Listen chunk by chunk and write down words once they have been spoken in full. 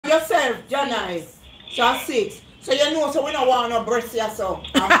Janai. So 6. So you know, so we don't want no breast here, so.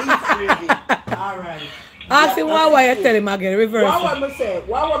 And beef gravy. Alright. Ask him why you tell him again, reverse. What want me say?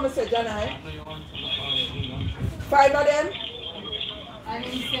 What want me say, Janai? 5 of them? And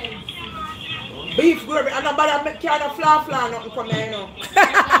he said, Beef gravy. And nobody make kind of flan nothing from here, you know.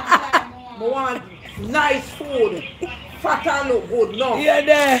 I want nice food. Fat and look good, no. Yeah,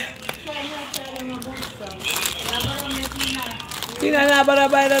 there. You know, nobody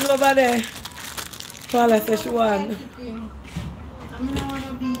buy that over there. Paula says she want.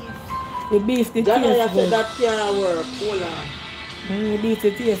 The beef, the Janai, I taste said good. that can't work. Hold on. The beef,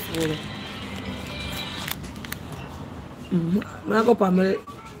 the taste good. I go for me.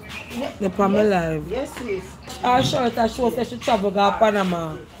 The Pamela live. Yes, sis. I show it, I show that she travel to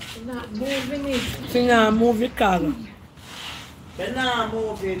Panama. not moving it. She not move the car. They now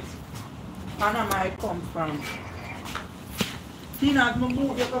move it. Panama I come from. Tina, I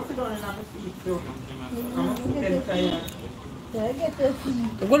move it, go sit down in the feet too. I'm put them tired. I get to see.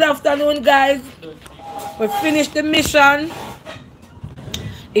 Good afternoon, guys. We finished the mission.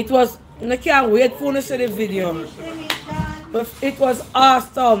 It was, I can't wait for you to see the video. But it was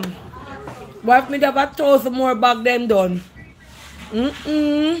awesome. But if me have 1,000 more back then done.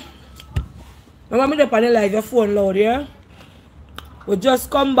 Remember me up on the live, your phone loud, yeah? We just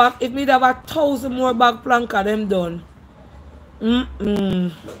come back. If me have 1,000 more back planka them done.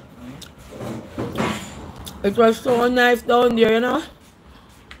 It was so nice down there, you know.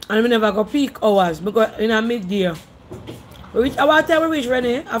 And we never got peak hours because in a midday. Which our time we reach,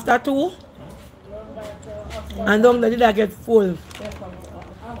 Renee? After 2? And down there did I get full.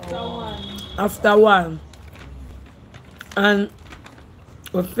 After 1. And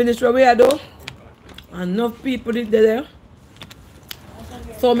we finished where we are though. And enough people did there.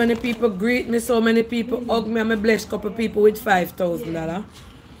 So many people greet me, so many people hug me, and I blessed a couple people with $5,000.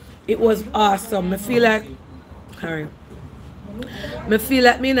 It was awesome. I feel like, sorry. I feel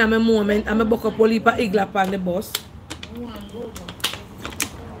like me in my moment, I'm a book up a heap of igla on the bus.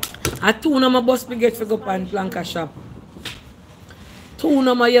 I two no my bus me get to go up and planka shop. Two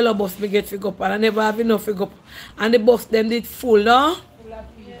no my yellow bus me get to go up and I never have enough to go up. And the bus them did full, no?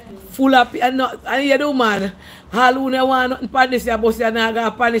 Full up and not and you do man. All who no want nothing punish your bus and I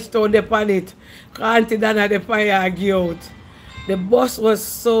got punish down the pan it. Auntie Dana the fire argue out. The bus was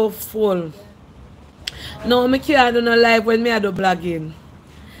so full. No, I can't do no live when me I do blogging.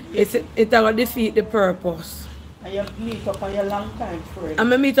 It will defeat the purpose. And you meet up on your long time friend.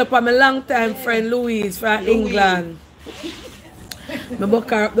 And I meet up with my long time friend Louise from England. I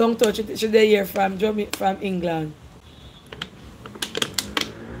book her up, don't touch it. She's here from England.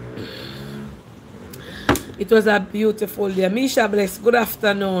 It was a beautiful day. Misha bless, good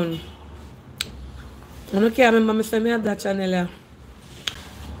afternoon. I don't care, remember me say me at that channel.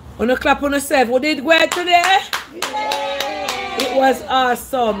 I don't clap on yourself. We did well today? Yeah. It was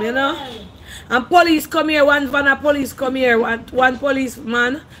awesome, you know? And police come here, one van of police come here, one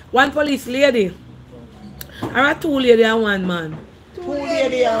policeman, one police lady. Or 2 lady and 1 man. 2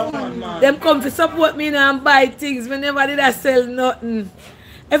 lady and 1 man. Them come to support me now and buy things. Me never did I sell nothing.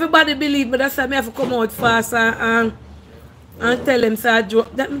 Everybody believe me, that's why I have to come out fast and tell them so I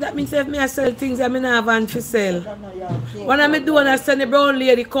joke. That means if me I sell things I not have one to sell. When I'm doing I send the brown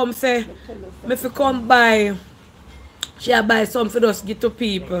lady come say, me if you come buy, she buy something for us give to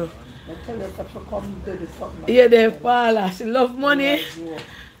people. Yeah, they Paula. She love money.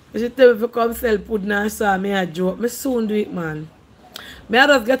 She tell me if you come sell pudding and so me a joke. Me soon do it, man. Me I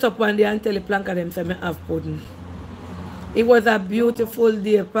just get up one day and tell the planka them say me have pudding. It was a beautiful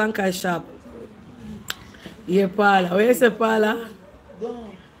day, planka shop. Yeah, Paula. Where you say, Paula?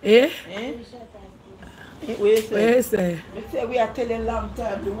 Eh? Where you say? Where you say? We say we are telling long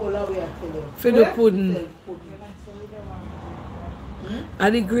time, the whole of we are telling. For the pudding.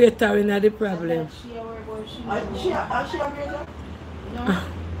 And the greater in the problem. She a greater? No.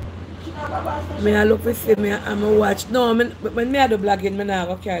 Me I look to see me I'm a watch. No, when me I do blogging, me not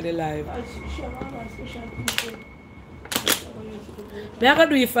go carry the live. Me I go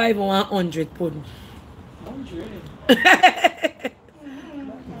do it 5 or 100 pudding. 100?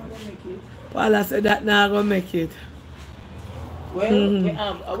 Paula said that now I'm gonna make it. Well, we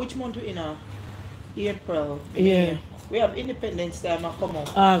have, which month we in now? April. Yeah. We have Independence Day I come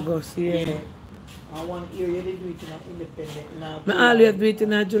up. August, yeah. And 1 year you did do it in Independence. I always do it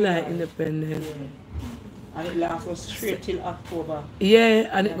in July Independence. Yeah. And it lasts straight till October. Yeah,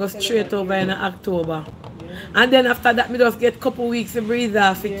 and it goes straight over in October. Yeah. And then after that, me just get a couple weeks to breathe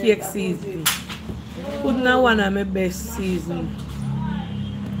off for cake season. Pudding is one of my best season.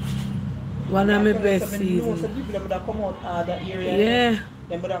 One of my best season. People that come out that area. Yeah.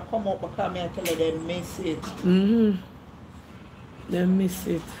 Them would have come up because me I tell you they miss it. They miss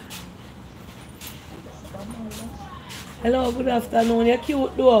it. Hello, good afternoon. You're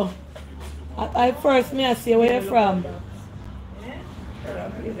cute though. I first me I say where you from.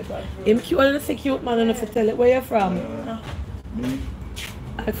 Him cute, I don't say cute man enough to tell it where you from. Me?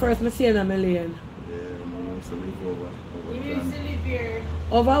 I first me see in a million. Yeah, I used to live over You used to live here.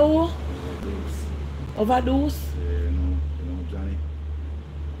 Over who? Over Deuce. Over Deuce? Yeah, you know Johnny.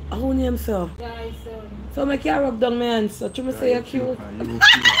 Who name so? Guys, So I can't rub down my hands, so you me say you're cute. You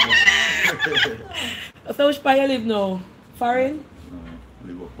cute. So which part you live now? Foreign? No,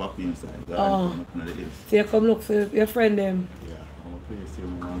 live up Papi inside. Oh. Come up in the hills. So you come look for your friend them. Yeah, I'm a place here.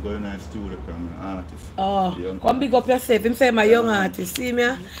 I'm going to the studio because I'm an artist. Oh, Young come big up yourself. Him say my young artist. See me?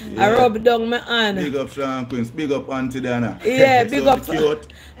 I rub down my hand. Big up Sean Queens, big up Auntie Dana. Yeah, big so up.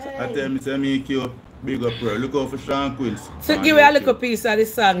 Cute. I tell me, say me cute. Big up her. Look out for Sean Queens. So give me a little piece of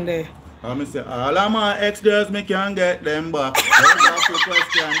this song there. I say, all of my ex-girls, me can get them back. Don't ask the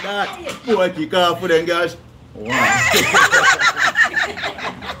question that. Boy, kick off for them girls. Wow.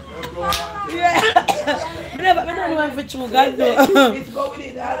 Yeah. I don't know if it's true, God know. It's go with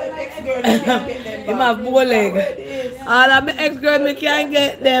it. All the ex-girls you can get them Him back. have bow leg. All of my ex-girls, me can't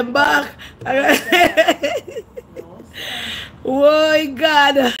get them back. Oh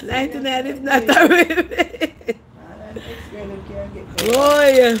God, 99 is not a real. All the ex-girls you can get them Oh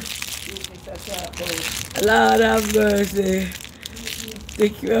yeah. back. Lord have mercy.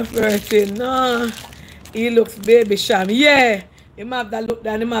 Take your first in. No. He looks baby sham. Yeah. Him have that look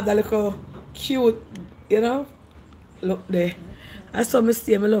down. Him have that little cute, you know, look there. That's what I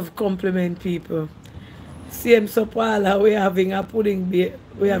say. I love compliment people. Same so Paula, we having a pudding baby.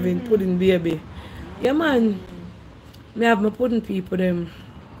 We having pudding baby. Yeah man. Me have my pudding people them.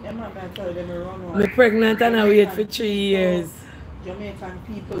 Yeah, man, I tell them to run Me one. pregnant and I wait for 3 years. Jamaican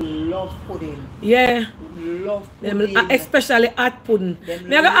people love pudding. Yeah. Love Them, pudding. especially hot pudding. Them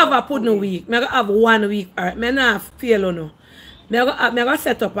Me I go have a love pudding pudding. week. Me I go have 1 week. Alright, me not fail on no. Me I go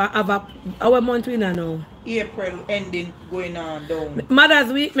set up and have our month we now. April ending going on down.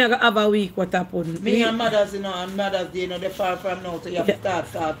 Mother's week, me I go have a week what a pudding. Me and mothers, you know, and mothers, they know, they're far from now, so you have to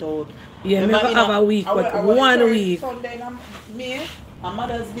start out. Yeah, me I Remember, go have a week, but 1 week. Sunday, me, and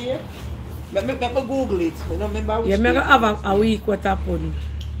Mother's Day. Let me Google it. You know, remember which Yeah, me I go day have it is. a week what a pudding.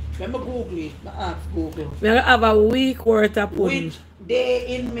 Let me Google it. I ask Google. Me I go have a week worth of pudding. Which day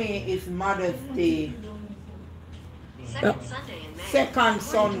in May is Mother's Day? Yeah. Second Sunday in May. Second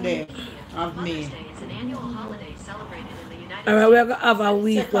Sunday of May. Mother's Day is an annual holiday celebrated in the United Alright, we are gonna have a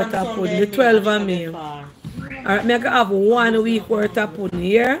week Second worth of Sunday pudding, in the 12th of National May. Farm. Alright, me I gonna have 1 week worth of pudding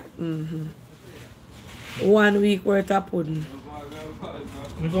here. 1 week worth of pudding.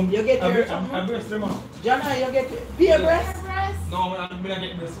 You get your I'm breast them out. Jana, you get beer breast? No, I'm not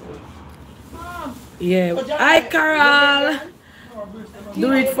getting this. Yeah. Oh, Jana, Hi you Carol. get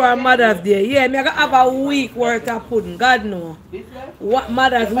Do it for Mother's Day. Yeah, me I gonna have a week worth of pudding. God know. this left? What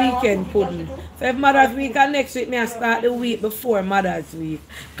Mother's weekend pudding. So if Mother's week and next week, me I start the week before Mother's week.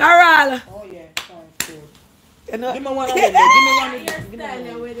 Carol! Oh yeah, sounds good. You know, Give me one of them. Give me one of them. Give me Style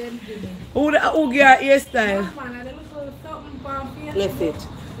one. with them doing. who get your hairstyle? Man, I look for something from Facebook. Left it.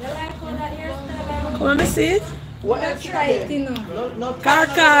 You like how that hairstyle? Come on, me see it. What else Try it, you know. No, Car.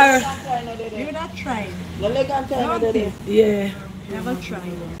 You not try it. No leg and time of the Yeah. Never try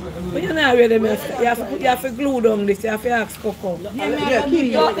it. But you know really, you have to glue down this, you have to ask Coco. Yeah, keep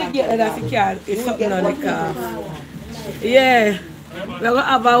You your have to get that if you can. It's something on the car. Yeah. We're going to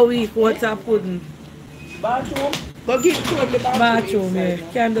have a week worth of pudding. bathroom. Go give two of the Bathroom, yeah.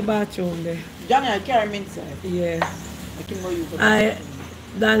 inside. Carry the bathroom there. Johnny, I carry him inside. Yeah. I can go use it.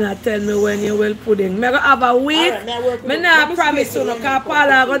 Dana tell me when you will pudding. Me go have a week. Alright, me I work with Me it. not Let me promise split you it no, when cause we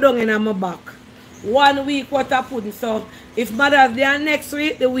Paula go down in my back. 1 week worth of pudding. So if Mother's Day and next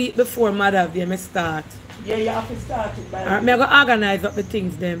week, the week before Mother's Day, me start. Yeah, you have to start it by Alright, me go organize up the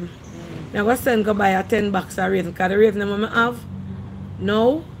things them. Me go send go buy a 10 box of raisin. Cause the raisin them I have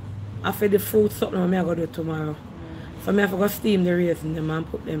now, after the fruit something me I go do tomorrow. So me have to go steam the raisin them and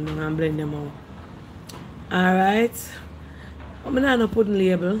put them down and blend them out. Alright. But me not no pudding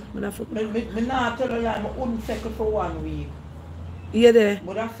label. Me not Me not tell you like, I wouldn't settle for 1 week. you there?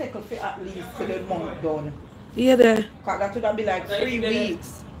 But I settle for at least for the month done. You there? Cause that would have be like 3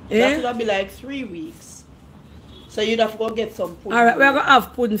 weeks. Eh? That would have be like 3 weeks. So you'd have to go get some food. Alright, we're gonna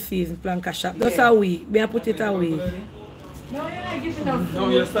have pudding season Planka shop. Just Yeah. a week. Me I put it away. No, you're not giving up. No,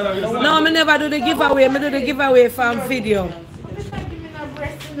 you're still No, me never do the giveaway. Me do the giveaway from video. You're not giving up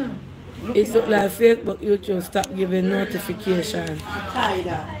breast, you know. It's look like Facebook, YouTube stop giving notification. Tie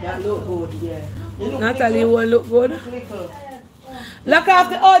that. That look good, yeah. You look Natalie little. will look good. Look little. Look off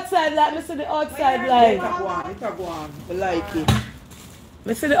the outside light. Me see the outside light. It's a go on. It's a go on. I like it.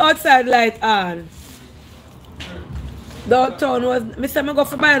 Me see the outside light on. Downtown was, me say me go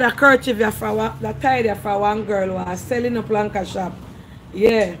for buy that kerchief here for that tie there for one girl who was selling up Lanka shop.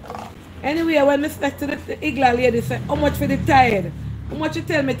 Yeah. Anyway, when me speak to the Igla lady, say, how much for the tide? How much you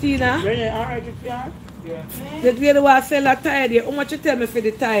tell me, Tina? Yeah, alright, it's yeah. The lady who sell that tide here, how much you tell me for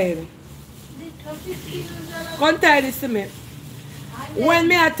the tide? Come tide this to me. When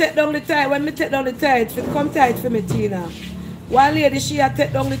me I take down the tide, when me take down the tide, come tide for me, Tina. One lady, she a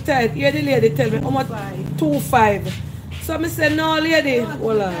take down the tide. Here the lady tell me, how much? 2.5. So me say, no lady.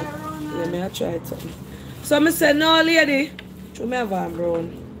 Hold on. Let me try something. So me say, no lady. Show me a van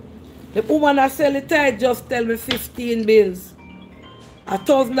brown. The woman that sell the tide just tell me 15 bills.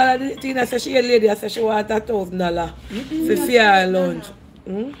 $1,000. Tina said she a lady, I said she want $1,000 for fair lunch.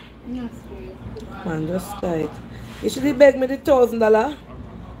 Man, just tight. You should beg me the $1,000.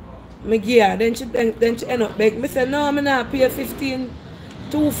 Me give her. Then she end up beg me. Say no, I'm not pay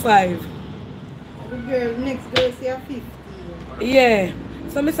 15.25. The girl, next girl say 15. Yeah.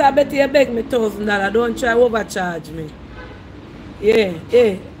 So me say I bet you beg me $1,000. Don't try overcharge me. Yeah,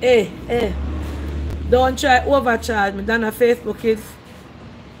 Don't try overcharge me. Then on Facebook is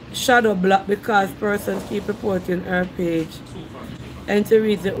shadow block because persons keep reporting her page. And the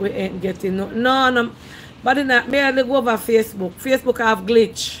reason we ain't getting no. But not me I go over Facebook. Facebook have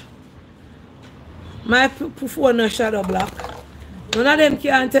glitch. My phone no shadow block. None of them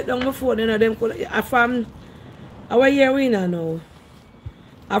can't take down my phone. None of them could. From our year we now.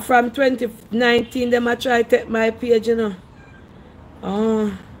 From 2019 them I try to take my page, you know.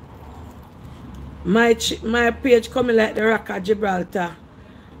 My page coming like the Rock of Gibraltar.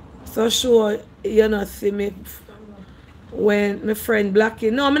 So sure you not see me when my friend blocky.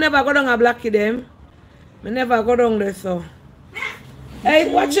 No, I never go down and blocky them. I never go down there so.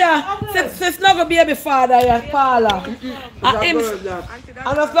 Hey, watch ya. It's not gonna be a father, yeah, Paula. I'm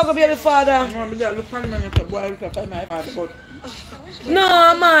not gonna be a father.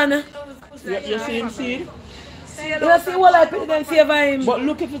 No, man. You see him see? You see what I put in favor him. But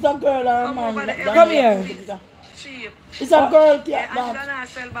look if it's a girl or a man. Come here. It's a girl cat, man.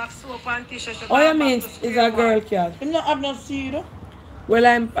 Oh, you mean it's a girl cat? You not have no seed? Well,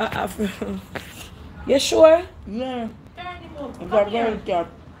 I'm. You sure? Yeah. It's a girl cat.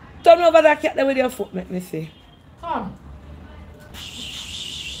 Turn over that cat there with your foot, make me see. Come.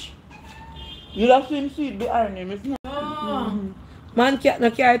 You have seen seed behind him, it's not. Man cat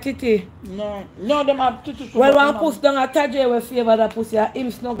no carry titty. No. No, them have titty. Well, one push down a Tajay will favor that pussy,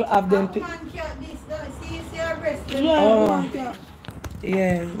 him snuggle have them. Man cat this, see her breast. Yeah, Oh. man cat.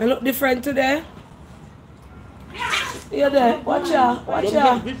 Yeah, they look different today. You there? Watch out, watch Them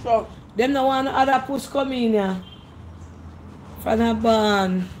out. get this out. Them no want other push come in here. From a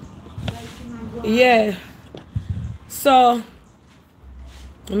barn. Yeah. So,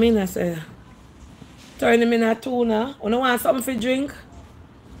 I mean I say, turn him in a tuna. You don't want something for drink?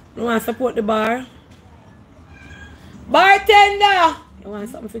 You want to support the bar? Bartender! You want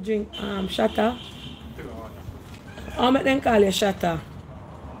something for drink? Shatter? How make them call you Shatter?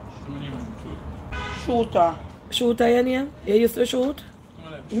 Shooter. Shooter your name? You used to shoot?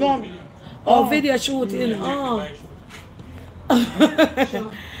 No. Oh, video shooting. Oh.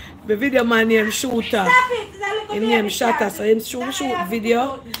 The video man named Shooter. Him name Shatter, so him shoot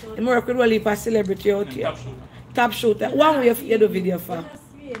video. Him work with really a celebrity out here. Top shooter. One way you do video for?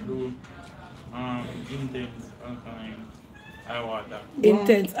 Do intense alkaline eye water.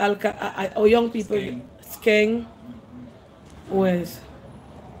 Intense alkaline. Oh, young people. Skeng. Who else?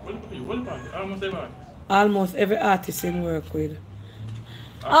 Almost everyone. Almost every artist him work with.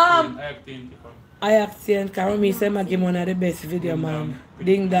 I accent Karami say I give one of the best video man.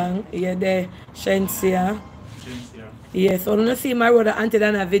 Ding Dong, yeah there, Shensia. Yes, so you see my brother Auntie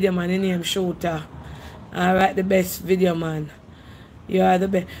Dana video man, in name Shooter. Alright, the best video man. You are the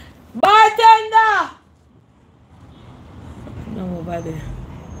best. Bartender! No over there.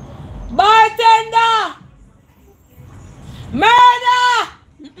 Bartender! Murder!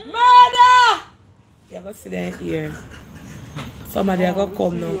 Murder! You go sit down here. Somebody are gonna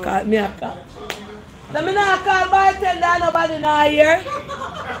come now. Call me a call. Let me not call bartender, nobody not here.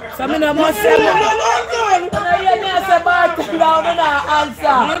 So me no must say no. You know hear me say bartender, me not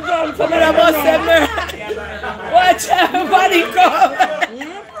answer. So me no must say me. Watch everybody come.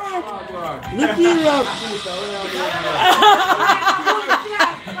 Look here up.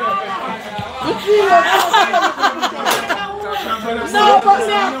 Look here up. No, but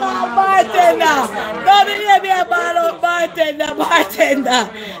me a call bartender. Don't hear me a ball out bartender, bartender.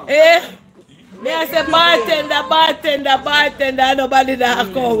 Eh? Me I say bartender, nobody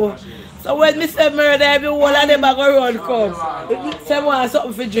that come. So when me say murder, every one of them are going to run come. Some want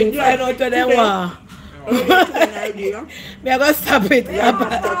something for drink, find out what they want. Me I go stop it. I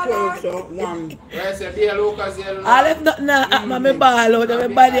left nothing happen, me ball out,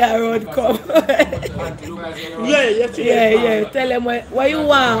 everybody around come. Yeah. Tell them what you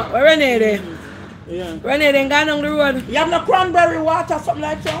want. Where Renee there? Yeah. Renee then gone on the road. You have no cranberry water, something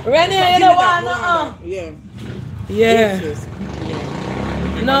like that? Renee, you don't want nothing. Yeah. Yeah. Yes.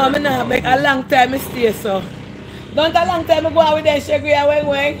 No, I not make a long time I stay so. Don't a long time I go out with them Shagri and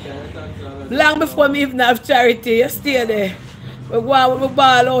Weng. Long before me even have charity, you stay there. We go out with my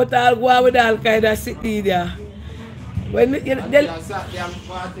ball out, I'll go out with all kind of city there. When me, yeah,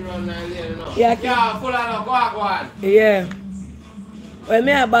 yeah. When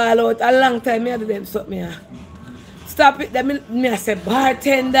me a ball out, a long time me a do them something here. Stop it, then me a say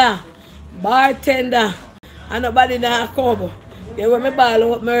bartender. And nobody now come. Yeah, when me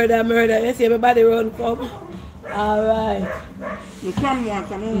ball out, murder. You see everybody run come. Alright. You come one,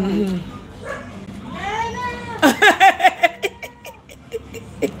 come on.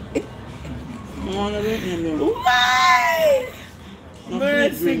 Why?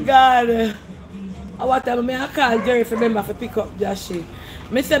 Mercy God. I want to me I call Jerry for remember to pick up Joshi.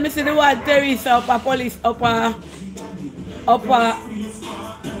 Me see the one Teresa up a police up a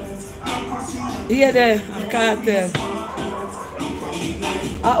here there, I can't tell.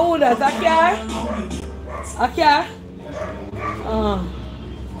 Who that? A car?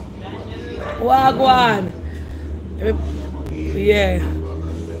 Wagwan. Yeah.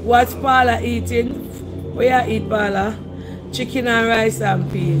 What's Paula eating? What you eat, Paula? Chicken and rice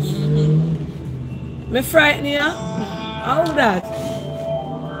and peas. Me frighten you? How that?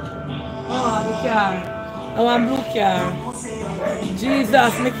 Oh, the car. I want blue car.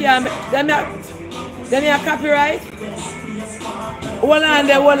 Jesus, me can't. Them your copyright? Hold on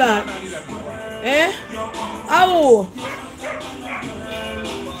there, hold on. Eh? How?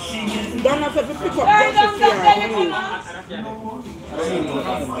 Don't have to pick up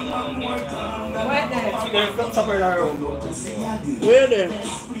Where there?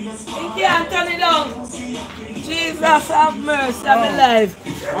 You can't turn it down. Jesus have mercy, I'm alive.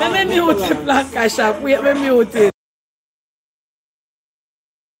 Let me mute the Blanca shop. Wait, let me mute it.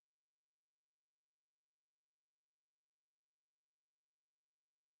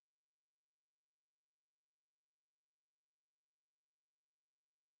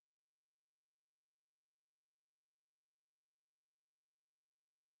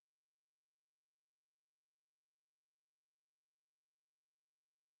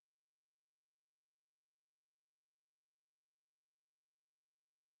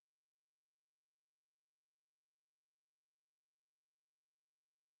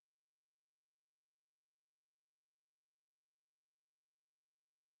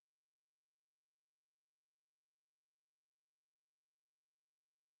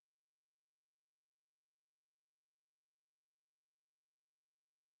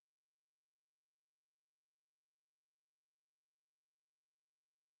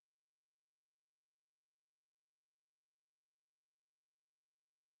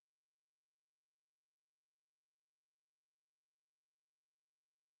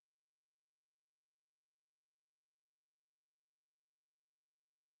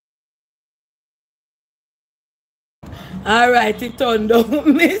 Alright, it turned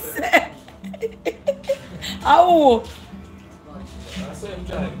down, miss. How?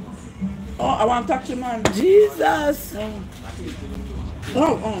 Oh, I want to touch him, man. Jesus.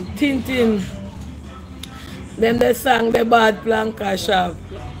 Tintin. Them they sang the bad Blanca shop.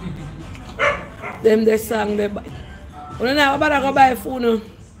 Them they sang the bad. You know now, about to go buy food now.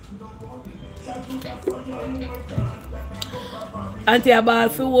 Auntie a ball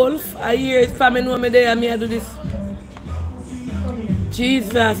for Wolf. I hear his family know me there and me I do this.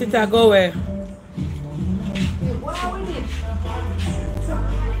 Jesus, it a go away.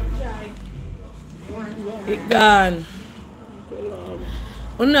 It gone.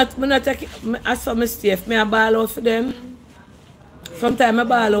 I'm not take it. I saw my safe. I ball out for them. Sometimes I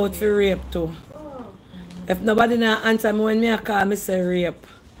ball out for rape too. If nobody not answer me when I call, I say rape.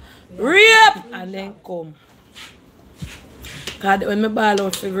 Rape! And then come. Because when I ball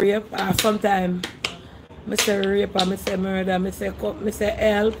out for rape, sometimes I say rape, I say murder, I say cut, I say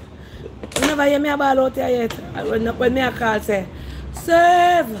help. You never hear me ball out here yet. When I call, I say,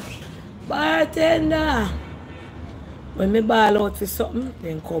 serve, bartender. When I ball out for something,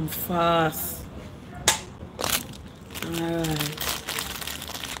 then come fast. Alright.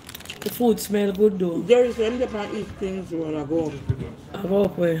 The food smell good though. There is them that can eat things while I go. I go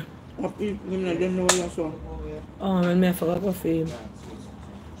up where? You don't know your son. Oh man, I forgot go for him.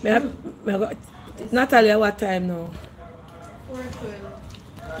 Me got Natalia what time now?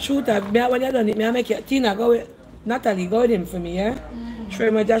 4:12. Shoot when you done it, I make it Tina go with Natalie go with him for me, yeah? Show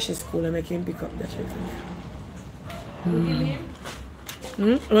him my Josh's school and make him pick up that shit for me.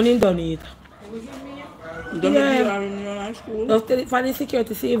 Running down it. Don't Yeah. you are in your high school? Just tell it for the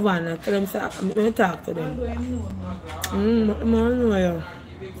security see Ivan and tell them say I talk to them. Do I know? I know you.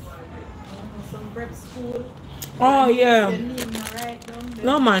 Some prep school. Oh yeah. The name not right down there.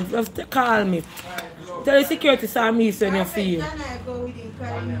 No man, just call me. Tell the security saw me when you feel. Janai go with him,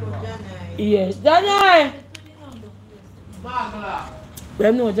 carry him go Janai. Yes, Janai!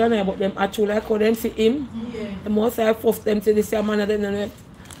 Them know Janai, but them actually like how them see him. Yeah. The most I force them to the same man and then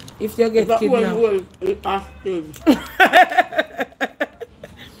if you get That kidnapped. one will ask him.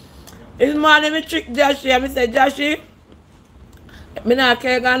 His man me trick Joshy and I say Joshy, me not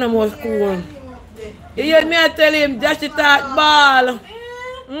care go no more school. You hear me I tell him Joshy talk ball.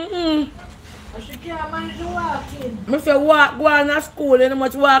 She can't manage to walk in. Me say walk go on to school, and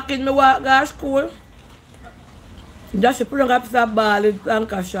much walking me walk go to school. Joshy put on a piece of ball in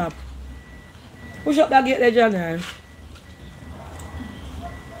Blanca shop. Push up that gate there, Johnny.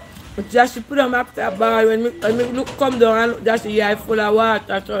 Joshy put on a piece of ball when me look come down and look Joshy eye full of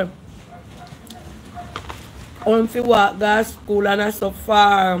water. So on fi walk go to school and I so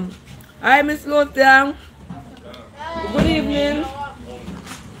far. Hi Miss Lothang. Good evening.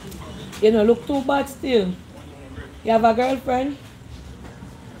 You know look too bad still. You have a girlfriend?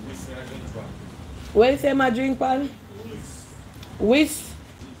 Where you say my drink pan? Whiskey.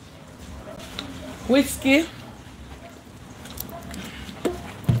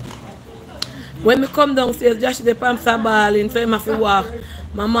 When me come downstairs, Josh the pumps are balling, so I have to walk.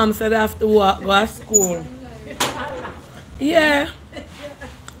 My mom said I have to walk, go to school. Yeah.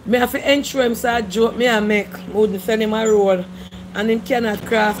 Me have to ensure him so I joke me and make. I wouldn't send him a road. And him cannot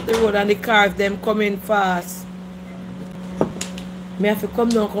cross the road and the cars them coming fast. Me have to come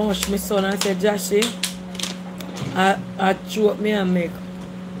down and rush my son and say, Joshy, I joke me and make.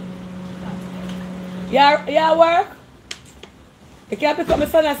 You work? You can't pick up my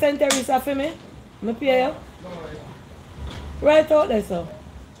son at St. Teresa for me? I pay you? Right out there, sir.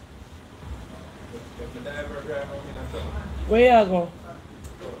 Where you go?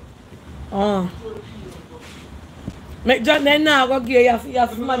 Oh. Make John then now go give you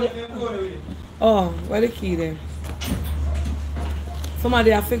have somebody. Oh, where the key then?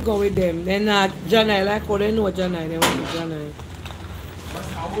 Somebody have to go with them. Then John I like how they know John I, they want to John I.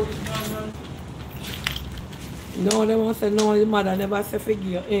 No, they won't say no, your mother never say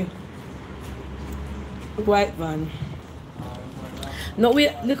figure, eh? White van. No, we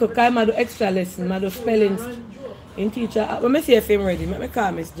little time I do extra lesson, I do spellings in teacher. When I see if I'm ready, I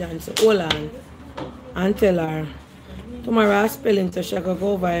call Miss John, so hold on and tell her. Tomorrow I spelling to she go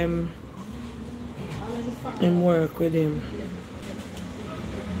over him and work with him.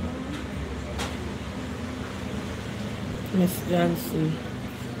 Miss Johnson.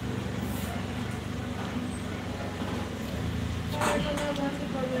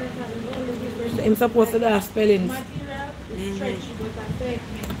 I'm supposed to do spellings.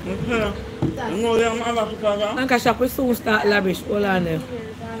 No, they don't have to Anka shop we soon start lavish. Hold on there.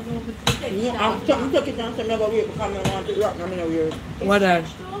 I'm taking chance to never wait because I want to rock them in a weird. What that?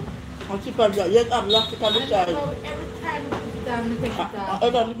 I'm sick of that. Yes, I've lost it on the side. Every time you down, you take it off. I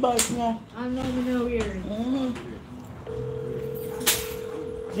got the bike now. I know me no weird.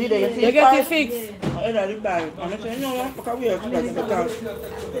 See there, you see You get it fixed? I got the bike. And I say, no, because we have to get the car.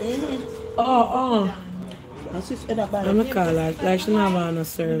 Oh. And sis had a bike. I'm gonna call her. Like she not have no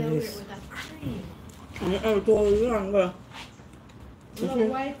service. And I told you, longer. No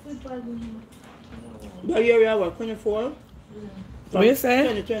white football. That year we have what, 24? What you say?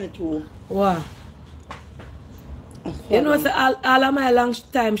 2022. What? You know, say all of my long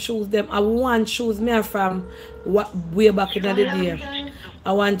time shoes, them, I want shoes me are from way back in the day.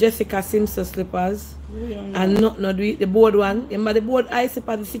 I want Jessica Simpson slippers. And not the board one. Remember the board I slip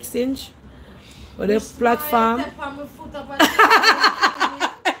at the 6-inch? Or the platform.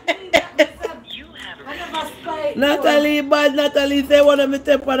 Natalie bad, Natalie say one of me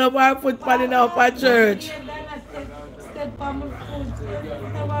step on up her foot pan in our church.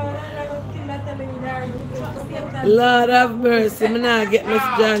 Lord have mercy, me not get Miss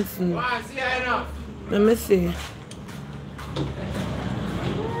Johnson. Let me see.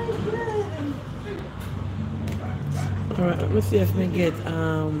 Alright, let me see if me get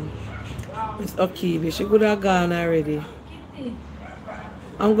Miss Okibi. She could have gone already.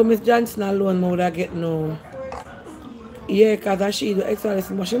 I'm going Miss Johnson alone, I would have get no. Yeah, because she do extra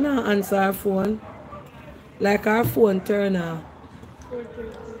lesson, but she not answer her phone. Like her phone turn off.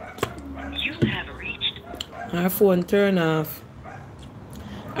 You have reached Her phone turn off.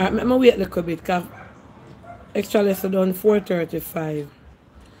 Alright, let me wait a little bit, because extra lesson done 4:35.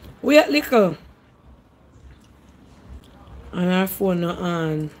 Wait a little. And her phone not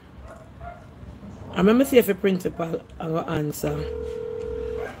on. And let me see if the principal will answer.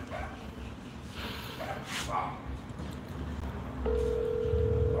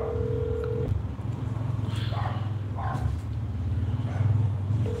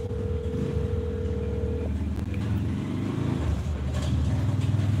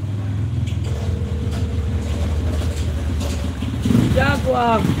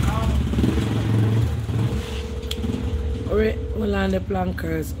 Jaguar. Alright, hold on the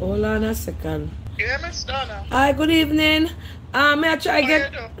plankers. Hold on a second. Yeah, Miss Donna. Hi, good evening. May I try How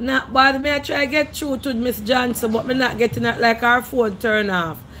get you doing? not bad, may I try get through to Miss Johnson, but me not getting it like our phone turn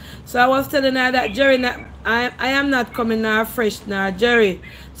off. So I was telling her that Jerry not, I am not coming now fresh now, Jerry.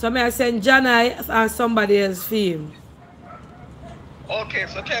 So may I send Janai and somebody else film. Okay,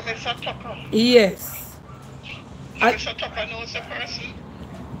 so tell me, Mr. Tucker. Yes. I- Mr. Tucker knows the person.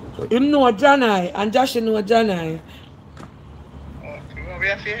 You know Janai and Josh know Janai. Okay, well, we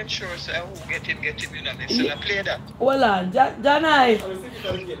have to ensure so who get him, you know, this. So I play that. Hold on, Janai.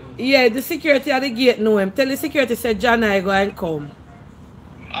 Yeah, the security at the gate know him. Tell the security said Janai go and come.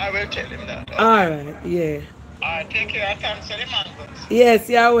 I will tell him that. Okay. Alright, yeah. Alright, take care. Thanks for the mangoes. Yes,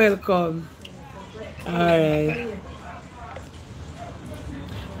 you're welcome. Alright.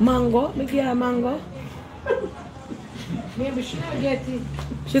 Mango? Me give her mango? Maybe she not get it.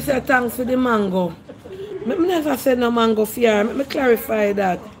 She said thanks for the mango. Me never said no mango for her. Let me clarify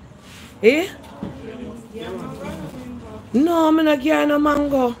that. Eh? No, me not give her no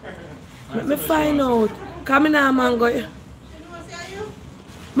mango. Let me find out. Come in a mango.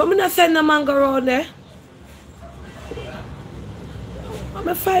 But me not send no mango around there. Let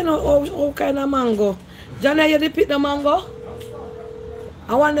me find out how kind of mango. Johnny, you did pick the mango?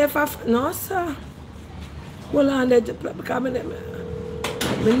 I wonder if no, sir. Hold on there, because me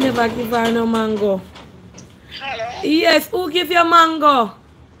never give her no mango. Hello? Yes, who give you mango?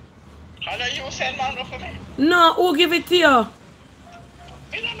 Hello, you send mango for me? No, who give it to you?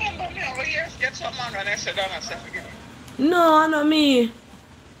 You remember me over here get some mango and I said, Donna, say forgive me. No, not me.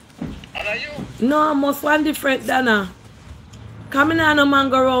 Hello, you? No, I must one different Dana. Come in on no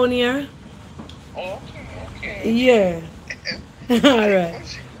mango around here. Okay. Yeah.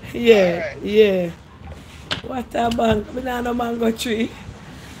 Alright. Yeah, yeah. What a bang. I don't no mango tree.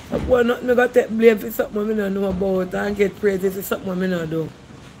 Boy, nothing me got take blame for something I don't know about and get praise for something I don't do.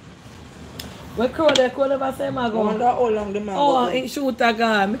 What crowd they call never say I mango? wonder how long the mango Oh, go. it shoot a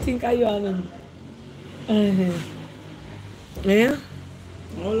gun. I think I on Yeah?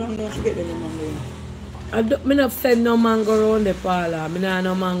 How long does she get the mango? I don't, me not send no mango around the parlor. I don't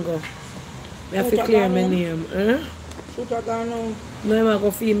no mango. I have to Shoot a clear gun my on? name. Shoot a gun now. No, I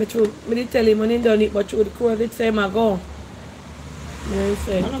go feed me through. I did tell him when he done it, but through the crowd, it say I go. Yeah, he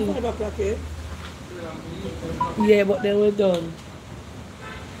said, I'm not 5 o'clock yet. yeah, but they were done.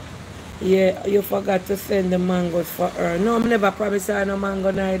 Yeah, you forgot to send the mangoes for her. No, I never promised her no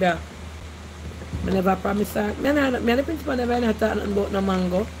mango neither. I never promised her. Me and the principal never not talk nothing about no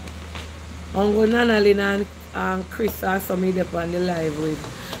mango. I'm going Nana Lynn and Chris or somebody up on the live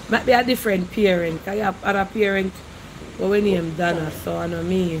with. Might be a different parent, because you have other parent but we name Donna, so I know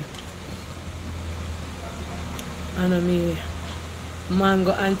me. I know me.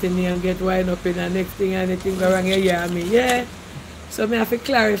 Mango Anthony and get wind up in the next thing, anything go wrong, you hear me. Yeah. So I have to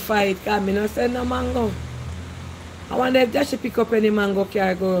clarify it, because I don't send no mango. I wonder if that should pick up any mango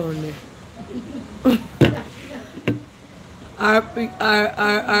car go around there.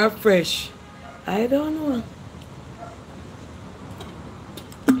 Are fresh. I don't know.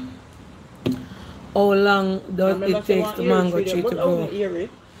 How long does it take the mango tree to grow?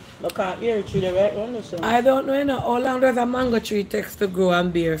 I don't know, you know, how long does a mango tree takes to grow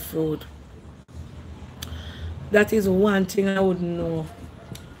and bear fruit? That is one thing I wouldn't know.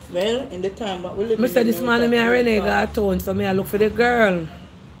 Well, in the time but we live I said this morning, me and Renee got town, so I look for the girl.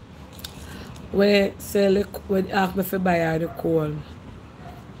 Where ask me to buy her the coal.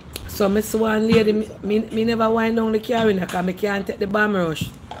 So I see one lady, me never wind down the car because I can't take the bomb rush.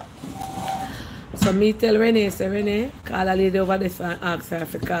 So me tell Renee, say Renee, call a lady over there and ask her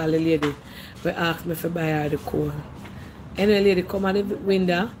to call the lady. We ask me to buy her the coal. Any lady come at the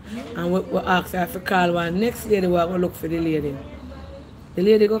window and we ask her to call one. Next lady we go look for the lady. The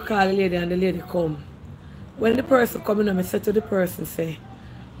lady go call the lady and the lady come. When the person come in, I say to the person, say,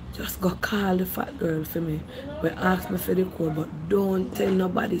 Just go call the fat girl for me. We ask me for the code, but don't tell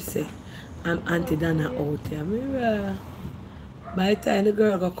nobody say I'm Auntie Dana out here. By the time the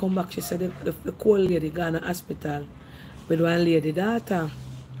girl go come back, she said the cold lady gone to hospital with one lady daughter.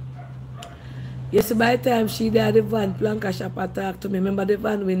 You see, by the time she there, the van Planka shop talk to me. Remember the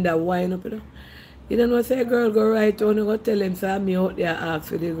van window wine up, you know? You don't know, say girl go right on, you go tell him, so me out there ask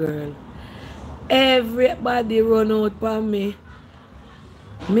for the girl. Everybody run out for me.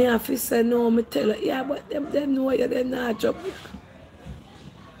 Me have to say no, me tell her, yeah, but them know you, they not drop.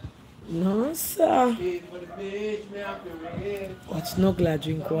 No, sir. Watch Nugla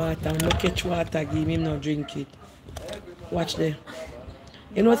drink water. No catch water, give him no drink it. Watch there.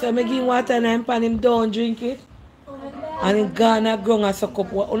 You know, so I give him water and I'm pan him don't drink it. And him gone and grown and suck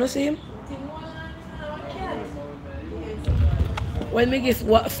up water. You know see him? When me give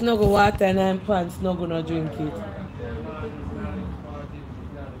Snuggle water and I'm pan, Snuggle no drink it.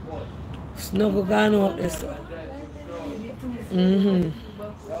 Snuggle gone out this one.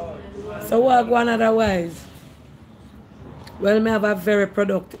 So what go on otherwise? Well, me have a very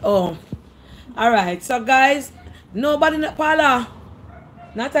productive. Oh, alright. So guys, nobody in the parlor.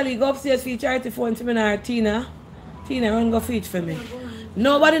 Natalie, go upstairs for your charity phone to me or Tina. Tina, run go feed for me.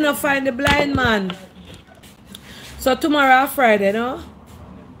 Nobody not find the blind man. So tomorrow Friday, no?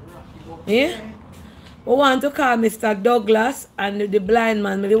 Yeah? We want to call Mr. Douglas and the blind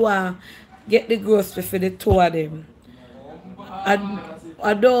man. We want to get the grocery for the two of them.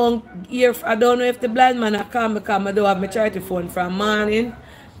 I don't know if the blind man I call me because I don't have my charity phone from morning.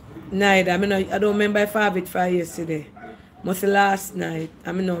 Neither. I don't remember if I have it for yesterday. Must last night.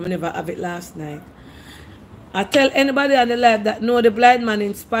 I never have it last night. I tell anybody on the live that know the blind man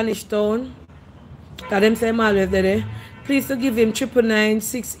in Spanish Town, because them say I'm always there, please to give him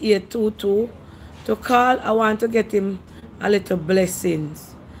 999-6822 to call. I want to get him a little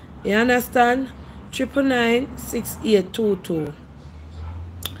blessings. You understand? 999-6822.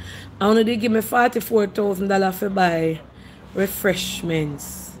 I want to give me $44,000 for buy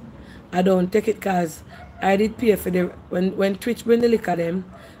refreshments. I don't take it because I did pay for the when Twitch bring the liquor them,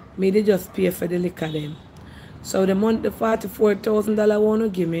 me they just pay for the liquor them. So the month the $44,000 want to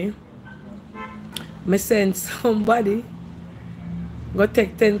give me send somebody go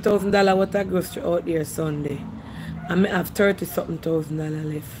take $10,000 worth of grocery out there Sunday. And me have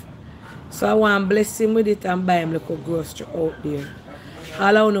 $30,000 left. So I want to bless him with it and buy him little grocery out there.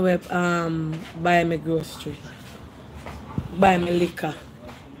 All I want to buy me grocery. Buy me liquor.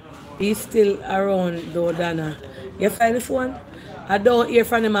 He's still around though, Dana. You find the phone? I don't hear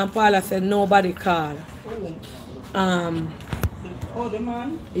from him and Paula said nobody call. Oh, the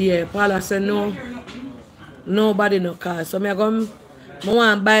man? Yeah, Paula said no. Nobody no call. So I want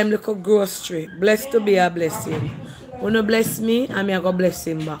to buy him little grocery. Blessed to be a blessing. When you bless me, I'm going to bless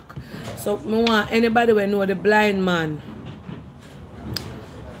him back. So I want anybody who know the blind man.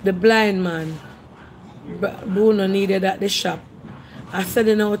 The blind man. Bruno needed at the shop. I said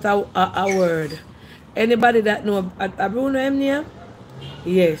out a word. Anybody that know a Bruno Emnia?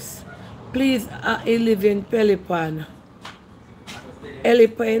 Yes. Please, he live in Pelipan.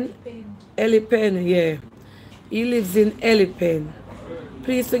 Elipen, yeah. He lives in Elipen.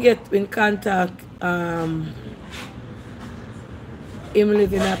 Please to get in contact. Him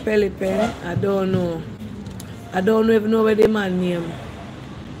live in a Pelipan. I don't know. I don't even know where the man name.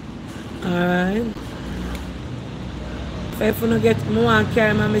 Alright. If you don't get more and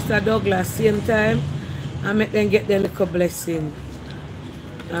carry my Mr. Douglas same time, I make them get their little blessing.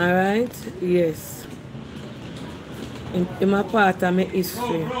 Alright? Yes. In my part of my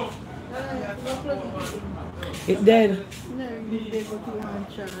history. It dead? No, they go to one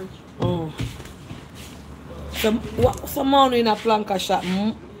charge. Oh. Someone in a planka shop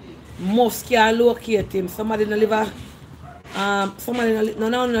must can locate him. Somebody no live a no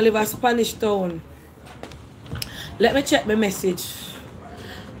live a Spanish Town. Let me check my message.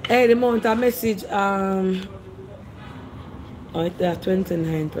 Hey, the amount of message oh, it's at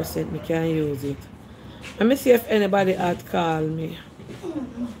 29%. Me can't use it. Let me see if anybody had called me.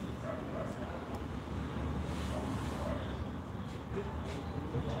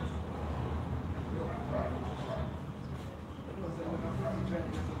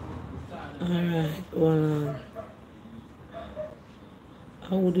 Alright, hold on.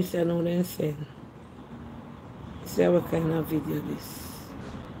 How would you say no then send? See what kind of video this.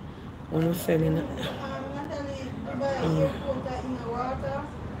 I'm not sending it.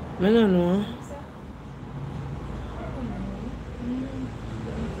 I don't know.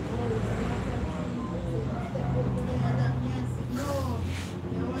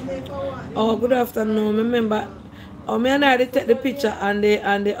 Oh, good afternoon. Remember, Oh, me and I they take the picture and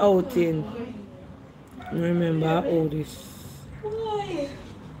the outing. Remember all this.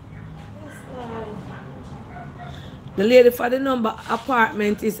 The lady for the number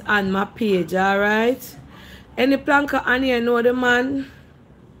apartment is on my page, alright? Any planker on here know the man?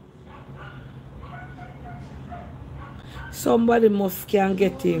 Somebody must can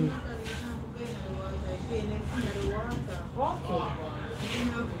get him.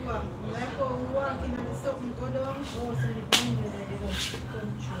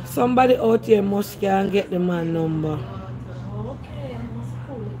 Somebody out here must can get the man number.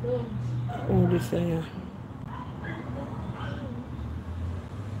 Oh, this here.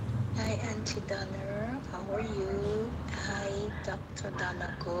 Hi, Auntie Donna. How are you? Hi, Dr.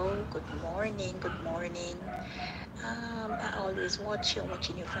 Danago. Good morning. Good morning. I always watching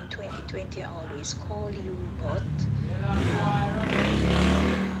you from 2020. I always call you, but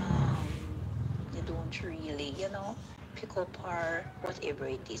you don't really, pick up or whatever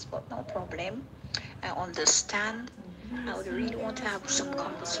it is. But no problem. I understand. I would really want to have some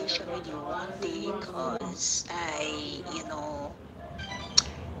conversation with you one day because I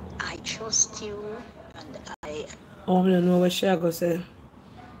trust you and I... Oh, I don't know what she going to say.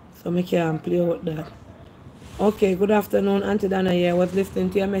 So I can't play with that. Okay, good afternoon, Auntie Dana here. I was listening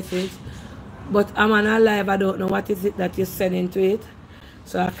to your message. But I'm on a live. I don't know what is it that you're sending to it.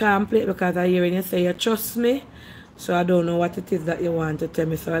 So I can't play it because I hear you say you trust me. So I don't know what it is that you want to tell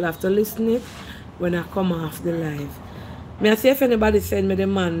me. So I'll have to listen it when I come off the live. May I see if anybody send me the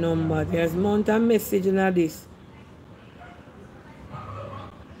man number. There's mountain message in this.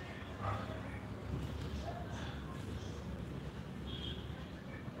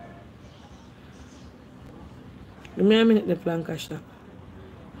 Give me a minute, the planka shop.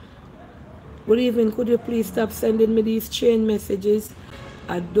 Good evening, could you please stop sending me these chain messages?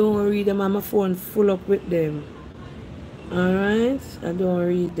 I don't read them on my phone full up with them. Alright? I don't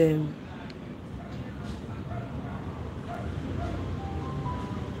read them.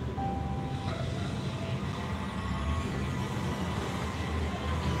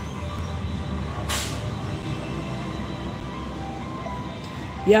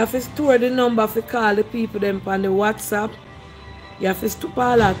 You have to store the number to call the people them on the WhatsApp. You have to store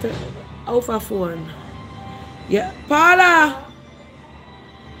Paula off a phone. Yeah, Paula!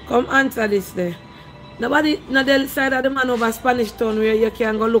 Come answer this there. Nobody, not the side of the man over Spanish Town where you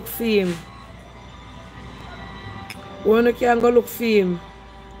can go look for him. When you can go look for him.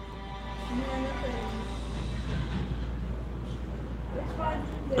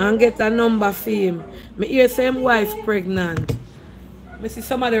 And get a number for him. Me hear say him wife pregnant. I see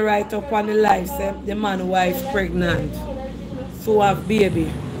somebody write up on the live, say the man wife pregnant. So have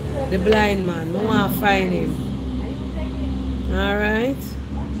baby. The blind man. I want to find him. Alright?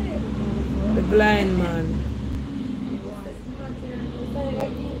 The blind man.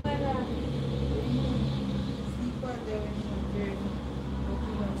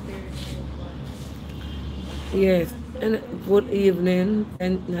 Yes. And good evening,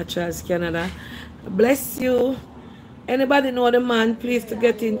 and Naturals Canada. Bless you. Anybody know the man, please to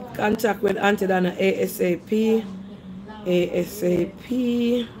get in contact with Auntie Dana ASAP.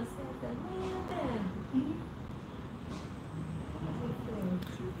 ASAP.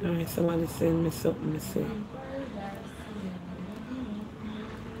 Alright, somebody send me something to say.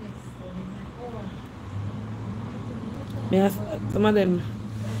 Yes, some of them,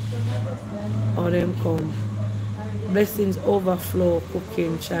 all them come. Blessings Overflow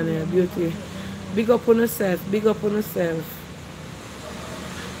Cooking Channel, beauty. Big up on yourself, big up on yourself.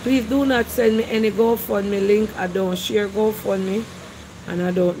 Please do not send me any GoFundMe link. I don't share GoFundMe and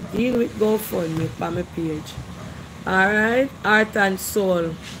I don't deal with GoFundMe on my page. Alright? Heart and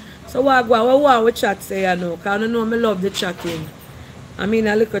soul. So what we chat say I know, because I know I love the chatting. I mean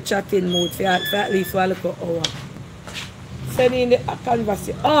a little chatting mode for at least a little hour. Send in the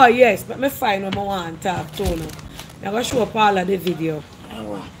conversation. Oh yes, but me find what I want to talk to now. I'm going to show up all of the video.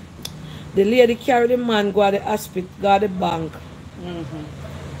 The lady carry the man go to the hospital, go to the bank.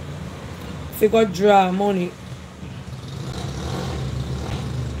 If you go draw money.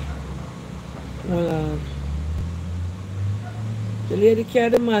 Hold on. The lady carry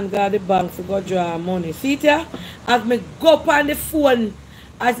the man go to the bank to go draw money. See it here? As me go up on the phone,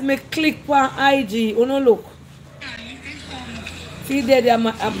 as me click on IG, you know look. See there,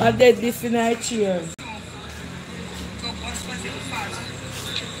 I'm dead this in my chair.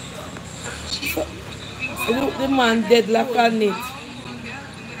 Look, the man dead like on it.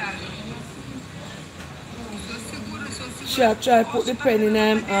 She try to put the pen in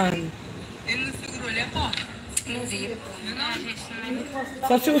her hand.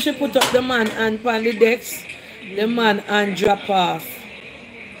 So she put up the man hand on the decks the man and drop off.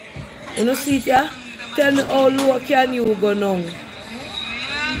 You know, see it, yeah? Tell me how low can you go now?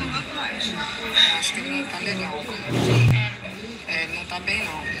 Acho que não tá legal. Não tá bem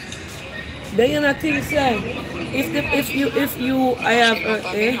não. Then you not think so. If you I have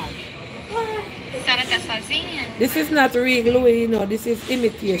A senhora tá sozinha? this is not real Louis, you know, this is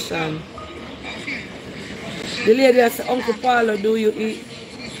imitation. The lady said, Uncle Paulo, do you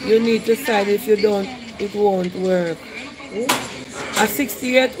need to sign, if you don't, it won't work. A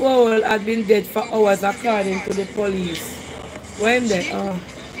 68-year-old had been dead for hours according to the police. Where am they? Oh.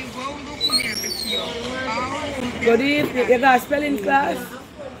 Good evening. You got a spelling class?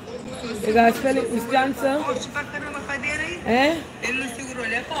 You got a spelling, Miss Johnson? Eh?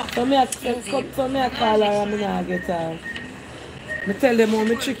 So me I call her and me not get her. I tell them how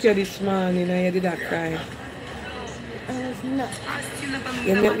me trick you this morning and you did that cry. I was not.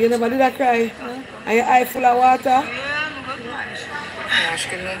 You never did that cry? And your eye full of water? Eu acho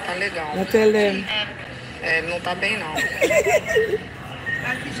que ele não tá legal. I tell them. Ele não tá bem não.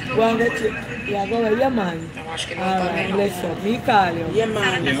 Go and get you. Yeah, go away. Yeah, man. Eu acho que ele não tá bem Alright, não. bless you. Me call you. Yeah,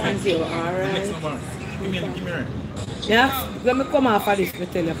 man. Thank you. Alright. Give me right. Yeah? Let me come off of this, me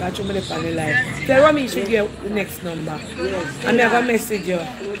tell you, because I'm going to on the line. Tell Rami should get the next number. Yes. And I'm going to message you.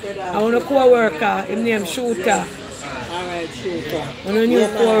 I want a co-worker, his name Shooter. Alright, shooter. I want a new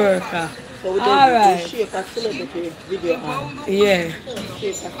co-worker. So we Alright. shake a celebrity video on. Yeah.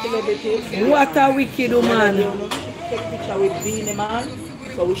 Shake a celebrity. What a wicked woman. Take picture with Beanie Man.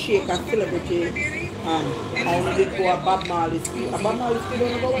 So we shake a celebrity. I want to go a Bob Marley street. A Bob Marley street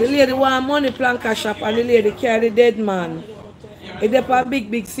don't go. The lady want money planka shop and the lady carry the dead man. It's up on big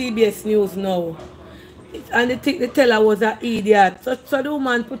CBS News now. And the teller was an idiot. So the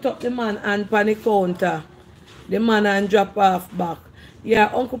woman put up the man and on the counter. The man and drop off back.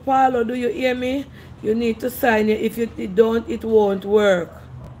 Yeah, Uncle Paulo, do you hear me? You need to sign it. If you don't, it won't work.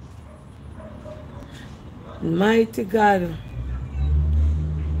 Mighty God.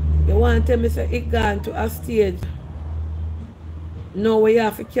 You want to tell me say it gone to a stage? No, we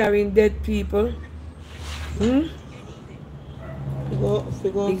have to carry dead people. Hmm?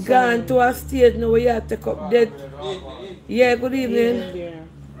 It gone to a stage now we have to take up dead. Yeah, good evening.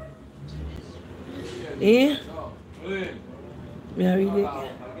 Eh? Me I read it.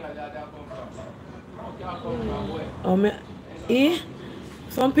 Oh, me. Eh?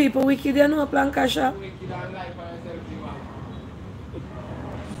 Some people wicked, they know planka shop.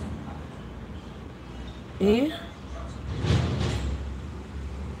 Eh?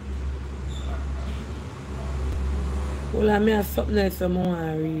 Well, I may have something else I want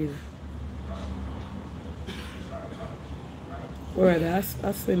to read. Where that's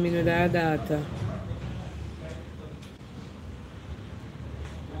swimming with our daughter.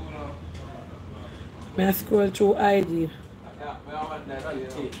 May I scroll through ID?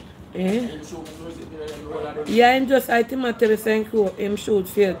 Eh? Yeah, I'm just, I think I tell you, thank you, him shoot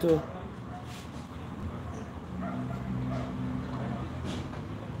fair too.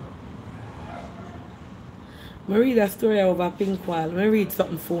 I read a story over Pink Wall. I read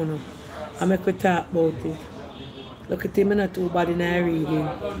something for now. I make we talk about it. Look at him, not too bad in our reading.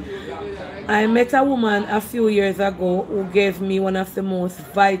 I met a woman a few years ago who gave me one of the most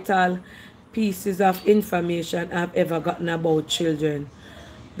vital pieces of information I've ever gotten about children.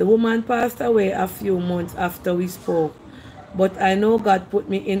 The woman passed away a few months after we spoke, but I know God put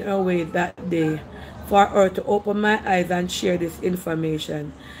me in her way that day for her to open my eyes and share this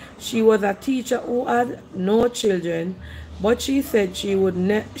information. She was a teacher who had no children, but she said she would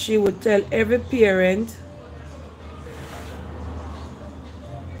tell every parent.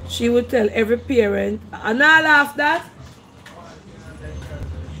 She would tell every parent, and I laugh that.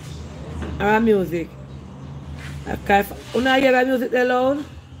 Our music. Okay, you not hear the music there loud?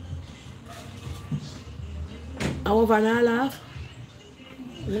 I over and laugh.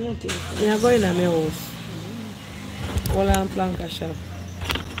 I'm going to my house. Hold on, planka shop.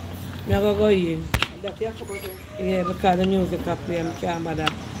 I'm going to go in. Yeah, because the music I play, I can't bother.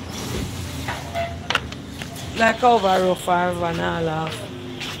 Like over rough and I laugh.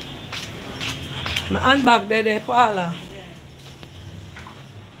 My handbag there, Paula.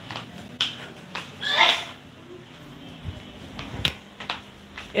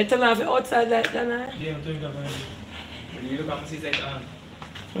 You tell her outside like that, right? Yeah, I'm doing that, man. You look up and see that.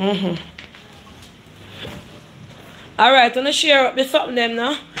 Alright, I'm going to share up the something them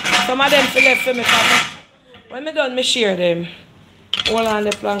now. Some of them feel left for me. When I'm done, I share them. Hold on the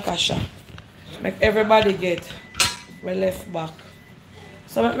planka shop. Make everybody get my left back.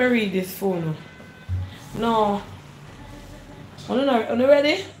 So let me read this phone. No. Are you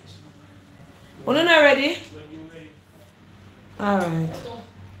ready? Are you not ready? Alright.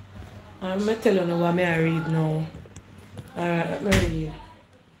 I'm going to tell you what I read now. Alright, let me read.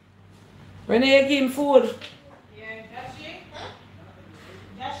 Renee, you give him food. Yeah, does she?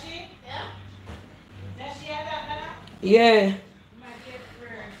 Does she? Yeah. Does she have that? Yeah. You might get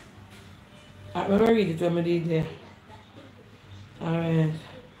prayer. Alright, let me read it when I did there. Alright.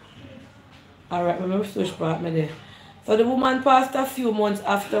 Alright, let me switch part me there. So the woman passed a few months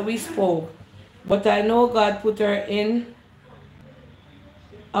after we spoke, but I know God put her in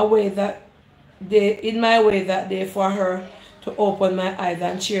a way that in my way that day for her to open my eyes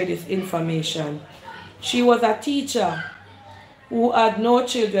and share this information. She was a teacher who had no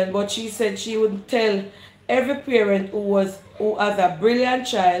children, but she said she would tell every parent who has a brilliant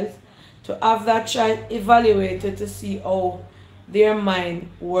child to have that child evaluated to see how their mind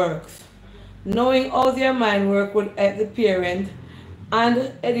works. Knowing how their mind works would help the parent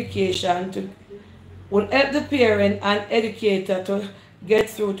and educator to get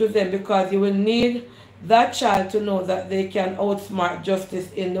through to them, because you will need that child to know that they can outsmart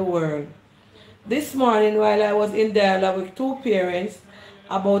justice in the world. This morning, while I was in dialogue with two parents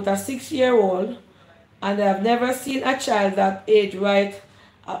about a 6-year-old, and I have never seen a child that age write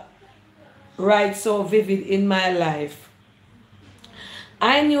so vivid in my life.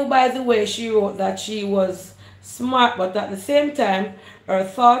 I knew by the way she wrote that she was smart, but at the same time, her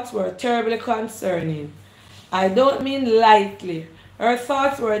thoughts were terribly concerning. I don't mean lightly. Her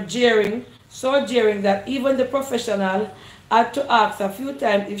thoughts were jeering, so jeering that even the professional had to ask a few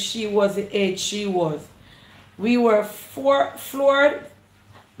times if she was the age she was. We were floored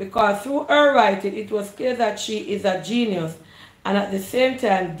because through her writing, it was clear that she is a genius and at the same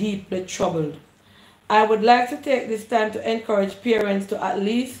time deeply troubled. I would like to take this time to encourage parents to at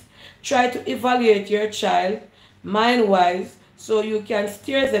least try to evaluate your child mind-wise so you can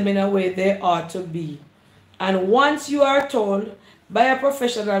steer them in a way they ought to be. And once you are told by a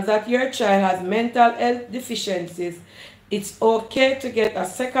professional that your child has mental health deficiencies, it's okay to get a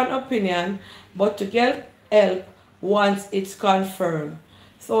second opinion, but to get help once it's confirmed,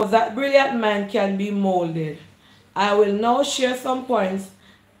 so that brilliant mind can be molded. I will now share some points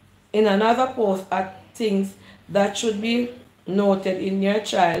in another post at things that should be noted in your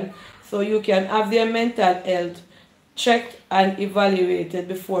child so you can have their mental health checked and evaluated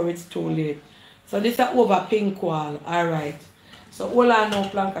before it's too late. So this is over pink wall, alright. So all I know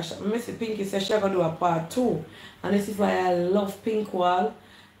Planka Shop. I see Pinky says she's going to do a part 2. And this is why I love pink wall.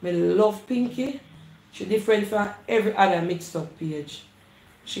 I love Pinky. She's different from every other mixed up page.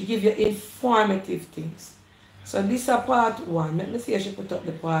 She gives you informative things. So this is a part 1. Let me see if she put up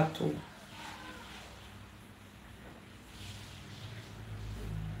the part 2.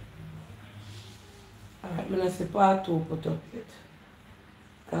 Alright, I'm going to see part 2 put up it.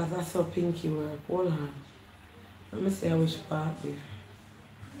 Because that's how Pinky work. Hold on. Let me see which part there.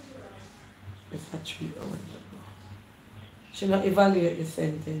 It's a 3 hours ago. She not evaluate the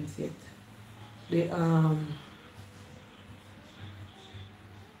sentence yet.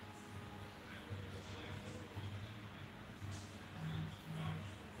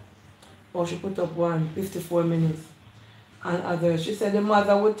 She put up 54 minutes. And others. She said the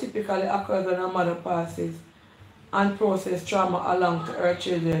mother would typically occur when a mother passes and process trauma along to her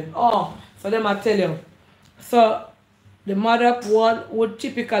children. Oh, so them I tell you. So the mother would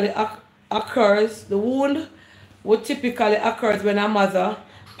typically occurs, the wound would typically occurs when a mother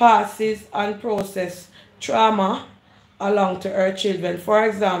passes and process trauma along to her children. For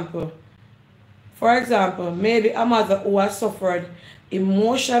example, maybe a mother who has suffered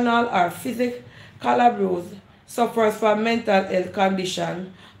emotional or physical abuse, suffers from mental health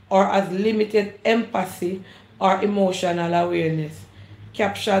condition, or has limited empathy or emotional awareness,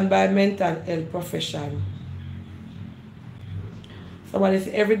 captioned by mental health profession. Somebody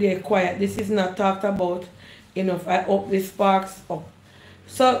say everyday quiet. This is not talked about enough. I hope this sparks up.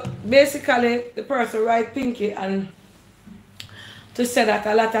 So basically, the person write Pinky and to say that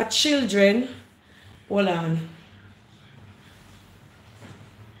a lot of children, hold on.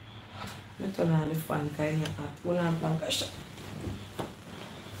 Let me turn on the fan kind of hot. Hold on, Planka Shop.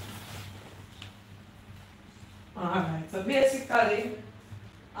 Alright, so basically,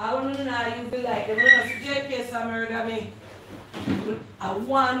 I want to know you feel like, I'm going to JPS and murder me. I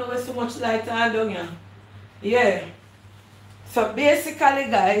want to know so much light on down here. Yeah. So basically,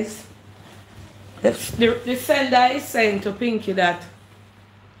 guys, the sender is saying to Pinky that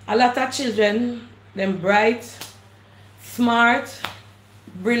a lot of children, them bright, smart,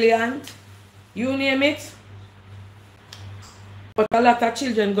 brilliant, you name it. But a lot of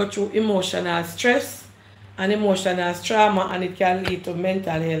children go through emotional stress and emotional trauma, and it can lead to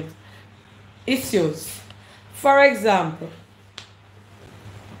mental health issues. For example,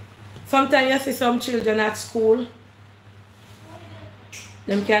 Sometimes you see some children at school,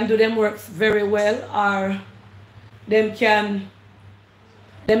 them can do them works very well, or them can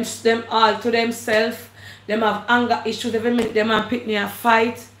them all to themselves. Them have anger issues. Every minute them man pick me a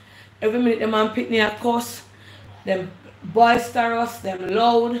fight. Every minute them man pick me a cuss. Them boisterous, them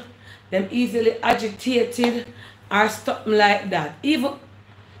loud, them easily agitated, or something like that. Even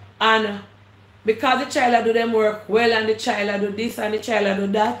and because the child do them work well and the child do this and the child do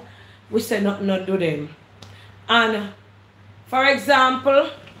that, we say nothing not do them. And for example,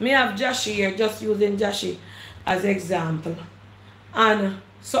 me have Joshi here, just using Joshi as example. And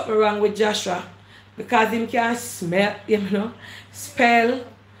something wrong with Joshua because him can smell, spell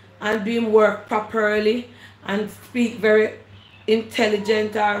and do him work properly and speak very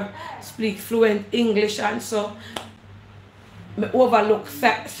intelligent or speak fluent English, and so me overlook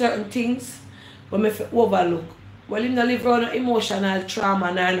certain things but me overlook. Well, him not live around emotional trauma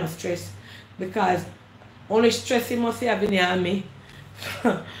and no stress because only stress he must have in me.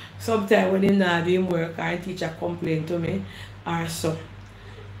 Sometimes when he not doing work or teacher complain to me or so.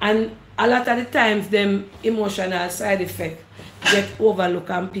 And a lot of the times them emotional side effects get overlooked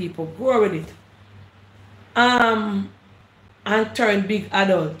and people grow with it. And turn big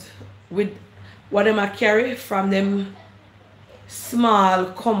adult with what them carry from them small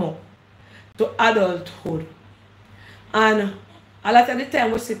come up to adulthood. And a lot of the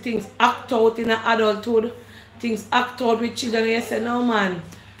time we see things act out in adulthood, things act out with children, and you say, no man,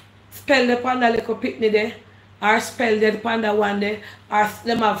 spell the panda little pitney there, or spell the panda one day, or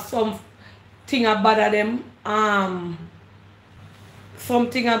them have something about them,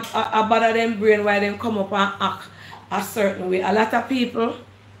 something about them brain why them come up and act a certain way. A lot of people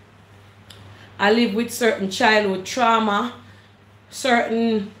I live with certain childhood trauma,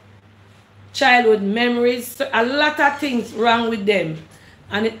 certain childhood memories, a lot of things wrong with them,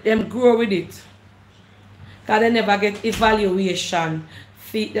 and them grow with it because they never get evaluation.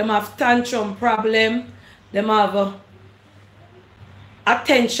 Them have tantrum problem, them have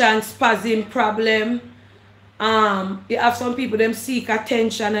attention spasm problem. You have some people them seek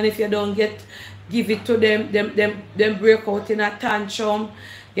attention, and if you don't give it to them, them break out in a tantrum.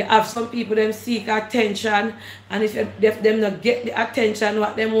 You have some people them seek attention, and if them not get the attention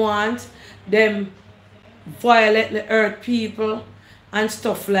what them want, them violently hurt people and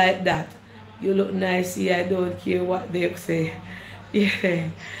stuff like that. You look nice here, I don't care what they say. Yeah.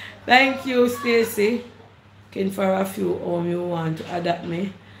 Thank you, Stacy. Looking for a few home you want to adapt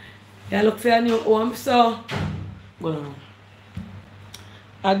me. Yeah, look for a new home, so well,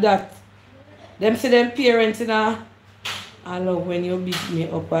 adapt. Them see them parents, I love when you beat me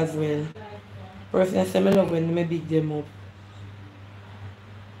up as well. Personally, I say I love when I beat them up.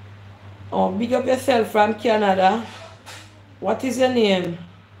 Oh, big up yourself from Canada. What is your name?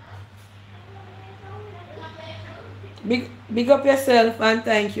 Big up yourself and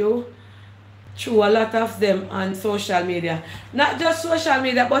thank you. Through a lot of them on social media. Not just social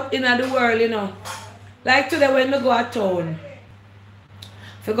media, but in the world, Like today when I go to town,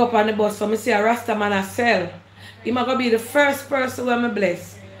 if I go up on the bus, so I see a Rasta man I sell. He might be the first person who I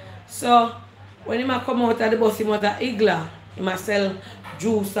bless. So when he might come out of the bus, he might have igla. He might sell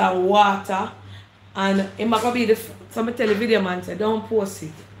juice and water. And he might be the so I tell the video man say, don't post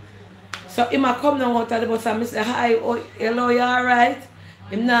it. So he might come down out of the bus and I say, hi, oh, hello, you alright?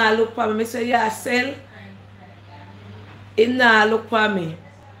 He now look for me. I say, yeah, sell. He now look for me.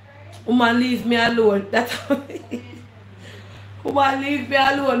 Woman leave me alone. That's woman leave me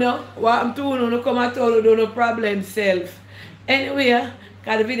alone, What I'm doing, no come at all, no problem self. Anyway,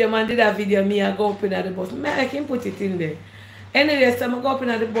 because the video man did a video, me I go up in the bus. I can put it in there. Anyway, so I go up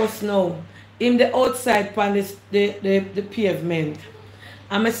in the bus now. In the outside pan the pavement.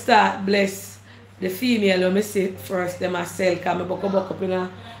 I'm going to start bless the female, let me say first, them I sell, because I go up in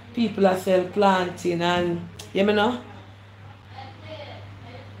people I sell planting and, you know?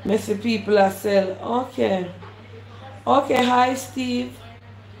 I see people I sell, okay. Okay, hi Steve.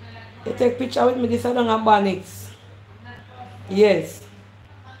 You take picture with me, this I don't have Bonix. Yes.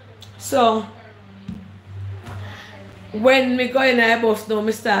 So, when me go in the bus now,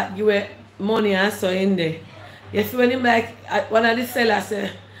 I start give money and so in there. You see when him like, one of the sellers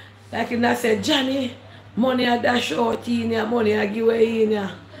say, like him that say, Johnny, money I dash out in here, money I give away in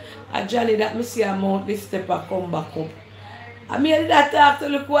here. And Johnny that me see amount this step I come back up. I mean that talk to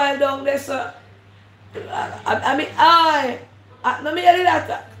look while down there, so I mean no me hear that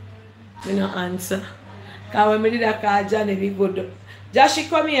talk. Me no answer. Because when me did that call Johnny be good. Joshie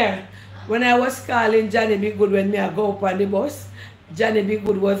come here. When I was calling Johnny be good when me I go up on the bus, Johnny be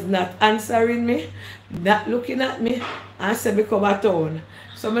good was not answering me, not looking at me, and said me come at town.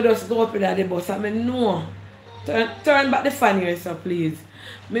 So I just go up in the bus and I know. Turn back the fan here, so please.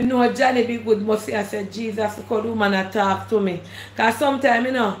 Me know Johnny be good must say I said Jesus because woman a talk to me. Cause sometimes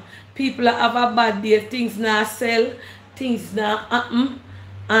you know people have a bad day, things not sell, things not happen,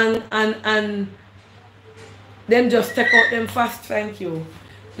 and them just take out them fast, thank you.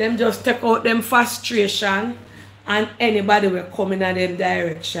 Them just take out them frustration and anybody will come in them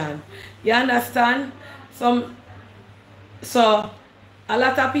direction. You understand? So a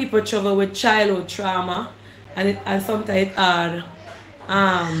lot of people struggle with childhood trauma and sometimes it's hard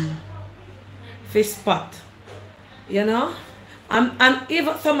fist spot. You know? And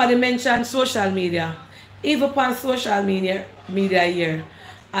even somebody mentioned social media. Even upon social media here,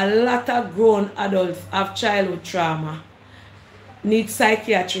 a lot of grown adults have childhood trauma, need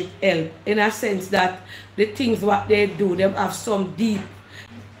psychiatric help, in a sense that the things what they do, them have some deep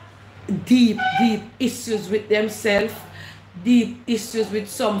issues with themselves, deep issues with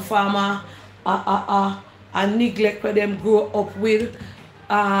some form of neglect where them grow up with,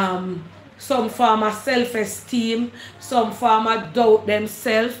 some form of self-esteem, some form of doubt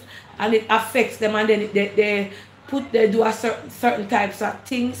themselves, and it affects them, and then they do a certain types of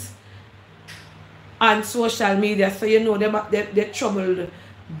things on social media. So you know they're troubled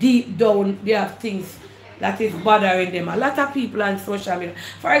deep down. They have things that is bothering them. A lot of people on social media.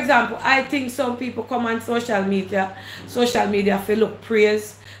 For example, I think some people come on social media for look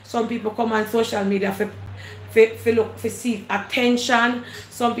praise. Some people come on social media for seek attention.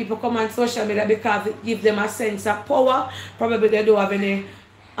 Some people come on social media because it gives them a sense of power. Probably they don't have any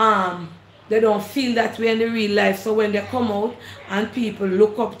they don't feel that way in the real life. So when they come out and people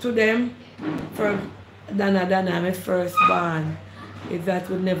look up to them, for Dana, my first born, is that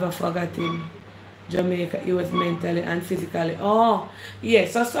would never forget him. Jamaica, he was mentally and physically. Oh,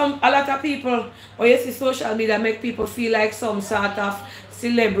 yes. So a lot of people, you see social media make people feel like some sort of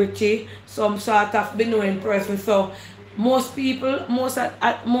celebrity, some sort of known person. So most people,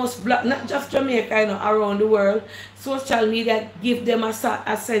 most black, not just Jamaica, you know, around the world, social media give them a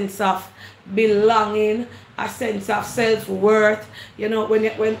sense of belonging, a sense of self-worth. You know,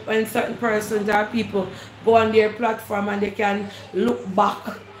 when certain persons or people go on their platform and they can look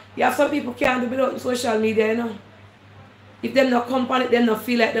back. You have some people can't do without social media, you know. If them not come on it, them not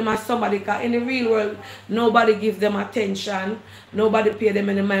feel like them as somebody, because in the real world, nobody gives them attention, nobody pay them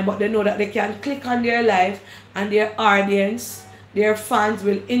any mind, but they know that they can click on their life and their audience, their fans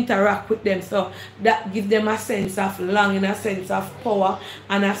will interact with them. So that gives them a sense of longing, a sense of power,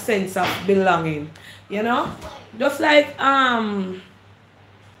 and a sense of belonging. You know? Just like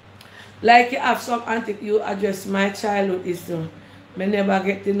you have some auntie, you address my childhood issue. I never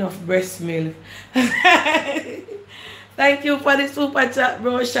get enough breast milk. Thank you for the super chat,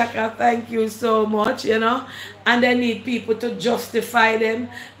 bro Shaka. Thank you so much, you know. And they need people to justify them.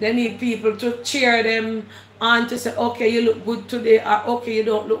 They need people to cheer them on to say, okay, you look good today, or okay, you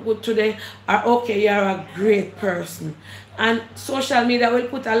don't look good today, or okay, you're a great person. And social media will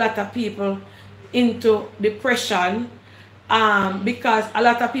put a lot of people into depression because a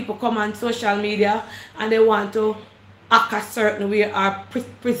lot of people come on social media and they want to act a certain way or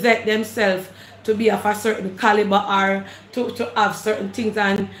present themselves to be of a certain caliber or to have certain things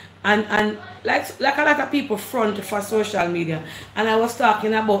and like a lot of people front for social media. And I was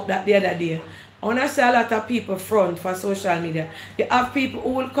talking about that the other day. When I say a lot of people front for social media, you have people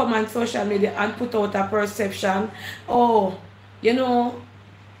who will come on social media and put out a perception, oh, you know,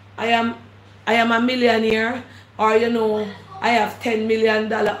 I am a millionaire, or you know, I have $10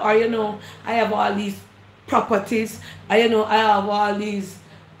 million, or you know, I have all these properties, or you know, I have all these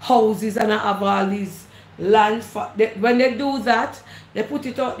houses and I have all these lands. When they do that, they put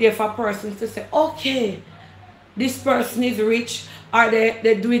it out there for persons to say, okay, this person is rich, or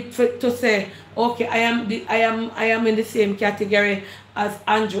they do it to say, okay, I am in the same category as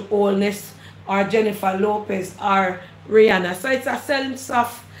Andrew Holness or Jennifer Lopez or Rihanna. So it's a sense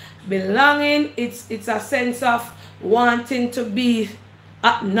of belonging, it's a sense of wanting to be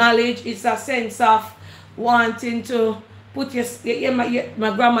acknowledged, it's a sense of wanting to put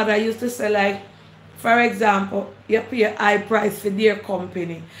my grandmother used to say, like, for example, you pay a high price for their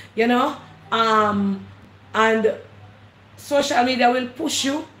company, you know, and social media will push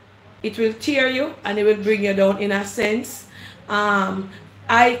you, it will tear you, and it will bring you down in a sense.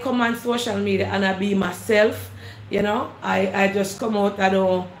 I come on social media and I be myself, you know, I just come out, I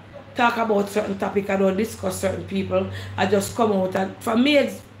don't talk about certain topic, I don't discuss certain people, I just come out, and for me,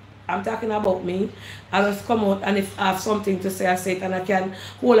 I'm talking about me. I just come out, and if I have something to say, I say it, and I can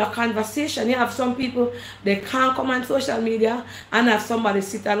hold a conversation. You have some people, they can't come on social media and have somebody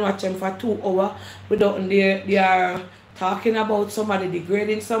sit and watch them for 2 hours without their talking about somebody,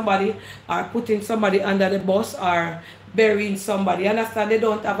 degrading somebody, or putting somebody under the bus, or burying somebody. You understand? They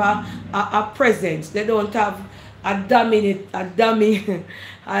don't have a presence. They don't have a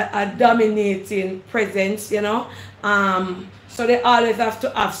dominating presence, you know. So they always have to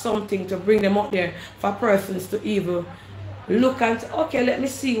have something to bring them out there for persons to even look and say, okay, let me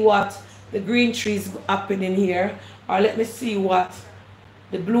see what the green tree is happening here, or let me see what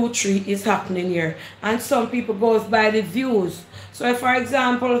the blue tree is happening here. And some people goes by the views. So if, for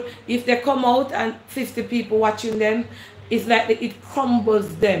example, if they come out and 50 people watching them, it's like it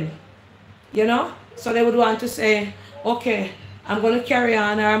crumbles them, you know. So they would want to say, okay, I'm going to carry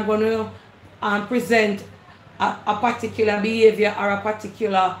on, or I'm going to present a particular behavior, or a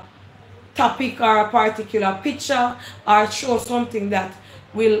particular topic, or a particular picture, or show something that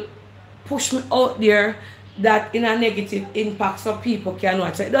will push me out there, that in a negative impact so people can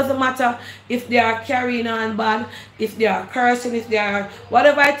watch. So it doesn't matter if they are carrying on bad, if they are cursing, if they are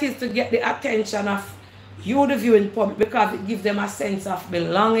whatever it is to get the attention of you, the viewing public, because it gives them a sense of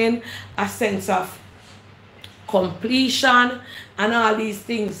belonging, a sense of completion, and all these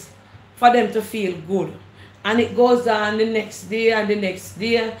things for them to feel good. And it goes on the next day and the next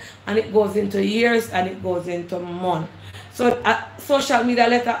day, and it goes into years, and it goes into months. So social media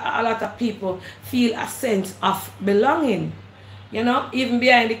let a lot of people feel a sense of belonging, you know, even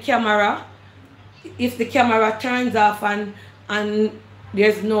behind the camera. If the camera turns off and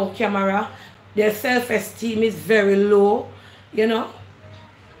there's no camera, their self-esteem is very low, you know.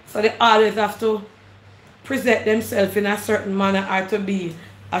 So they always have to present themselves in a certain manner, or to be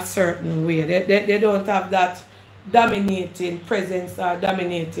a certain way. They don't have that dominating presence or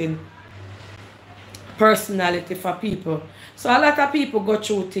dominating personality for people. So a lot of people go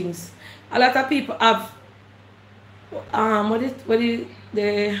through things. A lot of people have what is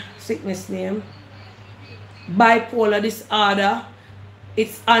the sickness name? Bipolar disorder.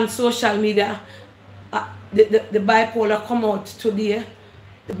 It's on social media. The bipolar come out today.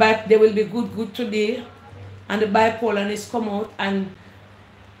 They will be good today, and the bipolarness come out, and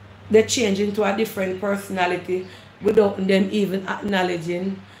they change into a different personality without them even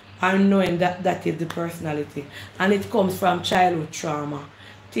acknowledging or knowing that that is the personality. And it comes from childhood trauma,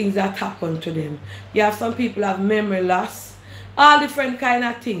 things that happen to them. You have some people have memory loss, all different kind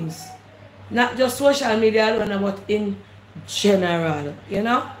of things, not just social media alone, but in general, you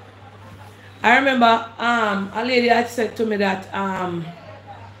know. I remember a lady had said to me that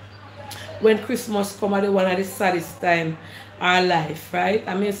when Christmas come at one of the saddest time our life, right?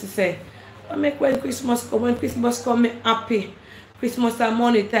 I used to say, I make when Christmas come, me happy. Christmas a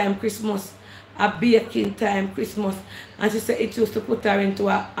money time, Christmas a baking time, Christmas. And she said it used to put her into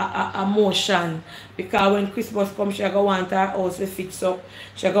a motion, because when Christmas comes, she go want her house to fix up,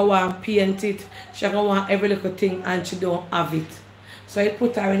 she go want paint it, she go want every little thing, and she don't have it. So it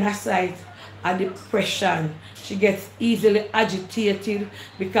put her in a state of depression. She gets easily agitated,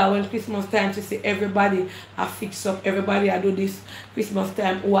 because when Christmas time, she see everybody I fix up, everybody I do this. Christmas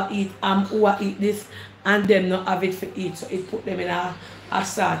time, who I eat this, and them not have it for eat. So it put them in a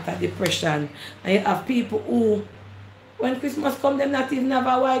sort of depression. And you have people who, when Christmas come, them not even have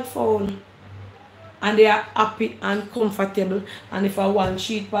a white phone, and they are happy and comfortable. And if I want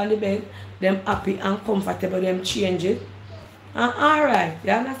sheet on the bed, them happy and comfortable, them change it. And alright,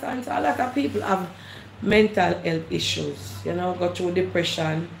 you understand? So a lot of people have mental health issues, you know, go through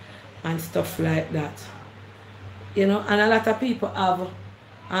depression and stuff like that, you know. And a lot of people have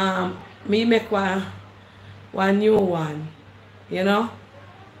me make one new one, you know,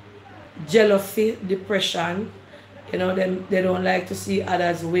 jealousy, depression, you know. They don't like to see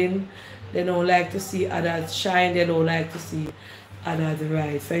others win, they don't like to see others shine, they don't like to see others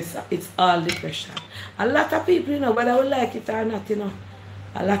rise. So it's all depression. A lot of people, you know, whether we like it or not, you know,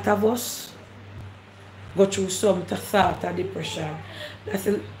 a lot of us go through some sort of depression.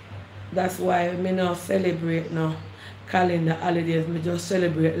 That's why me now celebrate now calendar holidays. Me just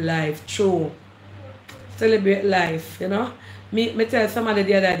celebrate life through. Celebrate life, you know. Me tell somebody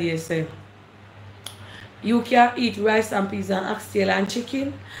the other day, say, you can eat rice and peas and oxtail and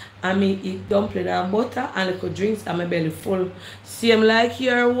chicken, and me eat dumpling and butter and little drinks, and my belly full. Same like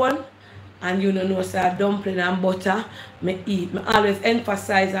your one. And you know, say dumpling and butter, me eat. Me always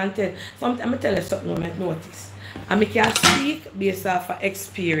emphasize and tell. Sometimes I tell you something you might notice. And me can speak based off of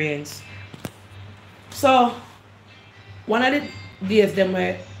experience. So, one of the days them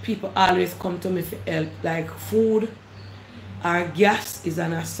where people always come to me for help, like food or gas, is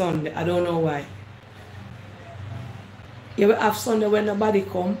on a Sunday. I don't know why. You will have Sunday when nobody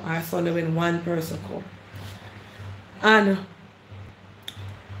come, or Sunday when one person come. And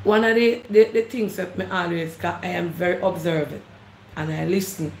one of the things that me always, cause I am very observant and I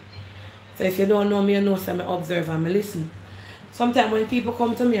listen. So if you don't know me, you know so I observe and I listen. Sometimes when people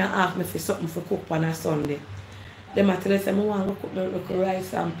come to me and ask me for something for cook on a Sunday, they might tell us, I want to cook look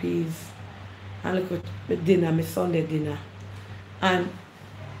rice and peas and look at the dinner, my Sunday dinner. And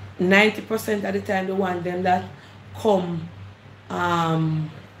 90% of the time the one them that come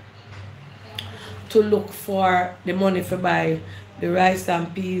to look for the money for buy the rice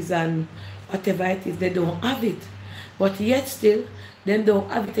and peas and whatever it is, they don't have it. But yet still, them don't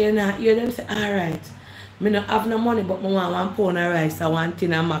have it. You know, hear them say, alright, I don't have no money, but I want 1 pound of rice, I want 1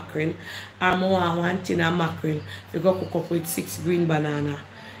 tin of mackerel, or I want 1 tin of mackerel to go cook up with 6 green banana.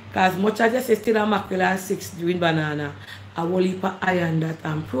 Because much as I say still a mackerel and 6 green banana, I will heap of iron that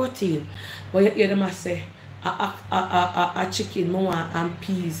and protein. But you hear them say, a chicken, I want and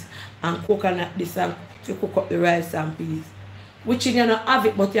peas, and coconut this and to cook up the rice and peas. Which you don't have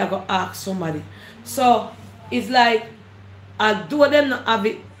it, but you have to ask somebody. So it's like, although them not have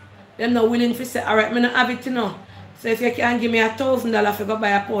it, them not willing to say, alright, I don't have it, you know. So if you can give me $1,000 to go buy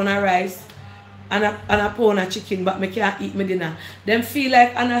a pound of rice and a pound of chicken, but I can't eat my dinner. Them feel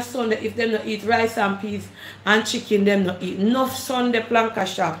like on a Sunday, if them not eat rice and peas and chicken, them not eat enough Sunday planka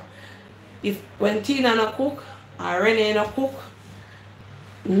shop. If when Tina no cook, or Renee no cook,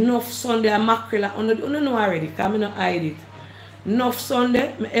 enough Sunday and mackerel, I don't know already, because I don't hide it. Enough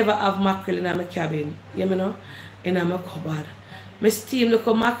Sunday, I ever have mackerel in my cabin, you know, in my cupboard. I steam look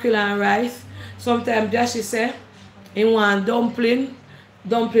at mackerel and rice. Sometimes Joshie say, he want dumpling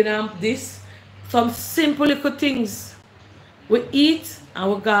and this. Some simple little things. We eat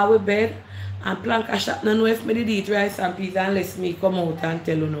and we go to bed and planka shop no know if me did eat rice and peas unless me come out and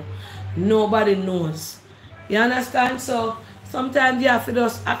tell you no. Nobody knows. You understand? So sometimes you have to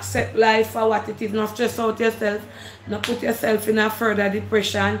just accept life for what it is, not stress out yourself, not put yourself in a further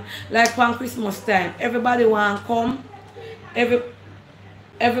depression. Like on Christmas time, everybody want to come.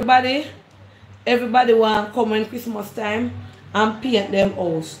 Everybody want to come when Christmas time and paint them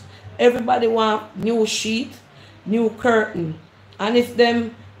house. Everybody want new sheet, new curtain. And if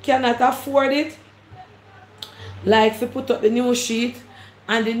them cannot afford it, like to put up the new sheet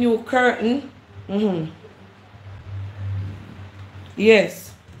and the new curtain,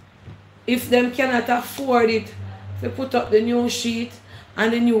 yes. If them cannot afford it, to put up the new sheet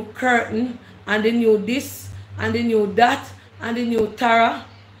and the new curtain and the new this and the new that and the new Tara,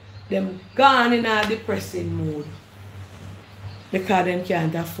 them gone in a depressing mood. Because them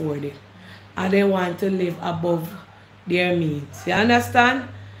can't afford it. And they want to live above their means. You understand?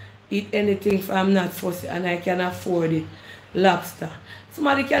 Eat anything from not fussy and I can afford it. Lobster.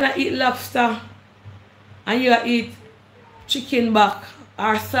 Somebody cannot eat lobster and you eat chicken back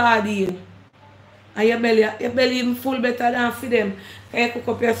or sardine. And your belly even full better than for them. You cook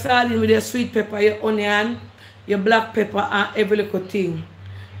up your sardine with your sweet pepper, your onion, your black pepper and every little thing.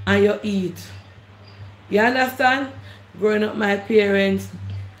 And you eat. You understand? Growing up, my parents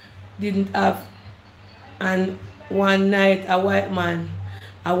didn't have, and one night a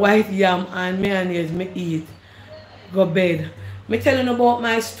white yam and mayonnaise me eat. Go bed. Me telling about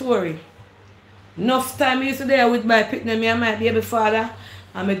my story. Enough time I used to there with my picnic, me and my baby father,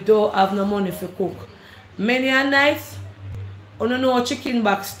 and I don't have no money for cook. Many a nights, I don't know chicken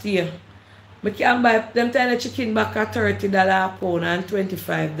back steer. I can buy them tiny chicken back at $30 a pound and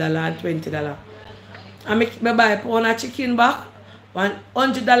 $25 and $20. And I buy a pound of chicken back,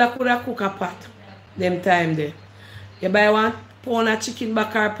 $100 could have cook a pot. Them time there. You buy 1 pound of chicken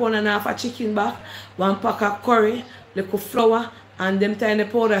back or 1.5 pounds of chicken back, 1 pack of curry, little flour, and them tiny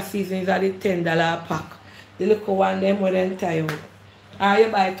powder seasonings are the $10 a pack. The little one them with them tie out. Or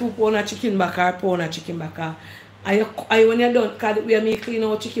you buy 2 pounds of chicken back or 1 pound of chicken back. And when you're done, because the way I clean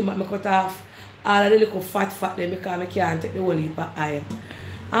out chicken back, I cut off all of the little fat them because I can't take the whole heap of iron.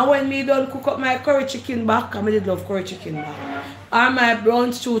 And when me done cook up my curry chicken back, I did love curry chicken back, or my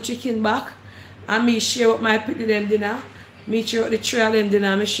brown stew chicken back, and me share up my picnic them dinner, me share out the tray of them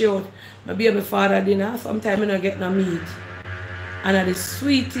dinner, me share out my baby father dinner. Sometimes I don't get no meat. And the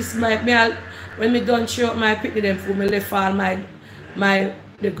sweetest, when me done share up my picnic them food, me left all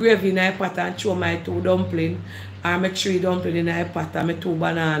the gravy in my pot and throw my 2 dumplings, or my 3 dumplings in my pot, and my 2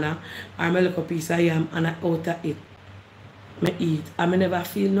 bananas, or my little piece of yam, and I out of it. I eat. And I never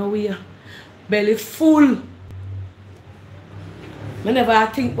feel nowhere. Belly full. I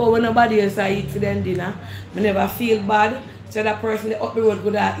never think about when nobody else I eat for them dinner. I never feel bad. So that person that up the road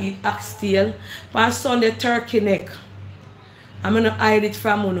could eat oxtail. On Sunday, turkey neck. I'm going to hide it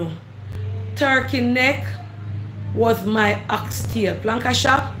from you. Turkey neck was my oxtail. Planka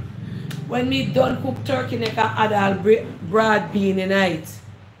shop. When me done cook turkey neck, I add all broad bean in it.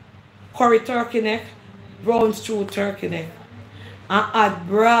 curry turkey neck, brown stew turkey neck. And add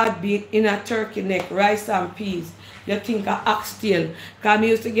broad beef in a turkey neck, rice and peas. You think of oxtail. Because I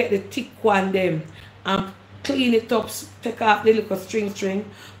used to get the thick one them and clean it up, take off the little string,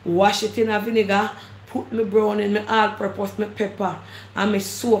 wash it in a vinegar, put my brown in my all-purpose, my pepper, and me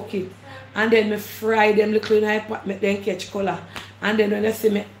soak it. And then me fry them little in a pot, make them catch color. And then when you see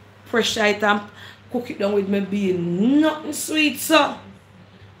me pressure it and cook it down with my bean. Nothing sweet, so.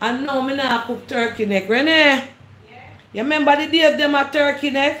 And now me now cook turkey neck. Renee? You remember the days them a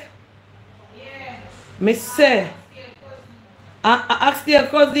turkey neck? Yeah. Me say. Oxtail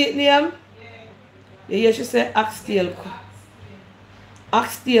cousin it name? Yeah, she said oxtail.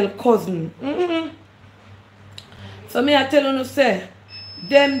 Oxtail cousin. So me I tell you say,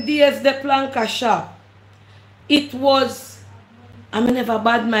 them days the planka shop, it was, I never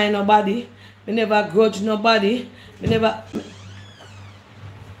bad mind nobody, I never grudge nobody, I never.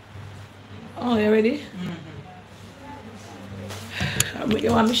 Oh, you ready?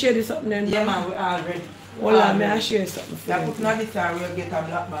 You want me to share this something then? Yeah, man, we all ready. Hold on, may I share something for Yeah, you? put on this and we'll get a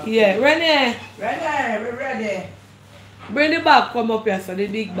black bag. Yeah, Renee. Ready, we're ready. Bring the bag come up here, so the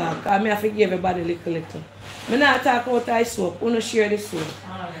big bag. Because I have to give everybody little. I not talk about I soap. I don't share the soap.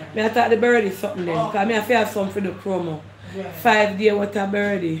 I talk the birdie something then. Because I have to have something for the promo. Yeah. 5 days what a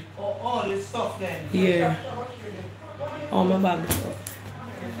birdie. Oh, all this stuff then. Yeah. Oh, my bag.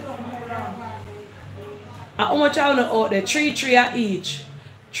 How much I want out there? 3 at each.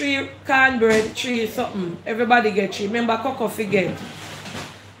 3 corn bread, 3 something. Everybody get 3. Remember, Coco forget.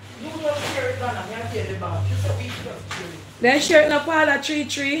 Then share it in a pile of 3.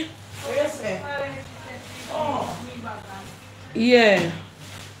 What you say? Oh. Yeah.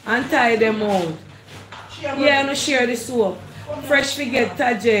 And tie them out. Yeah, no share the soap. Fresh forget,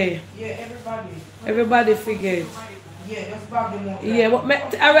 Tajay. Yeah, everybody. Everybody forget. Yeah, just bag them out. Yeah,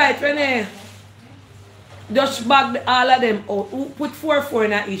 but alright, Renee. Just bag all of them out. Put 4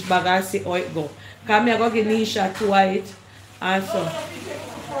 in each bag and see how it go. Because I go give Nisha 2 of it. And so.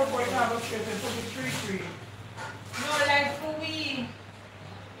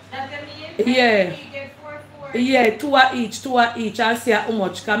 Yeah. Yeah, 2 of each. And see how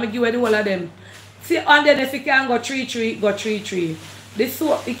much. Because I give you the whole of them. See, and then if you can go 3, go 3. This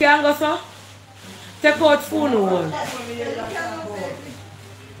soap, you can go so? Take out spoon one.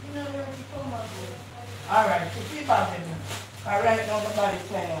 Alright, so keep on them. Alright, now nobody's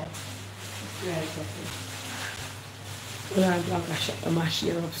playing. I'm going to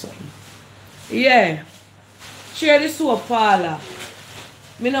share up something. Yeah. Share the soap, Paula.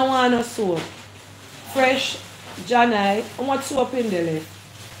 I don't want no soap. Fresh, Janai. How much soap in there left?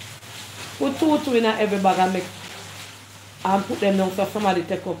 Put 2 in every bag and put them down so somebody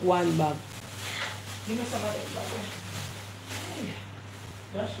take up 1 bag. Give me some of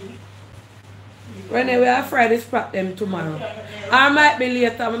that bag. Renee, we are Friday scrap them tomorrow. I might be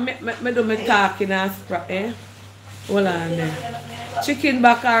later, I do my talking and scrap, eh? Hold on there. Chicken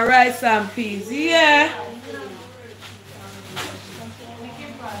back and rice and peas, yeah.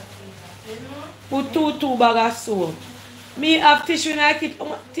 Put 2 bags of soap. Me have tissue in my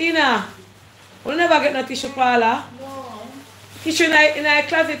kitchen. Tina, you never get no tissue, Paula? No. Tissue in my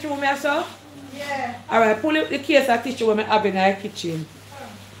closet room, I saw? Yeah. Alright, pull up the case of tissue when I have in my kitchen.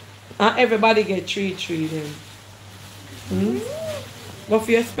 And everybody get 3 then. Go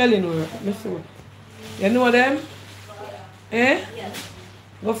for your spelling work. You know them? Eh? Yes.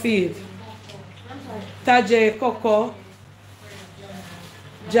 Go for it. Tajay, Coco,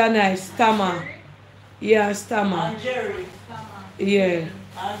 Janai, Stammer. Yeah, Stammer. And Jerry. Yeah.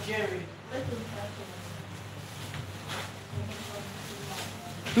 And Jerry.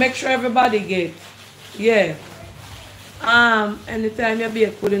 Make sure everybody get. Yeah. Anytime you be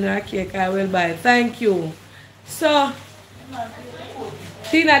a culinary cake, I will buy. Thank you. So,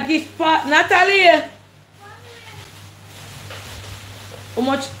 Tina gift part. Natalie. How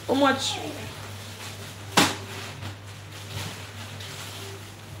much?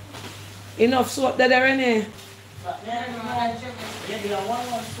 Enough soap that there in here?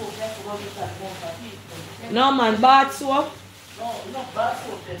 No man, bath soap? No, not bath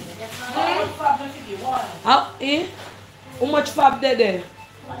soap. How, eh? How much fab there?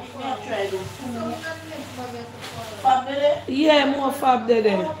 Yeah, more fab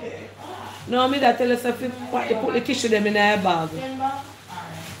there. No, me that tell us if you put the tissue them in a bag.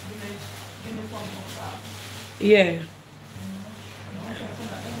 Yeah.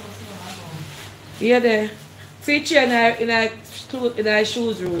 Yeah, there. See chair in a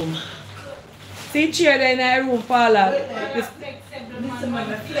shoes room. See chair there in a room, Paula.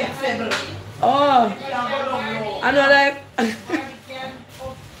 Oh. I know like.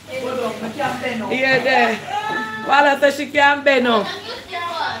 can't bend up. Yeah, there. Walla says she can't bend up.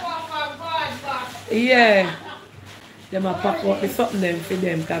 Yeah. Them a pack up the something them for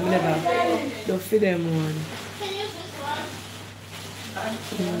them, because I never do for them one.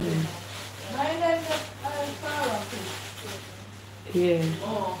 Yeah.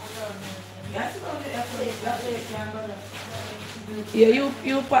 Yeah,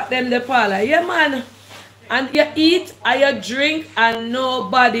 you pack them the parlor. Yeah, man. And you eat and you drink and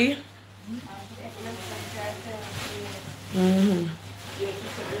nobody.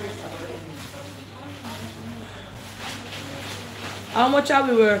 How much have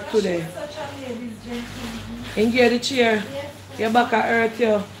we work today? In the chair. Your back at hurt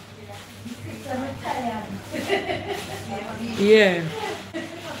you. Yeah.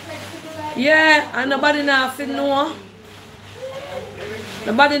 Yeah, and nobody now have to know.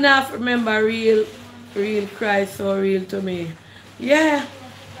 Nobody now have to remember real Christ so real to me. Yeah.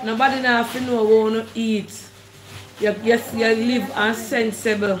 Nobody now have to know what to eat. Yes, you live and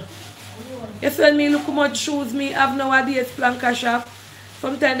sensible. Yes, when me look how much shoes me have nowadays, Planka shop.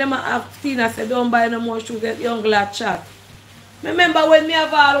 Sometimes them have Tina say don't buy no more shoes at Young Glad chat. Remember when me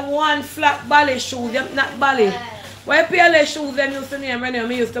have all one flat ballet shoes, not ballet. Why PLS shoes them used to name when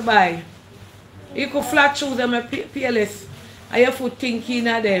me used to buy? You could flat shoes them PLS. And your foot thinking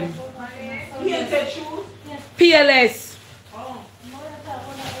of them. PLS.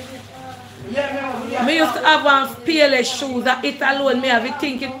 Me used to have one PLS shoes that it alone me have it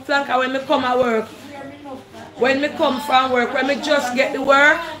think it Planka when me come at work. When me come from work, when me just get the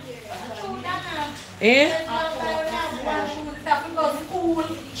work. Eh?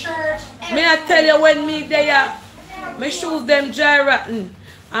 Me I tell you when me there, my shoes them dry rotten.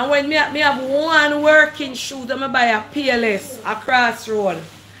 And when me have one working shoes that me buy a PLS, a Crossroad.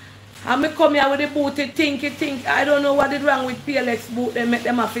 And me come here with the boot, think, I don't know what is wrong with PLS boot, they make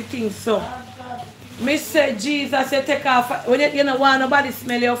them have to think so. Me say, Jesus, you take off, when you don't want nobody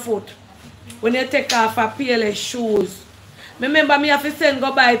smell your foot. When you take off a PLS shoes. Remember me have to send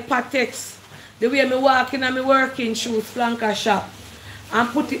go buy Patex. The way me walk in and me working shoes, Planka shop. And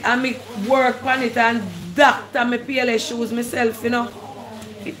put it and me work on it and doctor me PLS shoes myself, you know.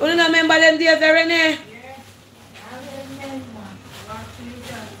 You don't remember them days, Renee?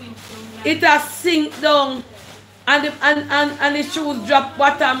 It has sink down and the shoes drop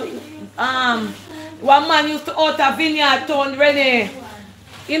bottom. One man used to out a vineyard town, Renee.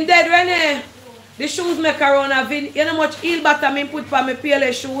 Him dead, Renee. The shoes make around a vineyard. You know how much heel bottom him put for my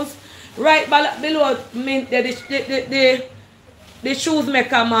PLS shoes? Right below me, the shoes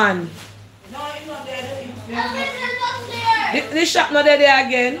maker man. No, he's not there. The shop not there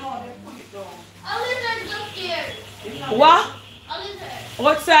again. No, they put it down. What?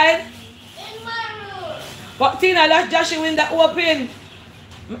 Outside? In my room. But Tina, that's Joshua window open.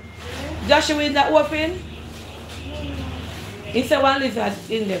 Joshua window open. He said one lizard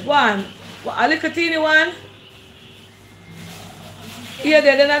in there. One. A little teeny one. Here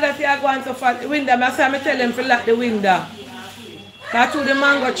there, another thing I go on to for the window. I say I tell them to lock the window. That's to the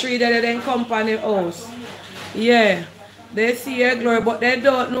mango tree that they then come on the house. Yeah. They see your glory, but they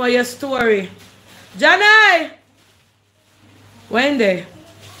don't know your story. Johnny! When they?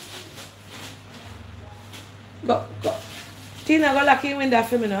 Go. Tina, go lock in window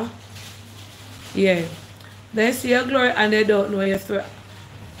for me now. Yeah. They see your glory and they don't know your story.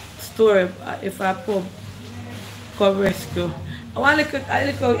 If I come rescue. I want a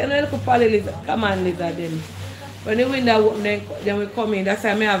little poly lizard. Come on, lizard then. When the window open, then we come in. That's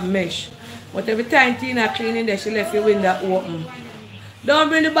why I have mesh. But every time Tina cleaning there, she left the window open. Don't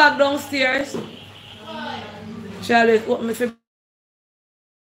bring the bag downstairs. She always open me for.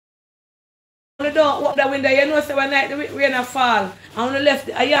 Don't open the window. You know, so when night the rain fall. I only left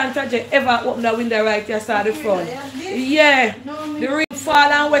the iron charger ever open the window right here, saw the front. Yeah. The rain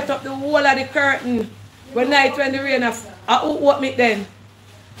fall and wet up the whole of the curtain. When night when the rain who open it then?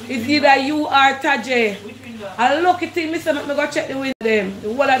 It's either you or Tajay. I look at him, Mr. Let me go check the window them. The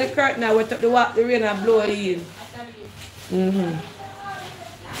whole of the curtain I wet up the rain and blow it in.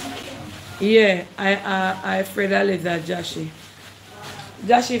 Yeah, I afraid of lizard, Joshy.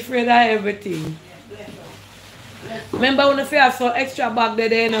 Joshy afraid of everything. Remember when you have some extra bag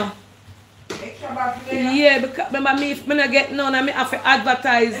there, you know? Extra bag there? Yeah, because remember me, if I don't get none, I have to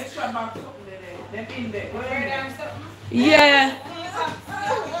advertise. Extra bag there. Them in there. Yeah.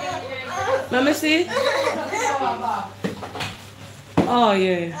 Let me see. Oh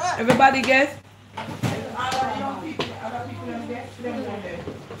yeah. Everybody get?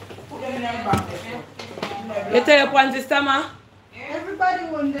 You tell your point this time, huh? Everybody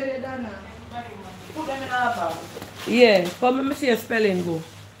won there, Dana. Put them in our bag. Yeah. Come let me see your spelling go.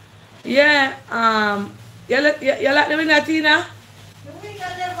 Yeah, you like them in that, Tina? The window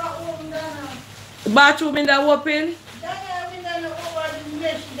never open, Donna. The bathroom window open? Donna, window over the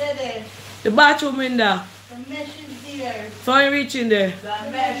mesh there. The bathroom window. The mesh is there. So you reach in there?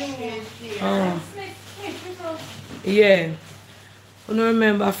 The mesh is there. Oh. Yeah. I don't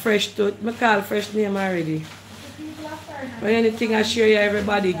remember fresh to I call fresh name already. But anything I share you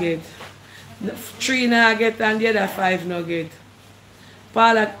everybody get. 3 now get and the other 5 no get.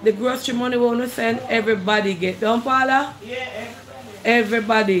 Paula, the grocery money we want to send everybody get. Don't Paula? Yeah,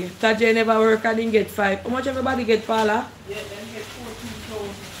 Everybody. Tajay never work and didn't get 5. How much everybody get, Paula? yeah, then get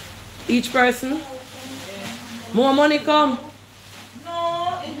 14,000. Each person? More money come?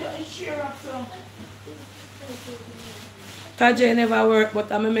 No, it's share up some. Tajay never work,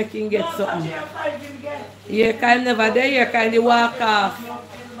 but I'm making get No, something. share 5 you get. Yeah, kind never there, you kind of walk off.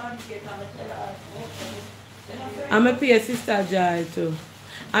 Everybody get on the tell us. I'm a pay Sister Joy too.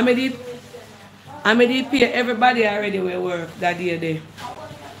 I did pay everybody already will work that day there.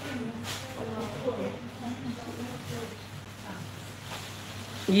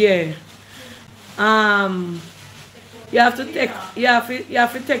 Yeah. You have to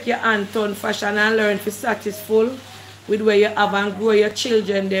take your Anton fashion and learn to satisful with where you have and grow your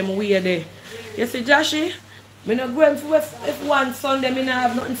children them way there. You see Joshy? Me not going for if one Sunday me not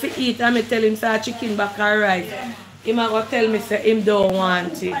have nothing to eat and me tell him say chicken back and rice. He might go tell me say him don't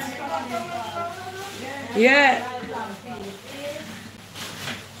want it. Yeah.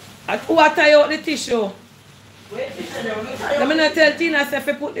 What tie out the tissue? Let me not tell Tina say if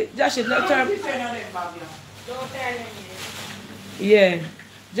you put the Joshua let her. Yeah.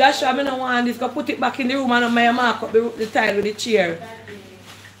 Joshua, I don't want this. Go put it back in the room and I mark up the tile with the chair.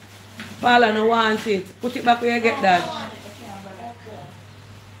 Paula no want it. Put it back where you get that.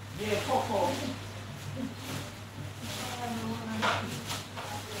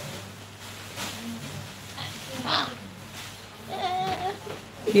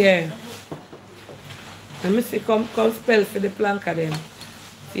 Yeah. Let me see, come spell for the planka then.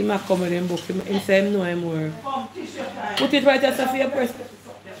 See my come with them book. Him say him know him work. Put it right there so for your press.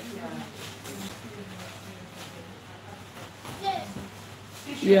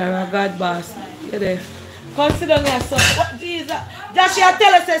 Yeah, a God boss. You there. Come sit down here, son. What Jesus? Joshua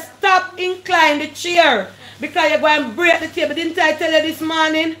tell us to stop incline the chair. Because you're going to break the table. Didn't I tell you this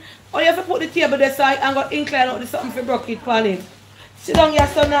morning? Or you have to put the table there so I'm going to incline out something for broke it on it. Sit down here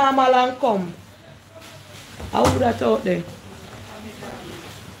so normal and come. How would that out there?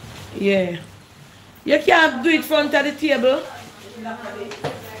 Yeah. You can't do it front of the table.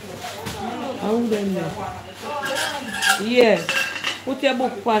 How would them there? Yeah. Put your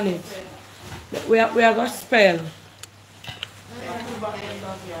book on it. We are going to spell.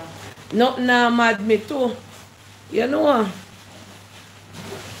 Nothing mad me too. You know.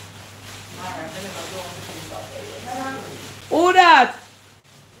 Who that?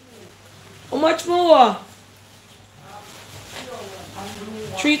 How much more?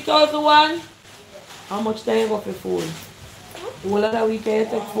 3,001? How much time you go for food? All of that week you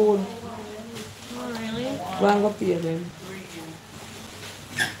take food. Oh, really? Go and go pay them.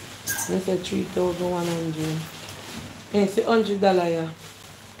 They said 3,100. It's $100, yeah.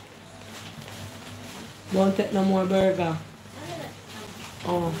 Don't take no more burger.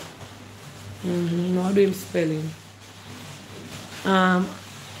 Oh. No, do him spelling.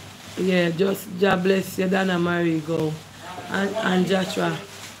 Yeah, just God bless you, Donna Marie go. And Joshua.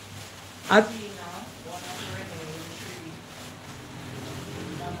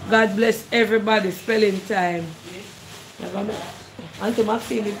 God bless everybody, spelling time. Auntie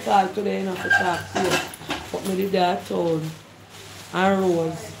Maxine did call today enough to talk to you. But me did that told. And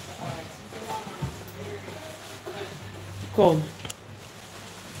Rose. Come.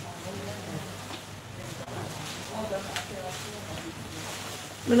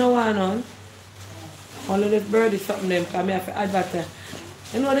 I don't want none. Only this bird is something them because I have to advertise.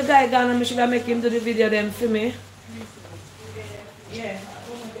 You know the guy gone and I should have make him do the video them for me. Yeah.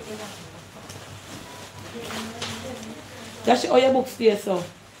 That's all your books there, so.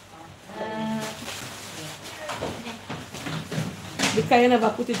 Because you never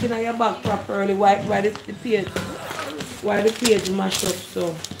put it in your bag properly, why the page mash up,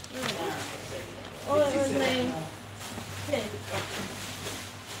 so. What was his name?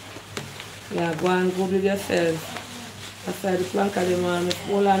 Yeah, go and Google yourself. Aside the plank of the man,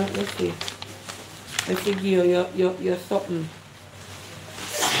 hold on, let me see. Let me give you your something.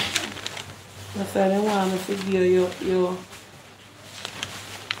 Aside the one, let me give you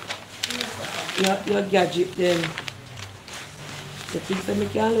your gadget then. You think that I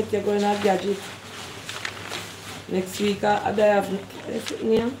can let you go in a gadget? Next week, I have anything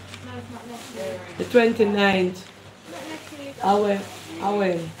here? No. it's not next week. The 29th. Not next week.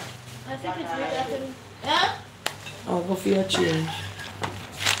 When? I think it's week after. Yeah? I'll go for your change.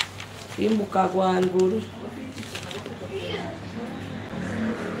 You book a go on good.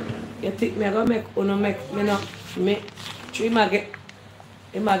 You think me gonna make me no me three might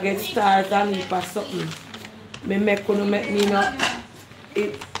get stars and heap or something. Me make me no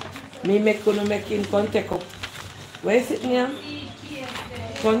it me make him come take up. Where is it now?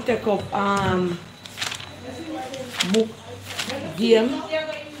 Come take up book game.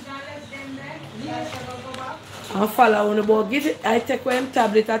 And follow on about give it. I take one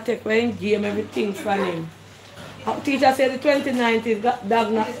tablet, I take one game, everything for him. Teacher said the 29th is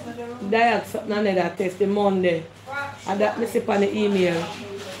diag something another test, the Monday. And that I see on the email.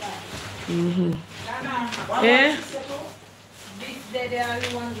 Eh?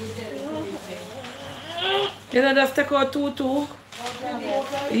 You know just take out 2.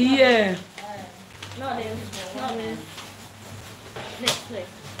 Yeah. Not this. Not this. Next week.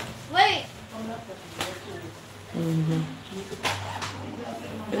 Wait!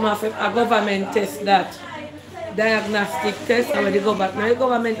 You must have a government test that. Diagnostic test, and when you go back, now the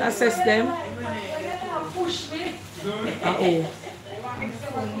government assess them.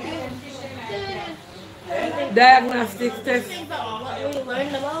 Diagnostic test. Think about what we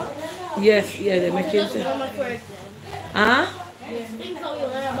learned about? Yes, yeah, they make it. Just one more for exam. Huh? Things that we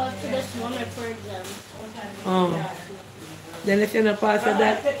learn about for this one or for exam. Oh. Then if you're not part of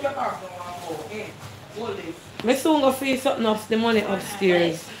that, I soon go feel something up the money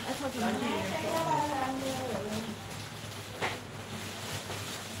upstairs. I thought you meant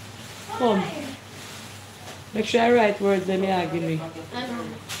Come. Make sure I write words when you give me. I know. I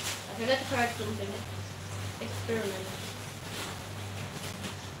forgot to correct something. Experiment.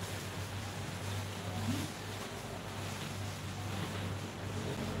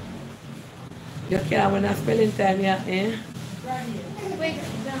 You can't win a spelling time, yeah, eh? Wait.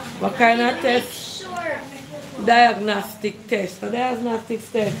 What kind of test? Sure. Diagnostic test. A diagnostic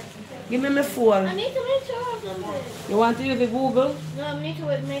test. Give me my I phone. need to make sure of something. You want to use the Google? No, I need to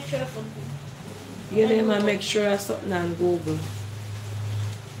make sure of something. Your name and make sure of something on Google.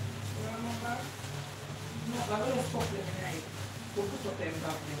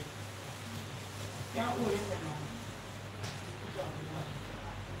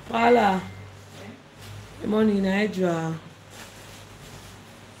 Paula, the money in a drawer.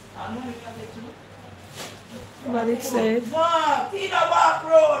 What it said? No, Tina walk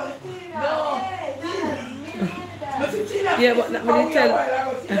road. No. Yeah, but not me tell.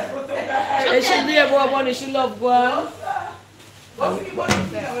 She should be about money, she love go on.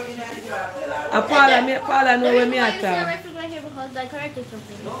 Paula know where me at. Because I corrected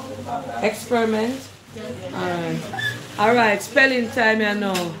something. Experiment. Alright, spelling time you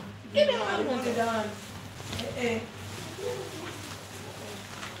know. Give me one.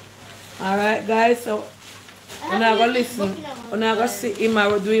 Alright guys, so we're not gonna listen. We're not gonna see him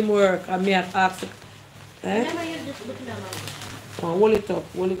do him work and me ask. Eh? Never use this book now. Oh, hold it up,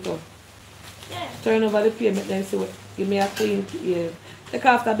 hold it up. Yeah. Turn over the payment then see what. Give me a clean here. Take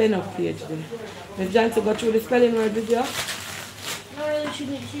off the Ben up page then. Miss Johnson go through the spelling word with you? Not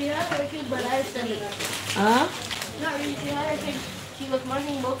really, she had her kids, but I studied. Huh? Not really, she had her kids. She was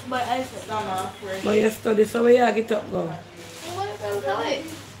marking books, but I studied. But you study, so where you get up go? Well, what if I was away?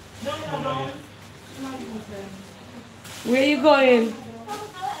 Where you going?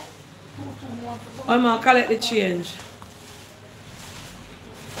 I'm gonna collect the change.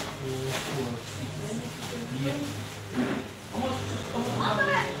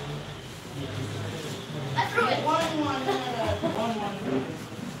 I threw it. I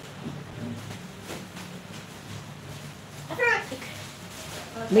threw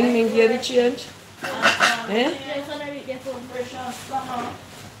it. Ming Ming, get the change? Eh? There's one right there for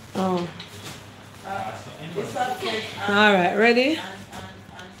Oh. Alright, ready?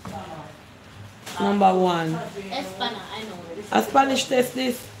 Number 1. Espana, I know. A Spanish test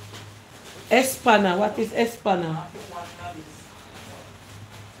this. Espana. What is Espana?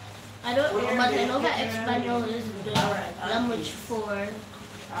 I don't know, but I know that Espanol is the language for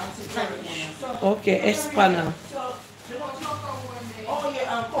Spanish. Okay, Espana.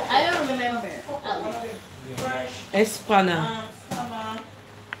 I don't remember. Espana.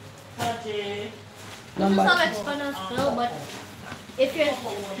 This is Number how 2. Espana spell, but if you're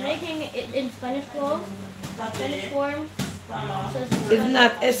making it in Spanish form, It's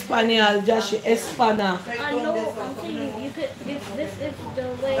not Espanol, just Espana. I know, I'm saying you could, if this is the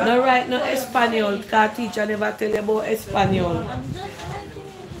way. No, right, no Espanol. Because teacher never tell you about Espanol. I'm just writing it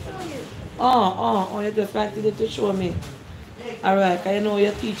to show you. Oh, you just wanted it to show me. Alright, I know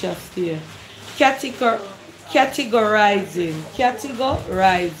your teacher stay. Categorizing.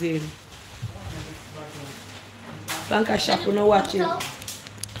 Categorizing. Blanca Shop, you know watch it.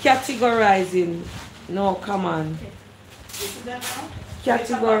 Categorizing. No, come on.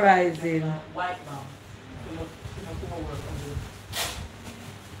 Categorizing.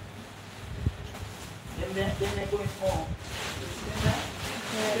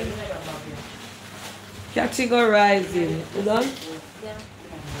 Categorizing. You done? Yeah.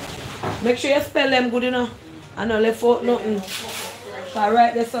 Make sure you spell them good enough. I know left out nothing. I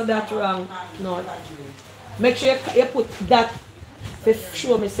write this or that wrong. No. Make sure you put that to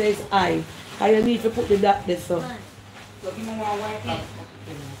show me says I. And you need to put the dot there so.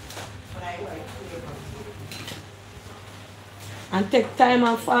 And take time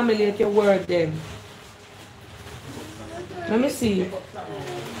and formulate your word then. Let me see.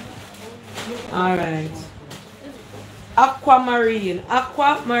 Alright. Aquamarine.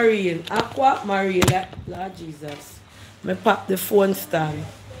 Lord Jesus. Me pop the phone stand.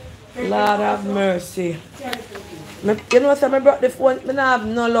 Lord have mercy. You know what I brought the phone? I don't have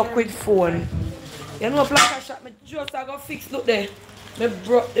no luck with phone. You know Blanca Shop, me just I go fix look there. Me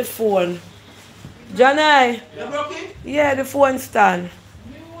brought the phone. Johnny. You broke it? Yeah, the phone stand.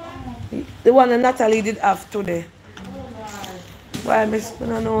 The one that Natalie did have today. Why I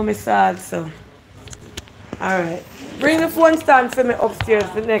don't know my sad so. Alright. Bring the phone stand for me upstairs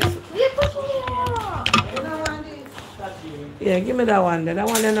the next. Yeah, give me that one then. That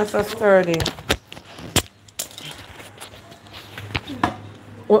one is not so sturdy.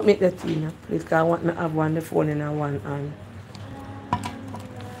 What make the tea now, please? Because I want to have one the phone in a one hand.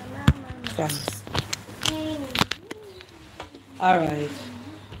 Thanks. Alright.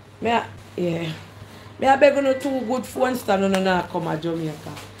 Yeah. Me I beg you two good phone stand on now come to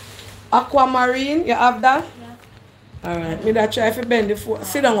Jamaica. Aquamarine, you have that? Yeah. Alright. Me that try if you bend the phone.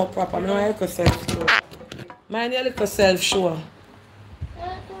 Sit down up proper. I know you can self-show. Mine you little self-show.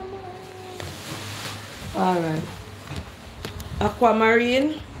 Alright.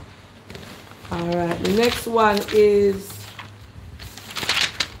 Aquamarine. Alright. The next one is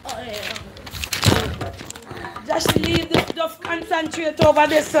just leave this stuff, concentrate over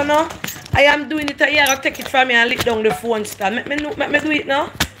this, so no. I am doing it here. I'll take it from me and lick down the phone stand. Make me do it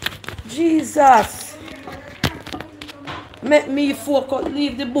now. Jesus. Make me focus.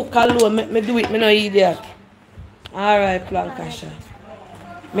 Leave the book alone. Make me do it. Me no idiot. Alright, Blanca Shop.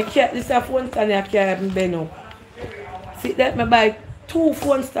 Me carry this phone stand I carry bend up. See that me buy 2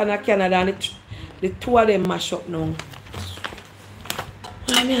 phone stand in Canada and the 2 of them mash up now.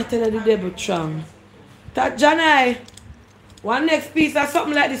 Let me tell you the devil strong. That Johnny, one next piece of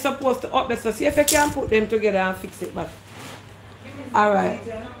something like this supposed to up there. So see if you can put them together and fix it back. Alright.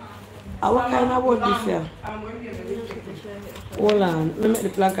 What kind of word this here? Hold on. Let me make the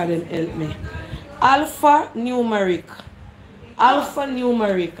placard them help me. Alphanumeric.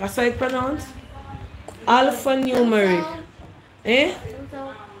 Alphanumeric. That's how it pronounced? Alphanumeric. Eh?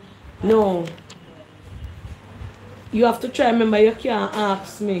 No. You have to try remember you can't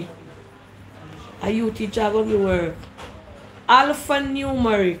ask me. Are you teacher going to work?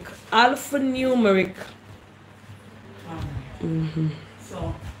 Alphanumeric. Alphanumeric.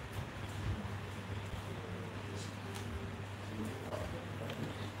 So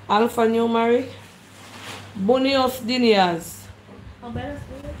Alphanumeric. Buenos Dias.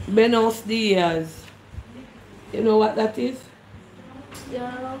 Buenos Dias. You know what that is?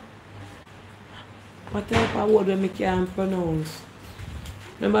 Yeah. What type of word we can't pronounce?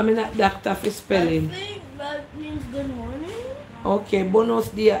 Remember, I'm not doctor for spelling. I think that means good morning. Okay, buenos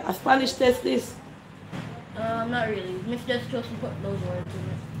dias. A Spanish test this? Not really. Miss just chose to put those words in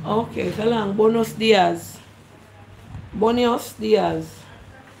it. Okay, so long. Buenos dias. Buenos dias.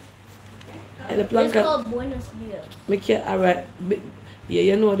 And the It's planka. called Buenos Dias. Make it alright. Yeah,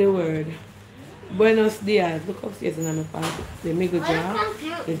 you know the word. Buenos dias. Look upstairs in my pants. They make a Why job. is that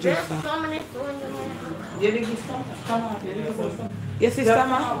They cute? just There's so many phones in there. Yes, sister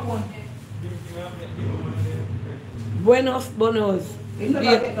ma. Buenos dias.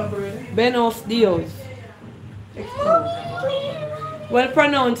 Buenos dias. Well,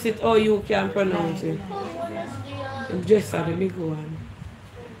 pronounce it or you can pronounce it. Buenos Dias. Just a big one.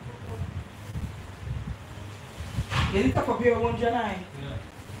 you need to prepare one Janai.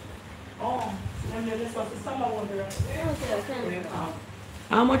 Oh, and then this was the summer one there.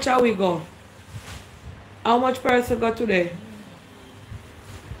 How much are we go? How much person got today?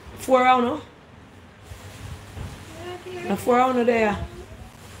 4 round, no? The 4 round there.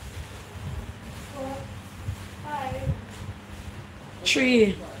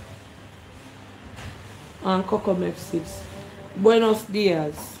 3. And cocoa milk 6. Buenos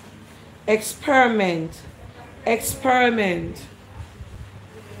dias. Experiment. Experiment.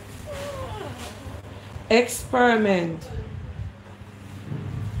 Experiment.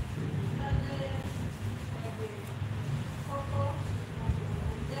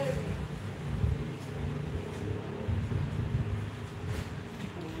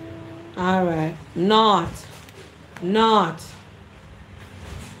 All right. Not. Not.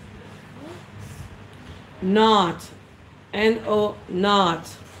 Not. N-O, not.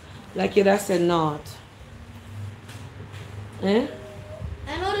 Like you just said not. Eh?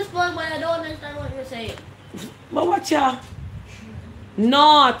 I know this one, but I don't understand what you're saying. But watch ya.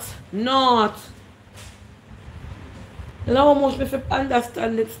 Not. Not. You know how much me fi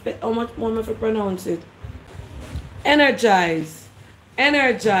understand it, how much more me fi pronounce it. Energize.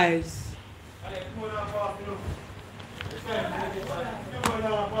 Energize.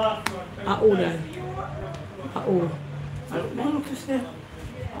 Oh then. Oh. Look at that.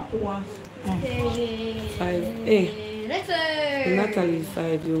 Five. Hey. Next one. Natalie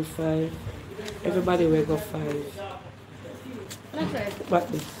 5, you 5. Everybody will go 5. Next one.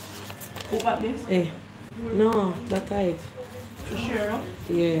 What this? Who got this? Hey. No, that tight. You sure?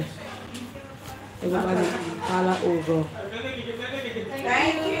 Yeah. Everybody all over.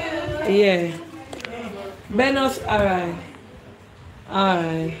 Thank you. Yeah. Benos, alright.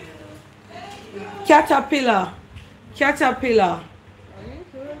 Alright. Caterpillar. Caterpillar.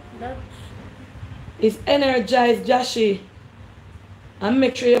 It's energized, Joshi. And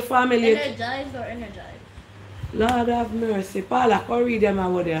make sure your family. Energized or energized? Lord have mercy. Paula, go read them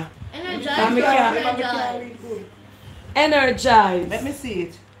over there. Energized or energized? Energized. Let me see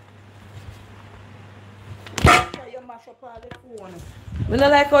it. I don't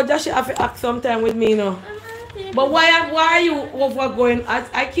like how Joshi have to act sometime with me, you know. But why are you overgoing?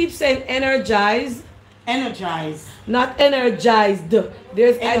 I keep saying energized. Energize. Not energized.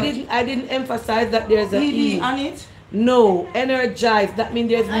 There's I didn't emphasize that there's a E on it. No, energized. That means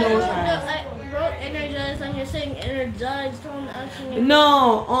there's I no. wrote energized and you're saying energized. Don't actually.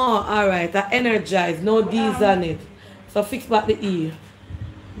 No. Oh, all right. That energized. No D's on it. So fix back the E.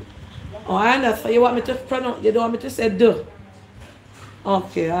 Oh, I understand. You want me to pronounce? You don't want me to say D.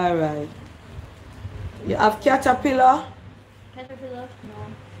 Okay, all right. You have caterpillar. Caterpillar? No.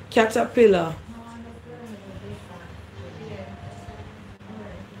 Caterpillar.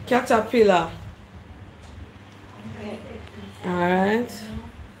 Caterpillar. All right.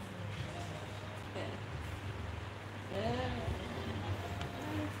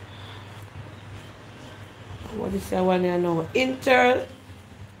 What is that one here now?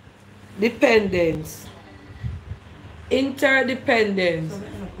 Interdependence. Interdependence.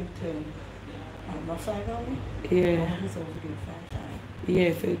 Yeah.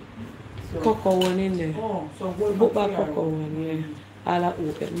 Yeah, for cocoa one in there. Oh, so book back cocoa one, yeah. All that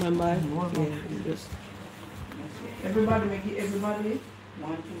open, remember? Yeah, just. Everybody make it, everybody.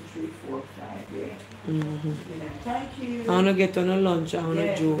 1, 2, 3, 4, 5, yeah. Mm-hmm. Thank you. I want to get on a lunch, I want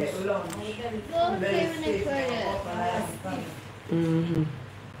to juice. Go favorite further. Mm-hmm.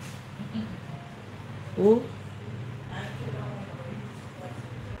 Who?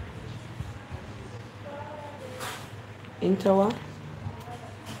 Inter what?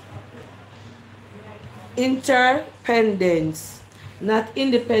 Interdependence, not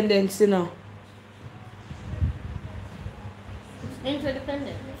independence, you know.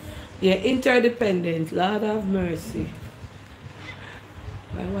 Interdependent. Yeah, interdependent. Lord have mercy.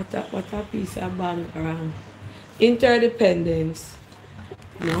 Well, what a piece of bank around. Interdependence.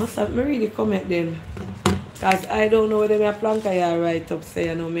 No, so me really come at them. Because I don't know whether my plank I write up say,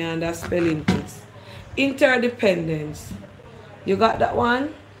 you know, me under spelling things. Interdependence. You got that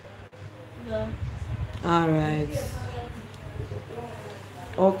one? Yeah. Alright.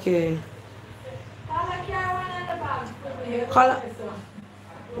 Okay.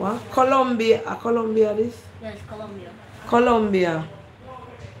 What? Colombia. Colombia this? Yes, Colombia. Colombia.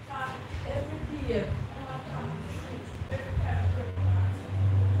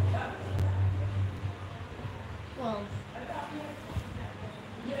 Well.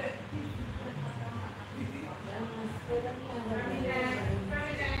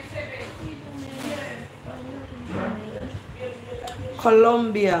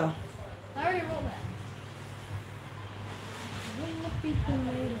 Colombia. I already wrote that.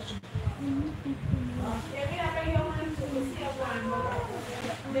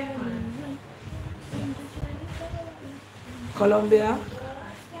 Colombia.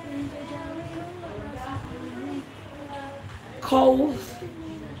 Cows.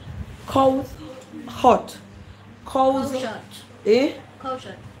 Cows. Hot. Cows. Cow shot. Eh? Cow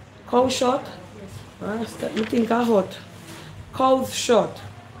shot. Cow shot. I think I hot. Cow's shot.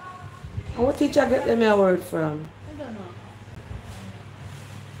 And what teacher get them a word from? I don't know.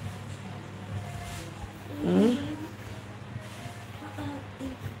 Hmm?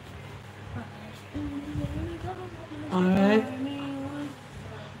 Alright.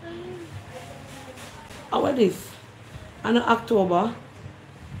 How about this? And October.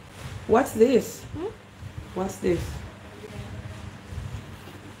 What's this? What's this?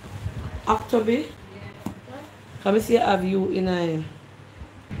 October? Come see have you in a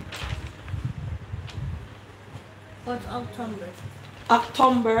What's October?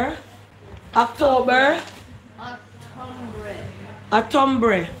 October. October. October.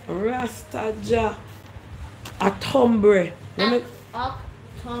 October. Rastaja. October.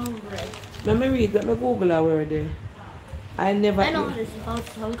 October. Let me read. Let me Google a word there. I never. I know how to say.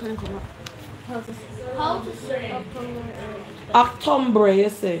 How can I come up? How to say October? October, you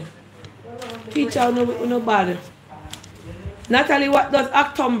say. Teacher, no bad. Natalie, what does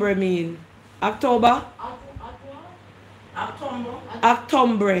October mean? October? October.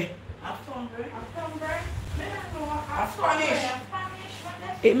 October. Spanish.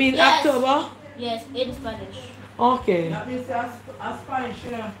 It means Yes. October? Yes, in Spanish. Okay. That means a Spanish,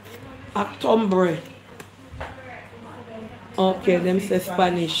 yeah. October. Okay, them say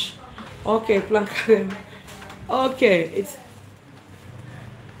Spanish. Okay, Planka them. Okay, it's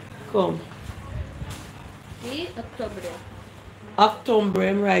come. See? October. October,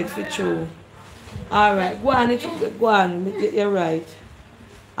 I'm right for you. Alright, go on, go on. You're right.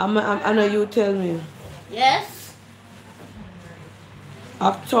 I know you tell me. Yes.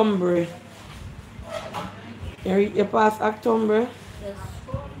 October. You pass October? Yes.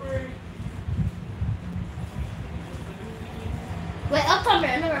 Wait, October.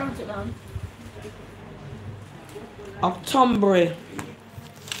 I never wrote it down. October.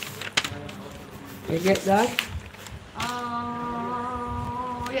 You get that?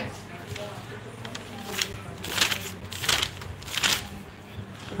 Yes.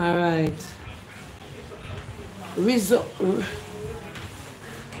 Alright. Resumes.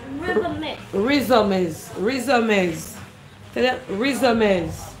 Tell them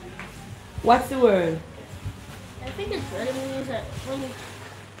resumes. What's the word? I think it's better means that when you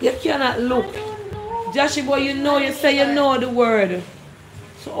You cannot look. Joshie boy, you know, you say you know the word.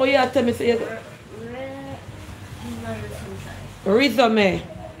 So all you have to tell me say you resume.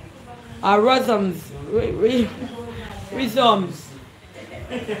 Or resumes. Resumes.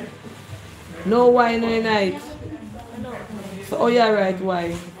 No why no night. So oh yeah right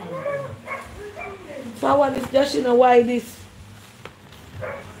why. So I want this Joshie know why this.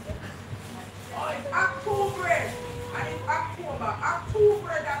 Oh, it's October. And it's October.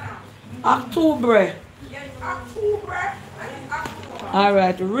 October, Dana. October. Yes, October. And it's October.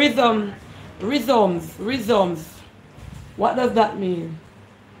 Alright, rhythms. What does that mean?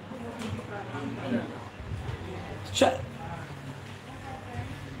 Try.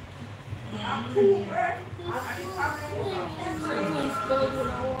 October.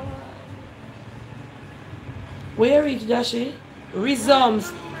 Where is Joshie?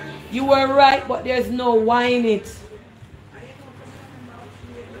 Rhythms. You were right, but there's no Y in it.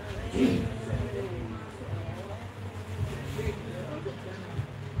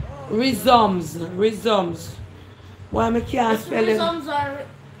 Rhythms. Why I can't spell it? Rhythms are.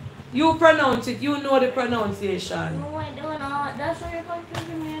 You pronounce it. You know the pronunciation. No, I don't know. That's why you're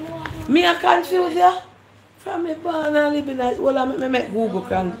confusing me. I don't want to. Me I confuse you? From me born and living at. Well, I make Google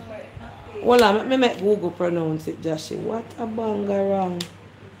can. Well, I make Google pronounce it, Joshie. What a banga wrong.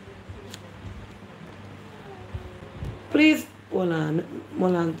 Please, hold on,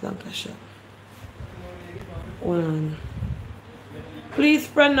 Lancashire. Hold on. Please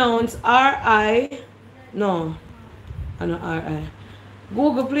pronounce R-I. No, I know R-I.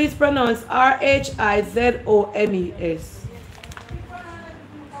 Google, please pronounce R-H-I-Z-O-M-E-S.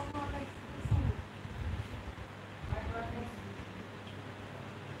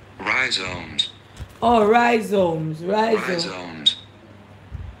 Rhizomes. Oh, rhizomes. I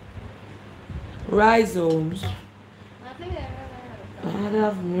think I remember. God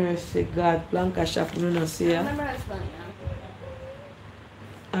have mercy, God. Blanca Shop, no I see ya. remember how to spell it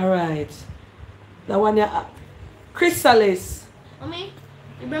now. Alright. That one, yeah. Chrysalis. Mommy,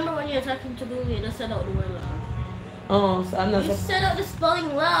 remember when you were talking to Lily and I said out the word loud? Oh, so I'm not. You said out the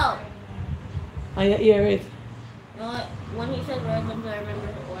spelling loud. I hear it. You know what? When he said rhythms, I remember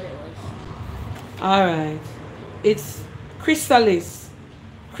what it was. Alright. It's chrysalis.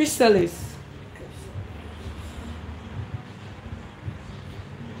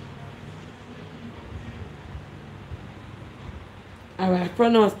 Alright,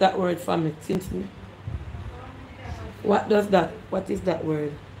 pronounce that word for me. Since me. What does that? What is that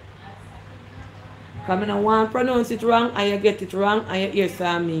word? Because I don't want to pronounce it wrong and you get it wrong and you hear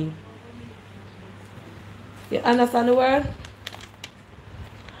from me. You understand the word?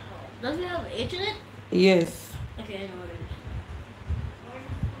 Does it have H in it? Yes. Okay, I know what it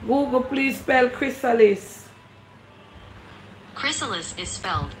is. Google, please spell chrysalis. Chrysalis is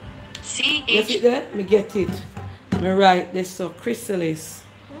spelled You see C-H... that? Me get it. Me write this so chrysalis.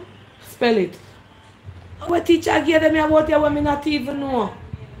 Spell it. What teacher gave them about you when me not even know?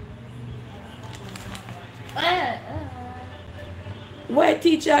 What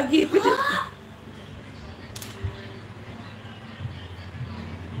teacher give it?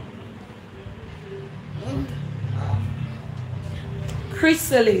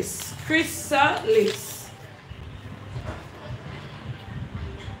 Chrysalis. Chrysalis.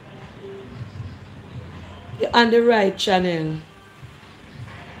 You're on the right channel.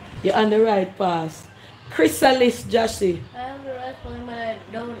 You're on the right path. Chrysalis, Joshie. I have the right spelling, but I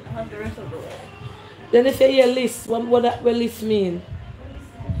don't have the rest of the word. Then if you hear list, what that will list mean?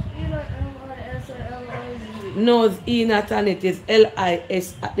 No, it's E not on it, it's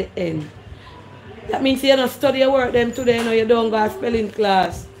L-I-S at the end. That means you don't study your work them today, you know, you don't go to spelling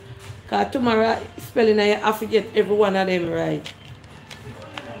class. Because tomorrow spelling you have to get every one of them right.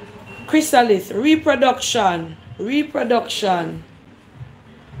 Chrysalis, reproduction. Reproduction.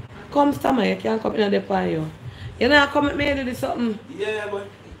 Come, Stammer, you can't come in the pan you. You know, come with me and do something. Yeah, but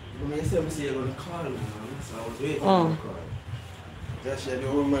when you said you're going to call me, so I was waiting for Oh. you to call. Just share the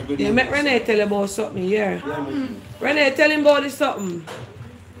whole my good You news. make Renee tell you about something here. Yeah, man. Renee, tell him about this something.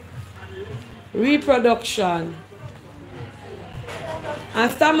 Reproduction.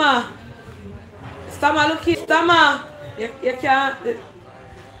 And Stammer, look here. Stammer, you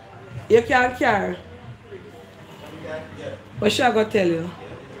can't carry. What should I go tell you?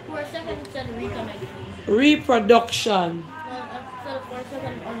 For a second, it said reconnect. Reproduction. For a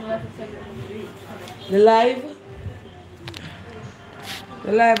second, on the left, it said reconnect. The live?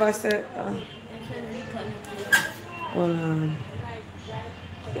 The live, I said. It said reconnect. Hold on.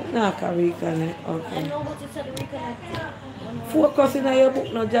 No, can reconnect. I Okay. know what it said reconnect. Focus in your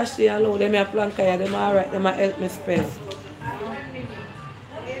book now, just stay alone. Them are plank here, them are right, them are help me spell.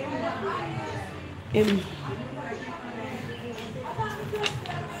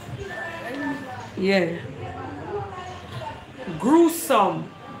 Yeah. Gruesome.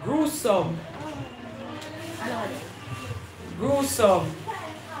 Gruesome. Gruesome.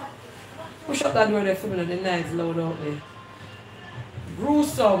 Push up that door there for me, the night's loud out there.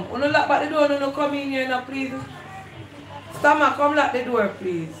 Gruesome. Wanna lock back the door, no come in here now, please. Stammer, come lock the door,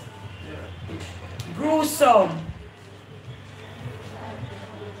 please. Gruesome.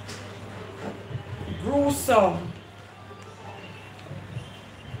 Gruesome.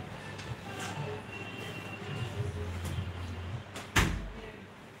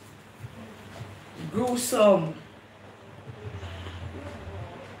 Gruesome.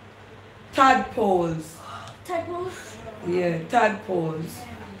 Tadpoles. Tadpoles? Yeah, tadpoles.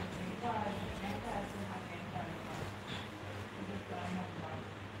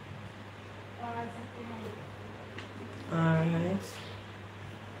 Alright.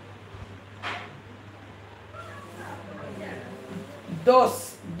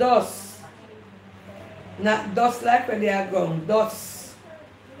 Dust. Not dust like when they are gone. Dust.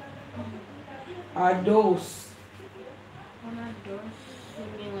 Or dose. When I dose, you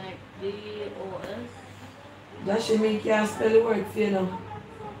mean like D-O-S? That should mean you can't spell the word for you know.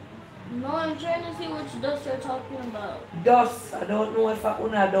 No, I'm trying to see which dust you're talking about. Dust. I don't know if I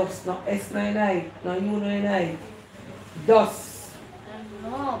own a dust. No S99. No U99. Dust.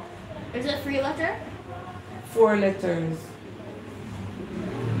 No. Is it 3 letter? 4 letters.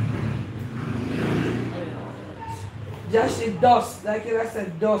 Just a dust. Like I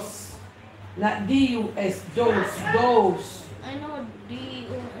said, dust. Not D-U-S. Dose. I know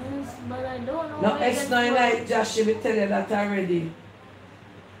D-O-S, but I don't know. No where it gets S99. from. Josh, she will tell you that already.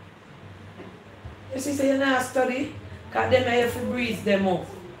 You see, so you not study? Because them I have to breeze them up.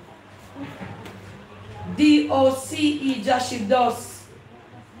 D-O-C-E, Joshie Dust.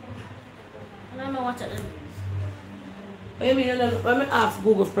 I don't know what it is. What you mean? Let me ask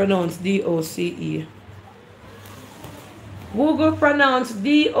Google pronounce D-O-C-E. Google pronounce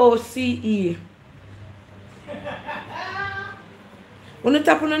D-O-C-E. Want to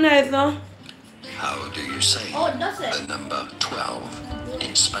tap on the knife now? How do you say Oh, that's it. the number 12?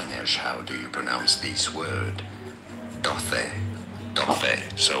 In Spanish, how do you pronounce this word? Doce. Doce.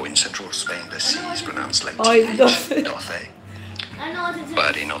 So in central Spain, the C is pronounced like Oh, it's doce. doce. I know what it is.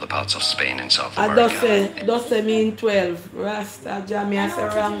 But in other parts of Spain and South I America, doce mean 12. Rasta, Jamie, I say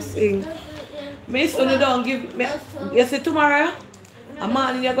wrong thing. Miss, you don't give me. You see tomorrow? A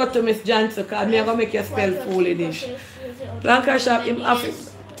man you go to Miss Johnson because me going to make you spell foolish. Blanca shop him have to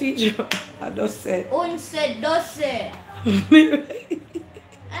teach you. I just said. Once, doce.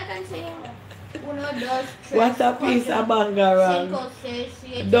 I can say uno, dos, tres, What a piece of bangarang. cinco, seis,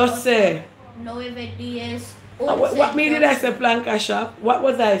 siete, Doce. nueve, diez, What me did I say Blanca shop? What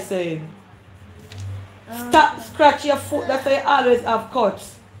was I saying? Stop scratch your foot, that's why you always have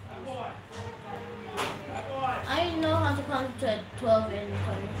cuts. I know how to count to 12 in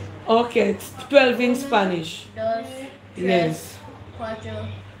Spanish. Okay, it's 12 in Spanish. Dos, Yes. cuatro,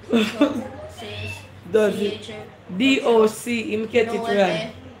 cinco, seis, Does siete, D-O-C, him get it right.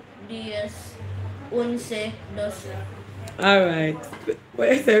 nueve, diez, once, doce. Alright. What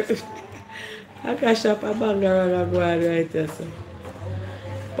is it? I can shop a bangarang and go on right there, so.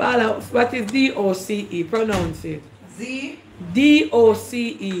 Paula, what is D-O-C-E? Pronounce it. Z,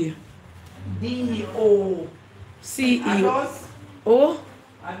 D-O-C-E. D-O, C-E. Ados, O?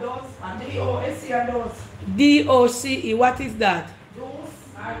 Ados, and D-O-S-E, Ados. D-O-C-E. What is that? Dos,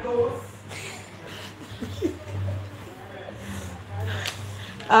 Ados.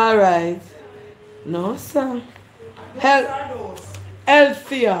 Alright. No, sir. Ados.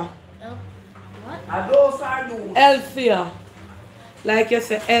 Healthier. Ados are dos. Healthier. Like you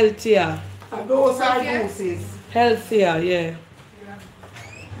say, healthier. Ados are doses. Healthier, yeah.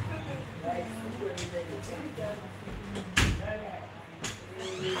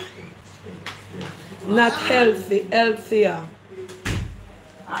 Not healthy, healthier.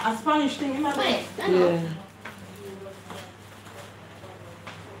 A Spanish thing, you know? Yeah.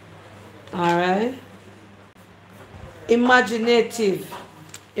 Alright. Imaginative.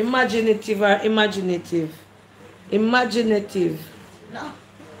 Imaginative or imaginative? Imaginative. No.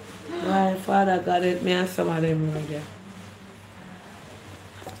 My Father God, help me and some of them right there.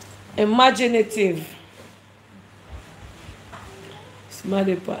 Imaginative.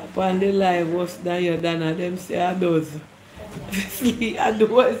 Somebody on the live was than you than them say I does. I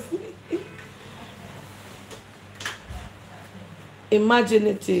does.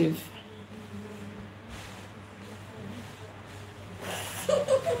 Imaginative.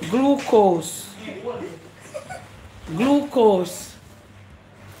 Glucose. Glucose.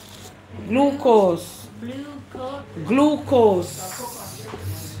 Glucose. Glucose.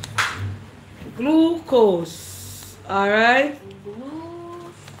 Glucose. Alright?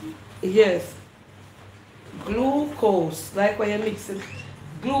 Yes. Glucose. Like when you mix it.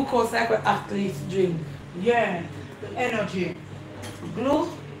 Glucose like when athletes drink. Yeah, the energy.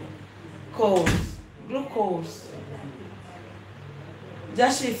 Glucose. Glucose.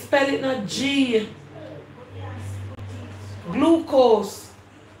 Just spell it not G. Glucose.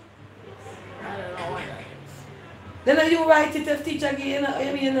 Then you write it as teacher again,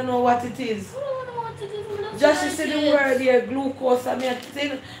 you don't know what it is. Just say the word here, glucose. I mean,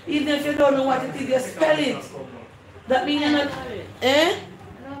 even if you don't know what it is, you spell it. That means you're not. Eh?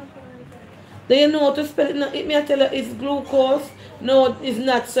 Then you know how to spell it. No, it may tell you it's glucose. No, it's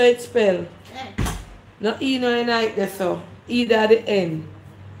not, so it's spelled. No E, no N, I, there, so. Either at the end.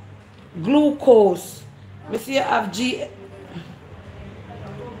 Glucose. Me see you have G.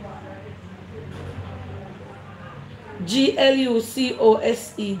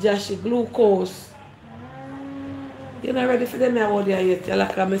 Glucose, Josh, glucose. You're not ready for them out there yet, I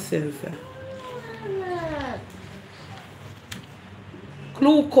like myself.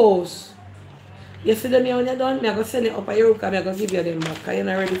 Glucose. You see them here when you're done, I'm going to send it up at your room, I'm going to give you them back, because you're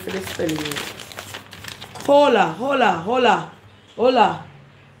not ready for the spelling yet. Hola.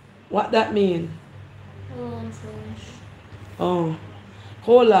 What that mean? Oh.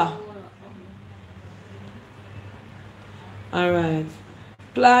 Hola. Alright.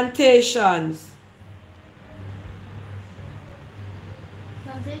 Plantations.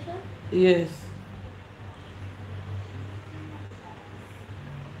 Plantation? Yes.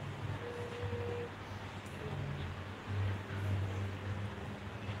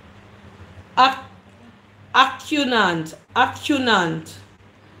 Accunant.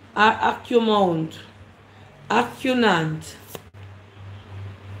 Or accumount. Accunant.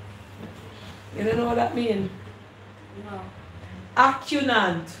 You don't know what that means? No.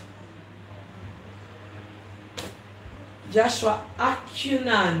 Accunant. Joshua,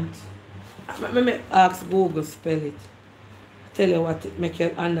 accunant. Let me ask Google spell it. Tell you what it make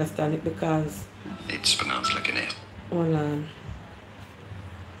you understand it because It's pronounced like an F. hold on.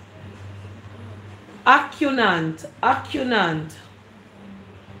 Accunant.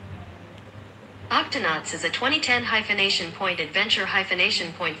 Octonauts is a 2010 hyphenation point adventure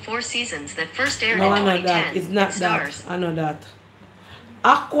hyphenation point 4 seasons that first aired No, I in know 2010. that. It's not It that. stars I know that.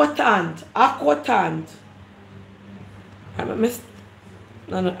 Aquatant. Aquatant. I missed.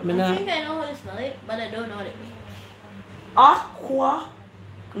 No, I think I know how to spell it, but I don't know what it means.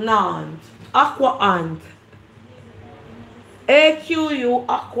 Aquanant. Aquant. AQU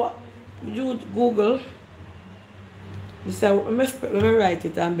aqua. You Google. This let me write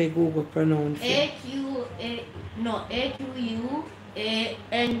it and make Google pronounce it. AQUANUT?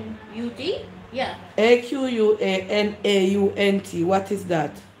 Yeah. AQUANAUNT. What is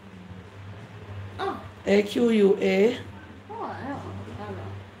that? Oh. AQUA. Oh, I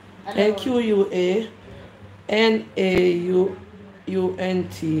don't know.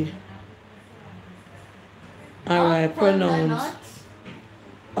 AQUANAUNT. Alright, pronounce.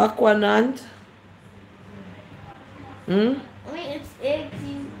 Aquanant. I mean, it's okay,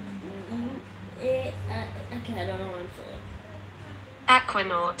 I don't know what I'm saying.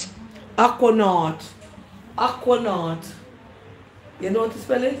 Aquanaut. Aquanaut. Aquanaut. You know how to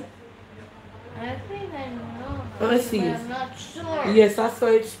spell it? I think I know. Let me see but it. I'm not sure. Yes, that's how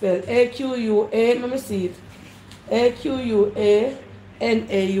it's spelled. AQUA. Let me see it.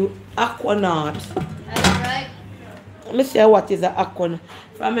 AQUANAU. Aquanaut. Right? Let me see what is an aquanaut.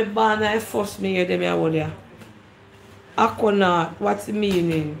 From a born, I first me hear them here. Aquanaut, what's the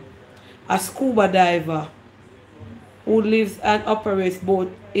meaning? A scuba diver who lives and operates both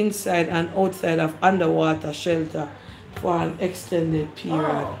inside and outside of underwater shelter for an extended period.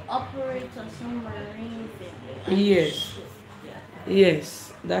 Oh, operates a submarine thing. Yes.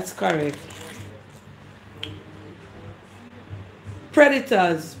 Yes, that's correct.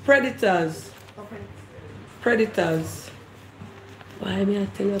 Predators. Predators. Predators. Why me I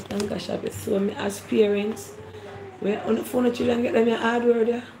tell you Planka Shop is so me as parents. Where on the phone children get them your hard word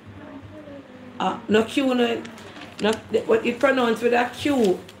there? No Q, no, what it pronounced with a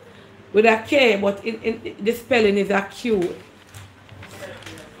Q, with a K, but in the spelling is a Q.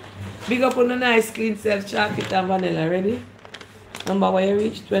 Big up on the nice clean self chocolate and vanilla. Ready? Number where you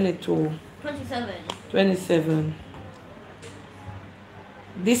reach? 22. 27. 27.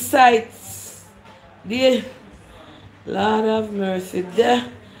 This sites, the Lord of mercy,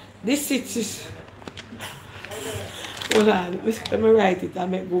 this is. Hold on, let me write it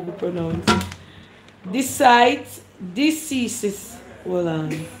and make Google pronounce it. This site, diseases. Hold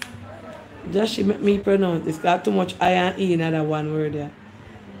on. Just she make me pronounce this. Got too much I and E in that one word there.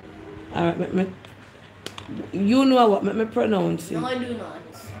 Alright, you know what? Let me pronounce it. No, I do not.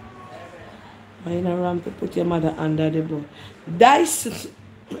 Why you not ramp to put your mother under the board? Dice.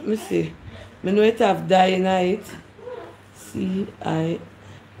 Let me see. I know it have die in it. C-I.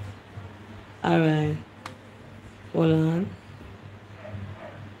 Alright. Hold on.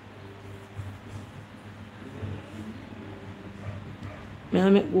 May I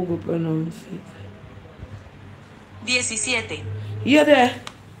make Google pronounce it? 17. You there?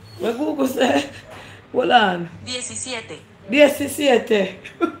 What Google say? Hold on. 17. 17.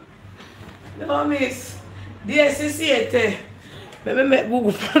 No, miss. 17. Let me make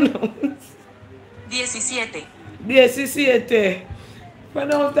Google pronounce. 17. 17.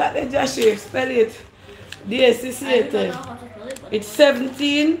 Pronounce that, then just spell it. 17. It's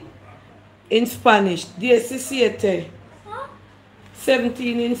 17 in Spanish. 17.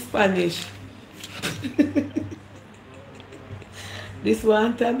 17 in Spanish. This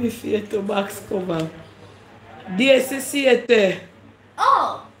one time if you to box cover. 17.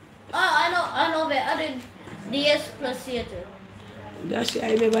 Oh, I know that. I did DS plus theater. That's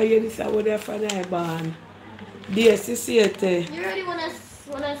I never hear this about there for the barn. 17. You ready when I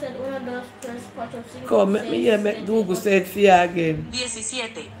said one of those first part of singing? Come, let me hear make Google say it for you again.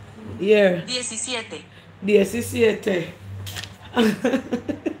 17. Yeah. 17. 17.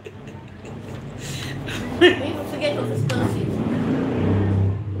 We forget how to spell theater.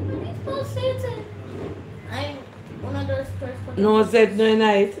 Spell theater. I'm one of those first part. No Z no in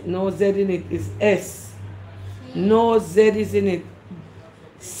it. No Z in it. It's S. No Z is in it.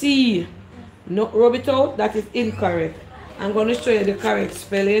 C. No, rub it out. That is incorrect. I'm going to show you the correct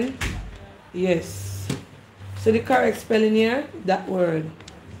spelling. Yes. So the correct spelling here, that word.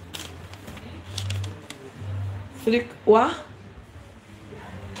 So the, what?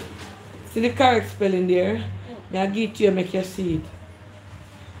 See the correct spelling there? I give it to you, make you see it.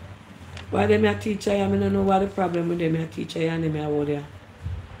 Why them a teacher, I don't know what the problem with them a teacher and them over there.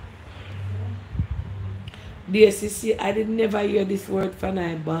 DSCC, I did never hear this word from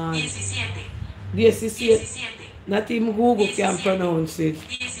my barn. 17. DSCC, not even Google can pronounce it.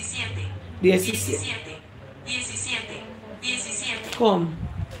 17. DSCC. 17. 17. Come.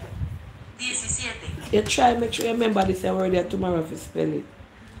 17. You try, make sure you remember this word there tomorrow if you spell it.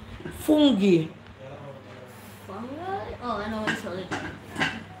 Fungi. Fungi? Oh, I know what it's called.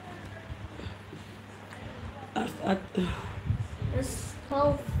 It's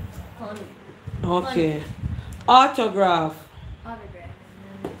 1200. Okay. Autograph. Autograph.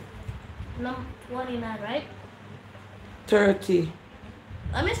 Number 29, right? 30.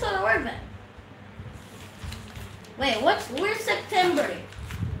 Let me start the word then. Wait, where's September?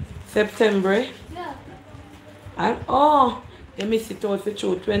 September. Yeah. And you miss it out for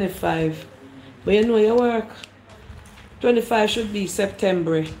 25. But you know your work. 25 should be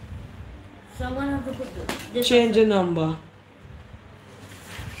September. So I'm gonna have to put this. Change the number.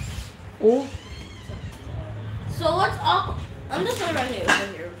 Oh? So what's up? I'm just gonna write it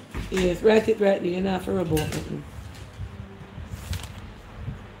over here. Yes, write it right there. You're not for about it.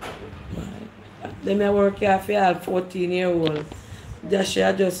 Them I work here for all 14-year-old. Just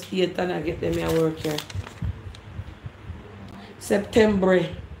 8 and I get them I work here. September.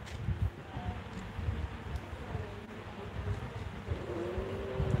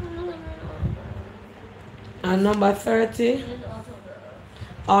 And number 30,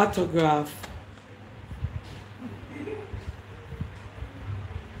 autograph.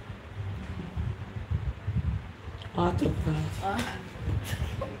 Autograph.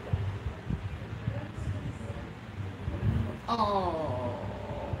 Oh.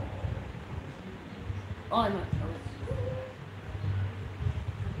 Oh no.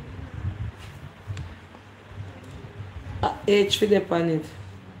 H for the on it.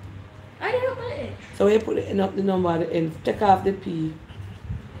 I didn't put it. So you put the number at the end. Take off the P.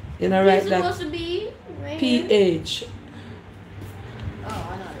 You know, It's write that supposed to be right here. PH. Oh,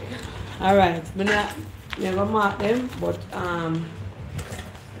 I know it. Alright, I'm gonna mark them, but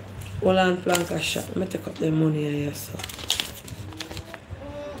hold on, Planka shop. Let me take up the money here, so.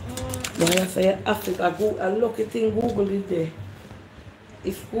 But I say Africa, I look at in Google is there.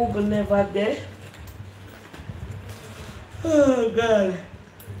 If Google never there, oh God.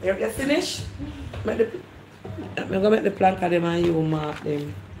 You finish? I'm gonna make the Planka them and you mark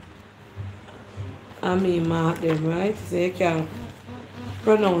them. And me mark them, right? So you can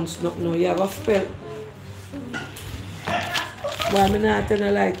pronounce not no, you have to spell. But I'm not telling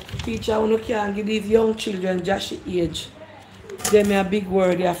you like teacher who can't give these young children just age. Them a big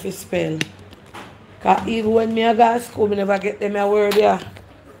word you have to spell. Cause even when me go to school, I never get them a word there.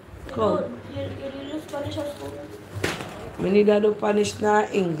 Come. You do Spanish at school? We need to do Spanish nor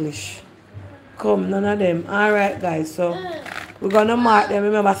English. Come, none of them. Alright guys, so we're gonna mark them.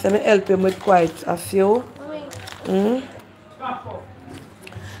 Remember, so I help him with quite a few.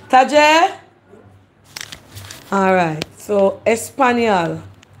 Taje? Alright, so Espanol.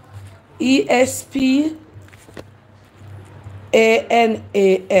 E-S-P-A-N-A-L.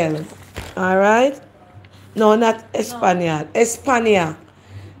 Alright? No, not Espanol. Espana.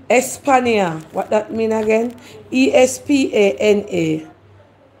 Espana. What that mean again? E-S-P-A-N-A.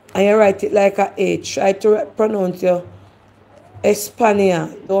 And you write it like a H. Try to pronounce your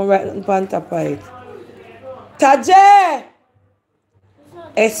Espana. Don't write it on top of it. Taje!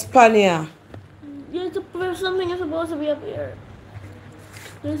 Espana. There's something is supposed to be up here.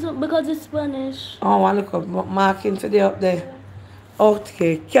 Because it's Spanish. Oh, I look up marking today up there.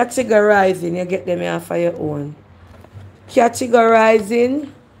 Okay, categorizing. You get them here for your own.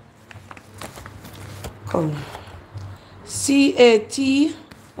 Categorizing. Come. C-A-T.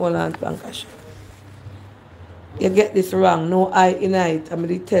 Hold on, Pankash. You get this wrong. No I in it. I'm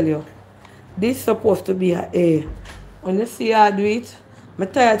going to tell you. This is supposed to be a A. When you see how I do it, I'm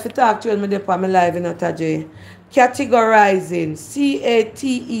tired to talk to you when I'm on my live in Taje. Categorizing.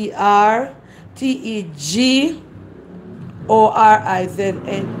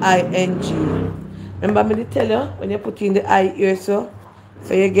 C-A-T-E-R-T-E-G-O-R-I-Z-N-I-N-G. Remember me to tell you when you put in the I here, so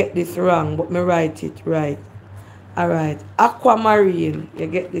you get this wrong, but me write it right. Alright. Aquamarine. You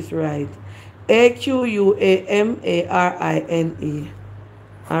get this right. A-Q-U-A-M-A-R-I-N-E.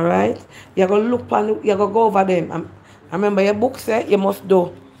 Alright? You're going to look and you're going to go over them. I remember your book said you must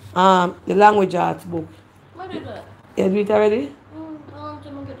do the language arts book. What is that? You do it already?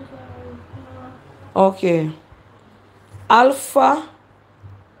 Okay. Alpha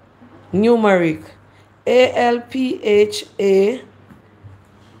numeric. A-L-P-H-A.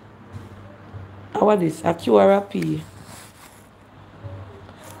 What is a Q or a P?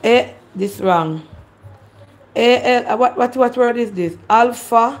 A, this wrong. A-L, what word is this?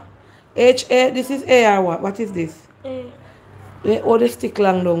 Alpha. H-A, this is A or what? What is this? A. Oh, they stick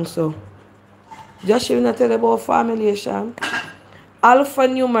long down so. Just you not tell about formulation.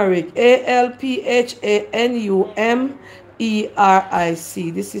 Alphanumeric.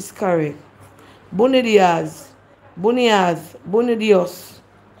 A-L-P-H-A-N-U-M-E-R-I-C. This is correct. Bunidias. Bunidios.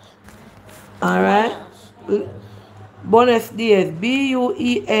 Alright. Buenos dias.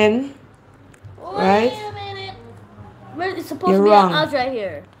 B-U-E-N. Wait Right? a minute. It's supposed You're to be wrong. an out right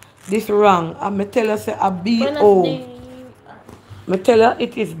here. This wrong. I'm going to tell you say a When B-O. that's I tell you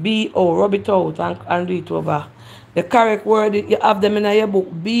it is B-O. Rub it out and do it over. The correct word, you have them in your book.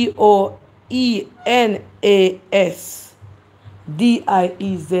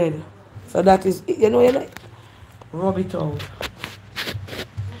 B-O-E-N-A-S-D-I-E-Z. So that is, you know, rub it out.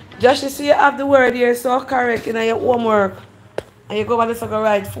 Just you see you have the word here so correct in your homework. And you go over this like a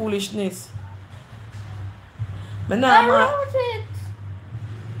right foolishness. But now, I wrote it.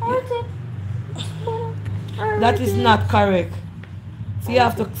 that is not correct. So you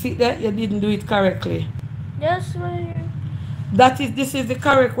have to see that you didn't do it correctly. Yes, right. This is the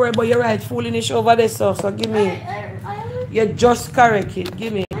correct word, but you're right, foolish over there, so give me. You just correct it.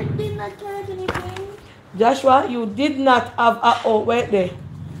 Give me. I did not correct anything. Joshua, you did not have a O. Wait there.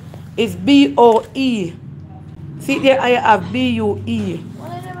 It's B-O-E. See there, I have B-U-E.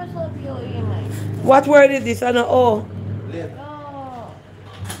 Well, I never saw B-O-E in my. What word is this? I know O. Oh.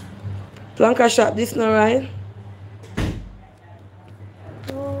 Planka shop, this not right?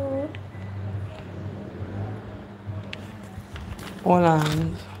 Oh. Hold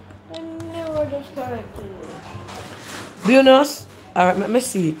on. I never just corrected it. Buenos? Alright, let me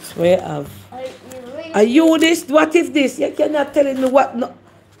see it. Where you have? erased Are you this? What is this? You cannot tell me what. No.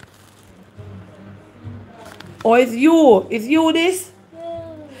 Or is you? Is you this?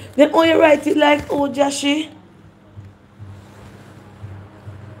 Yeah. Then oh, you write it like oh, Jashi.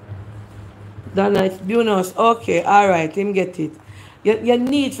 Donna, it's Buenos. Okay, alright, him get it. You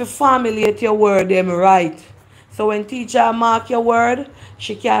need to formulate your word them right. So when teacher mark your word,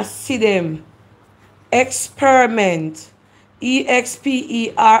 she can see them. Experiment.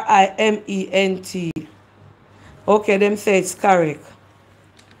 E-X-P-E-R-I-M-E-N-T. Okay, them say it's correct.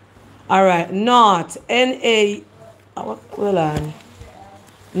 Alright, not. N-A... Well on.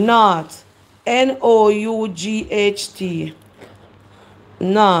 Not. N-O-U-G-H-T.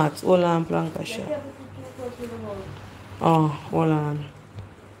 Not. Hold on, Plankasha. Oh, hold on.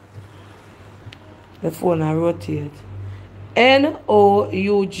 The phone I rotate.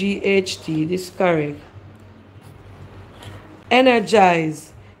 N-O-U-G-H-T. This is correct.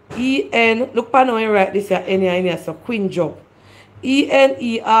 Energize. E-N. Look, I know you write this here. N here. So queen job.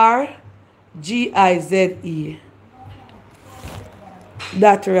 E-N-E-R-G-I-Z-E.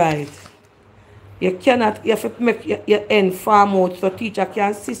 That's right. You cannot, you have to make your N farm out so teacher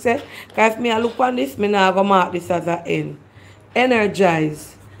can see it. Because if me look on this, I not going to mark this as an N.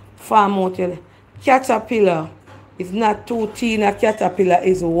 Energize. Farm out. Caterpillar is not 2 T, and a caterpillar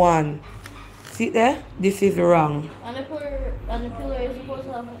is 1. See there? This is wrong. And the pillar is supposed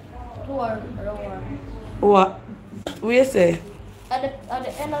to have 2 or 1. What? What you say? At the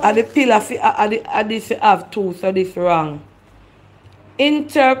end of At the pillar, at this you have 2, so this wrong.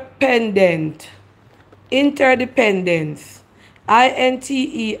 Interdependence.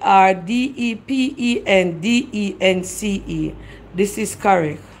 I-N-T-E-R-D-E-P-E-N-D-E-N-C-E. This is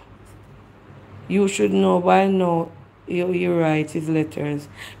correct. You should know by now. You write his letters.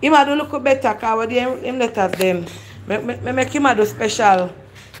 Him do look better because him letters them. Make him do special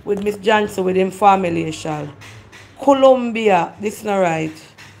with Miss Johnson with him formulation. Columbia. This is not right.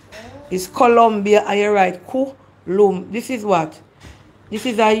 It's Columbia and you write Kulum. This is what? This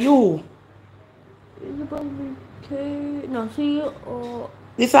is a U. It's supposed to be K. No, C-O.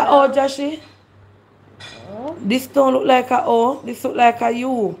 This is a O, Joshi? Oh. This don't look like a O. This look like a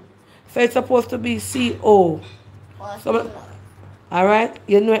U. So it's supposed to be C-O. So, alright?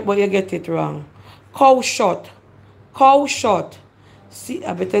 You know it, but you get it wrong. Cow shot. Cow shot. See,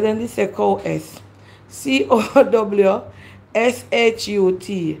 I better than this say cow S. C-O-W-S-H-U-T.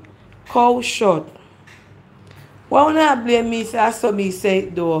 Cow shot. Why would I blame me say I saw me say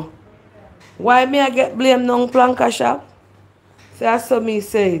it though? Why me I get blamed on Planka shop? Say I saw me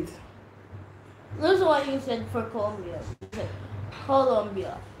say it. This is what you said for Colombia. You said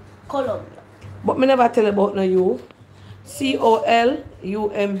Colombia. Colombia. But me never tell about no you. C-O-L-U-M-B-I-A.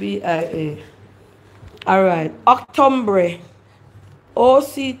 Alright. Octombre.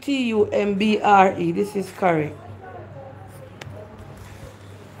 O-C-T-U-M-B-R-E. This is correct.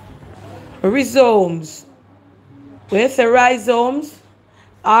 Rhizomes. When you say rhizomes,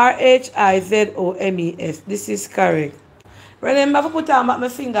 R-H-I-Z-O-M-E-S. This is correct. Renee, I put on my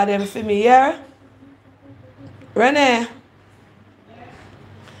finger them for me, yeah? Renee.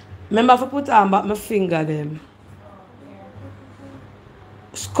 Remember if I put on my finger them.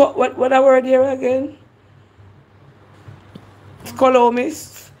 What a word here again?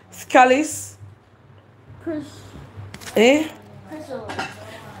 Scolomis. Scalis.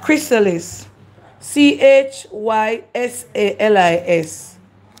 Chrysalis. C-H-Y-S-A-L-I-S.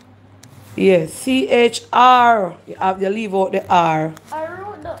 Yes, CHR. You leave out the R. I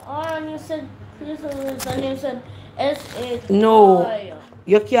wrote the R and you said Christmas and you said S-H-I. No,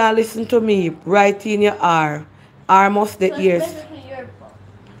 you can't listen to me. Write in your R. R must the So it's ears. basically your fault.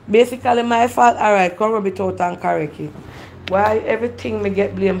 Basically my fault. Alright, come rub it out and correct it. Why everything me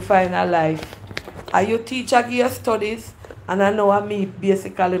get blamed for in a life? Are you teacher give your studies? And I know I me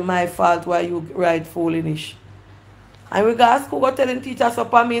basically my fault why you write foolish. And we go to school go telling teachers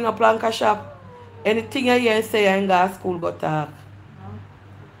up on me in a planka shop. Anything you hear and say I ain't go to school go talk.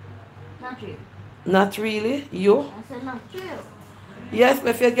 Not true. Not really? You? I said not true. Yes, but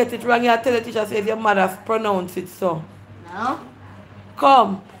if you get it wrong, you tell the teacher say if your mother pronounce it so. No.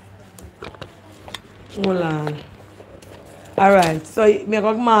 Come. Hold on. Alright, so me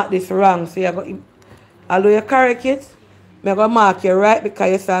going to mark this wrong. So you go, although you correct it, me going to mark you right because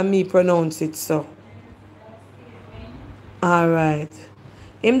you saw me pronounce it so. Alright.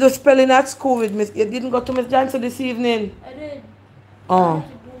 Him do spelling at school with Miss. You didn't go to Miss Johnson this evening? I did. Oh.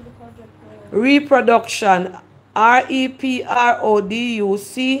 Reproduction.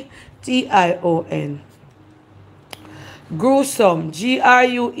 REPRODUCTION. Gruesome.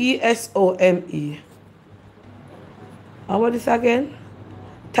 GRUESOME. What is this again?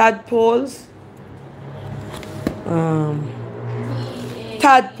 Tadpoles.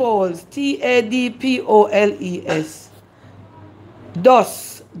 Tadpoles. TADPOLES.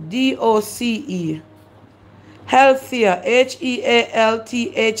 DOCE. DOCE. Healthier. HEALTHIER.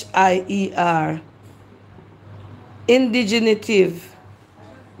 Indigenitive.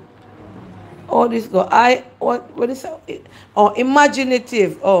 Oh, this go. What is it? Oh,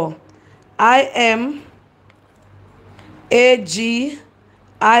 imaginative. Oh. IMAGINATIVE.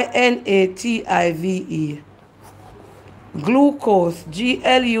 Glucose.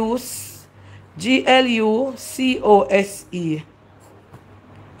 GLUCOSE.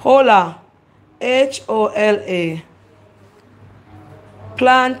 Hola. HOLA.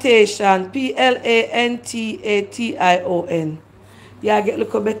 Plantation. PLANTATION. Yeah, I get a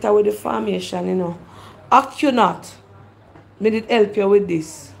little better with the formation, you know. Acunat. Me did help you with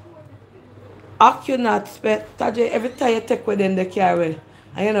this. Acunat. Every time you take with them, they carry.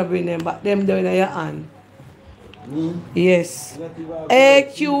 And you don't bring them back. Them down in your hand. Yes.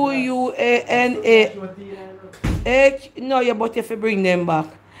 AQUANA. No, you but if you bring them back.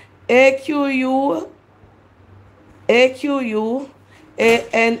 AQUANAUNT.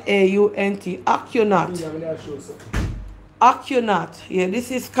 Acunat. Acunat. Yeah,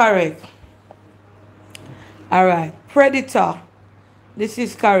 this is correct. Alright. Predator. This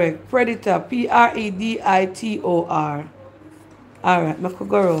is correct. Predator. PREDITOR. Alright, I could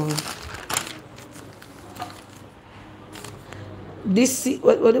go around. This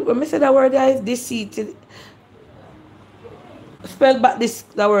when I say that word there is deceit. Spell back this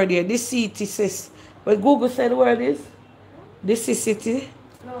the word here. Deceit says. What Google said the word is? Deceit.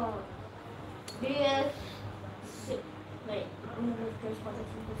 No. DS. Wait.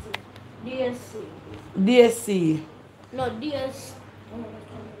 DSC. DSC. No, DS.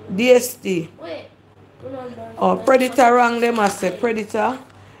 DST. Wait. Oh, predator wrong them I say. Predator.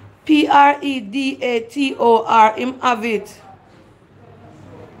 PREDATOR. Him have it.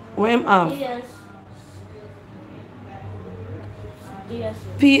 Where him have? DS.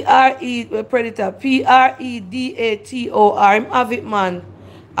 Predator. PREDATOR. Him have it, man.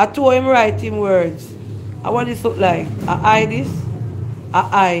 I told him write him words. And what this look like? A I this? A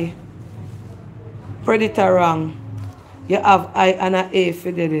I. Predator wrong. You have I and a A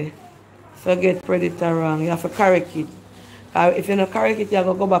for the. So get predator wrong. You have to correct it. If you don't correct it, you have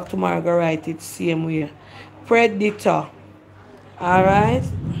to go back tomorrow and go write it same way. Predator. Alright.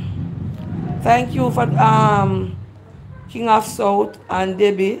 Thank you for King of South and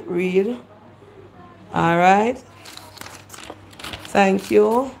Debbie Reed. Alright. Thank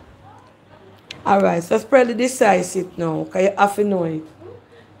you. Alright, so spread the decisive now. Because you have to know it.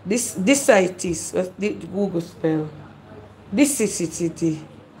 Decisive. What's the Google spell? Decisive.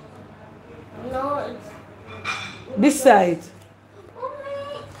 No, it's. Decide.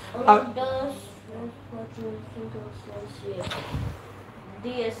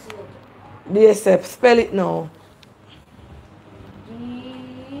 DSC. DSF. Spell it now.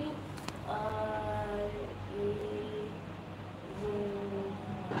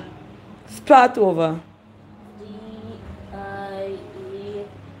 Start over. D-I-E-Z.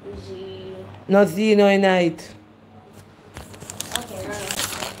 No Z, no night. Okay,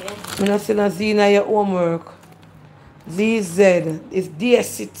 right. I'm not saying no Z in your homework. ZZ is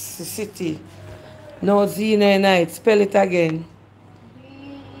DS City. No Z, no night. Spell it again.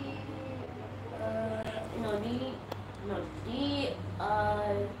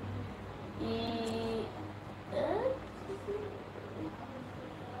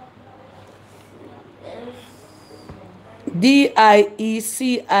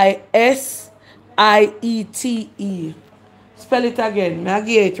 D-I-E-C-I-S-I-E-T-E. Spell it again. I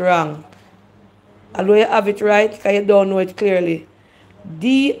get it wrong. Although you have it right, because you don't know it clearly.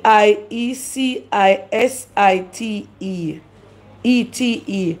 D-I-E-C-I-S-I-T-E.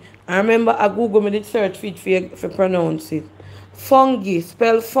 E-T-E. I remember I Google me did search for it for pronounce it. Fungi.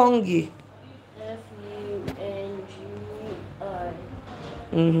 Spell fungi.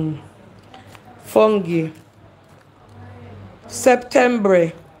 Fungi. Fungi.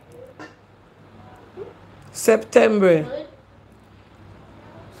 September. September.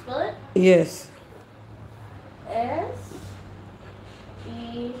 Spell it? Yes.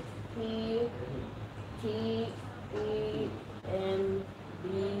 S-E-P-T-E-M-B-R-E.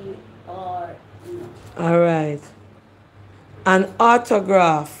 All right. An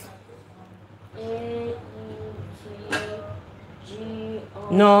autograph. A-U-T-G-R.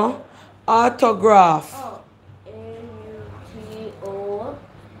 No. Autograph. Oh.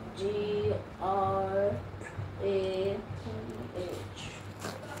 A-U-T-O-G-R-A-P-H.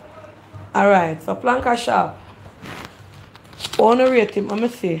 All right. So Planka Shop. I want to rate him. Let me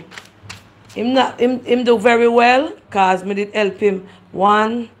see. Him do very well because me did help him.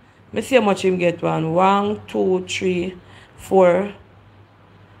 One. Me see how much him get one. 1, 2, 3, 4,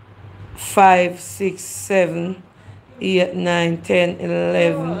 5, 6, 7, 8, 9, 10,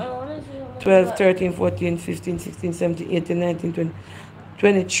 11, 12, 13, 14, 15, 16, 17, 18, 19, 20,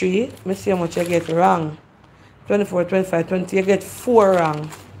 23. Let me see how much I get wrong. 24, 25, 20. You get 4 wrong.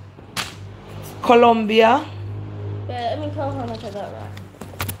 Colombia. Yeah, let me tell how much I got wrong.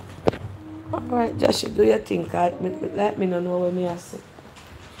 Alright, Josh, do your thing. Let me know what me I say.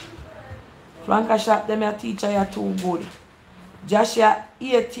 Planka Shop, them a teacher, you too good. Josh, you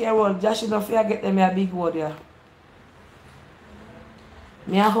 8-year-old. Josh, don't forget them a big word, yeah.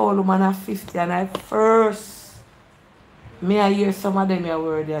 Me a whole woman of 50 and I first me I hear some of them a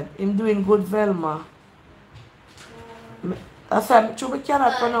word that him doing good Velma. That's why I'm sure we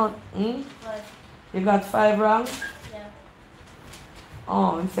cannot pronounce. You got 5 wrong? Yeah.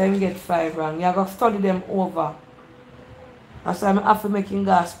 Oh, and say we get 5 wrong. You got to study them over. That's why I have to make him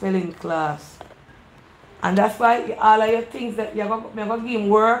go spelling class. And that's why all of your things that you're going to give him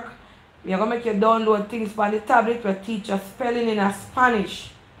work. You're going to make you download things on the tablet where teach you spelling in a Spanish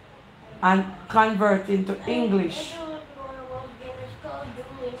and convert into English.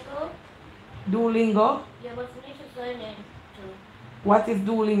 Duolingo? Yeah, but we need to sign in too. What is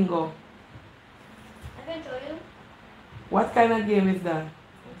Duolingo? I can show you. What kind of game is that?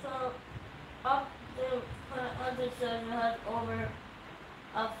 So, up the other side has over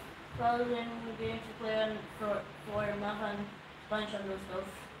 1,000 games to play on for math and Spanish and those stuff.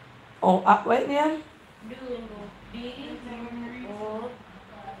 Oh, what name? Duolingo. D-U-O.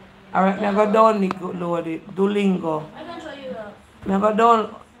 Alright, I'm going to download it. Duolingo. I can show you that. I'm going to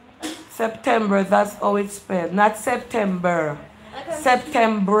download September, that's how it's spelled. Not September.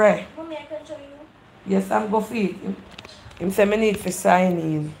 September. Mommy, I can show you. Yes, I'm going to feed him. Him say me need to sign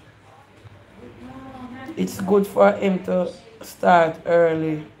in. It's good for him to start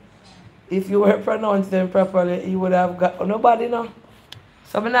early. If you were pronounce them properly, you would have got nobody know.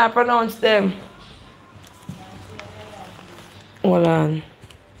 So I not pronounce them. Hold on.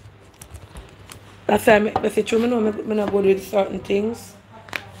 That's why I say true, I know I not good with certain things.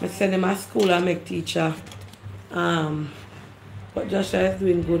 I send them to school and make teacher. But Joshua is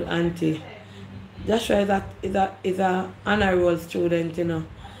doing good, auntie. Joshua is a honor roll student, you know.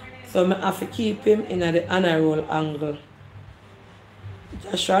 So I have to keep him in the honor roll angle.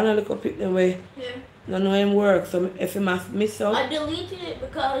 Joshua, I look up it the way. Yeah. I know him work, so if he must miss out. I deleted it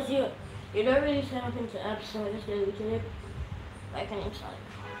because you don't really send anything to apps, so I just deleted it. I can install it.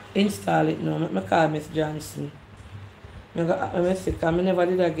 Install it now. I call Miss Johnson. I'm sick. I never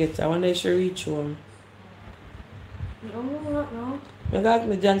did get her. I wonder if she reach home. No. I got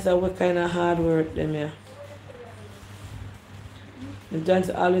Miss Johnson what kind of hard work them here. Miss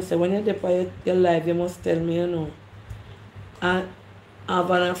Johnson always say when you're there for your life, you must tell me, you know. And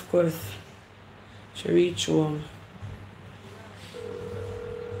Havana, of course, she reach home.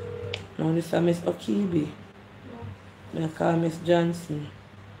 Now this is Miss Okibi. I call Miss Johnson.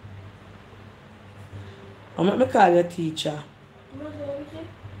 I'm going to call your teacher.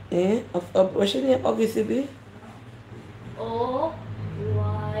 What's your name? Ogisibi?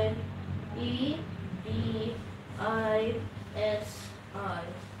 O-Y-E-B-I-S-I.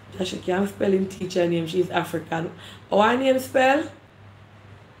 She can't spell in teacher name. She's African. How her name spell?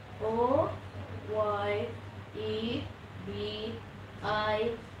 O-Y-E-B-I-S-I.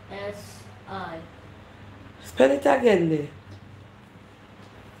 Spell it again there.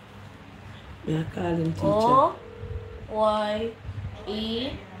 I call him teacher. Y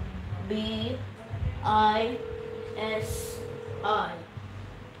E B I S I.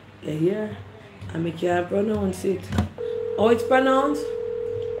 Yeah. And I can't pronounce it. How it's pronounced?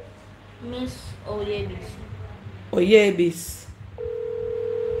 Miss Oyebis. Oyebis.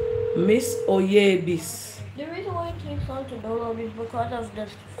 Miss Oyebis. The reason why it takes long to download is because of the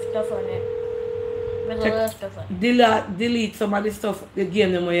stuff on it. There's a Check- lot of stuff on it. Delete some of the stuff, the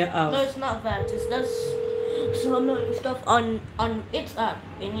game them where you have. No, it's not that. It's just some of the stuff on its app.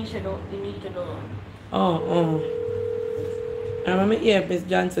 You need to download. Oh. I remember here Miss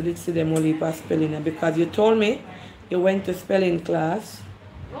Johnson did see them only for spelling because you told me you went to spelling class.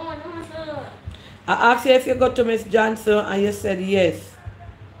 No, I never said that. I asked you if you got to Miss Johnson and you said yes.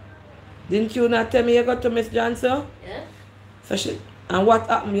 Didn't you not tell me you got to Miss Johnson? Yes? So and what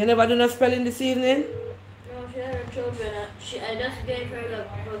happened? You never do no spelling this evening? No, she had her children. I just gave her the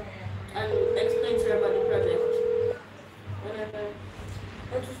book and explained to her about the project. Whatever.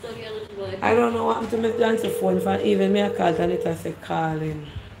 Let's just study a little bit. I don't know what happened to Miss Johnson phone if I even me a call and it I say calling.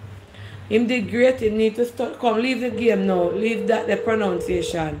 Him did great, he need to start come leave the game now. Leave that the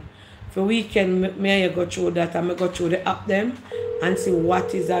pronunciation. For weekend me and you go through that and I go through the app them and see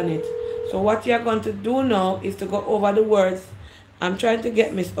what is on it. So what you're going to do now is to go over the words. I'm trying to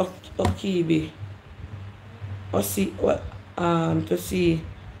get Miss Okibi. Or see what to see.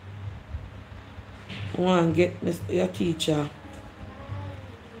 I want to get Miss your teacher.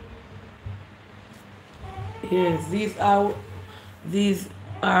 Yes, these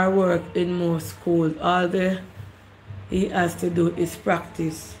are work in most schools. All he has to do is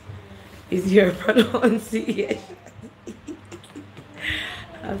practice. Is your pronunciation.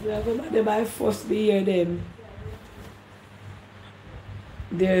 As everybody by first be hear them.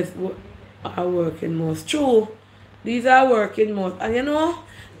 There's are working most. True, these are working most. And you know,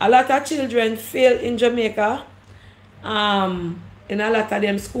 a lot of children fail in Jamaica. In a lot of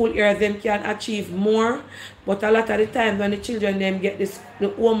them school areas, them can achieve more. But a lot of the time when the children them get the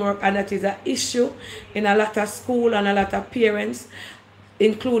homework, and that is an issue in a lot of school and a lot of parents,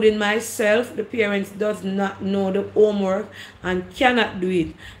 including myself, the parents does not know the homework and cannot do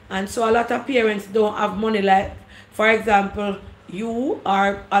it. And so a lot of parents don't have money, like, for example, you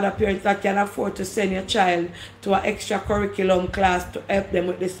or other parents that can afford to send your child to an extra curriculum class to help them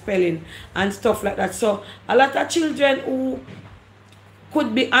with the spelling and stuff like that. So a lot of children who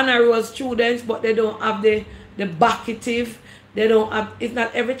could be honor roll students, but they don't have the backative. They don't have, it's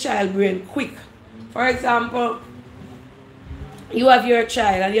not every child brain quick. For example, you have your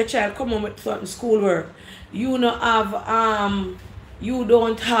child and your child come home with certain schoolwork. You don't have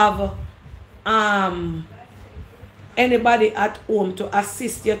anybody at home to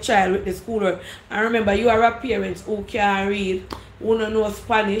assist your child with the schoolwork. And remember, you are a parent who can't read, who don't know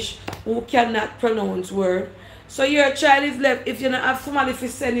Spanish, who cannot pronounce words. So your child is left, if you don't have somebody to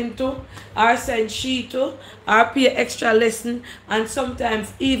send him to, or send she to, or pay extra lesson. And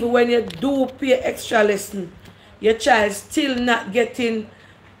sometimes even when you do pay extra lesson, your child still not getting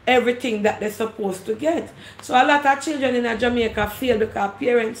everything that they're supposed to get. So a lot of children in Jamaica fail because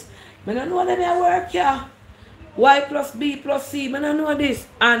parents, I don't know them work here. Y plus B plus C, I don't know this.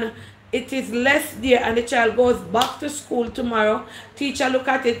 And it is less there and the child goes back to school tomorrow. Teacher look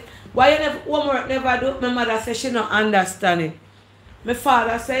at it. Why you never homework never do? My mother says she don't understand it. My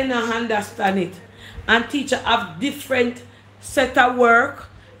father says he don't understand it. And teacher have different set of work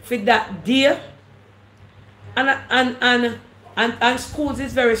for that day. And schools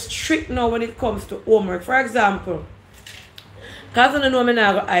is very strict now when it comes to homework. For example, because I don't know me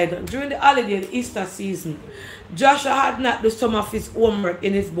now go either. During the holiday, the Easter season, Joshua had not done some of his homework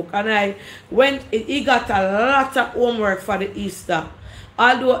in his book. And he got a lot of homework for the Easter.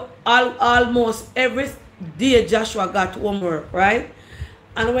 Although almost every day Joshua got homework, right?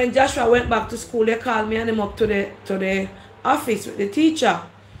 And when Joshua went back to school, they called me and him up to the office with the teacher.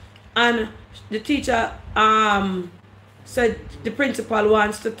 And the teacher said the principal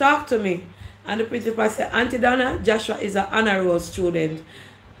wants to talk to me. And the principal said, Auntie Donna, Joshua is an honor roll student.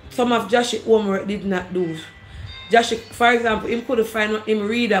 Some of Joshua's homework did not do. Joshua, for example, him could find him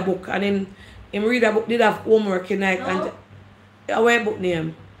read a book, and him read a book did have homework in night. No. And what book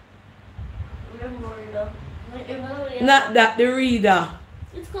name? Rainbow Reader. Not that, the reader.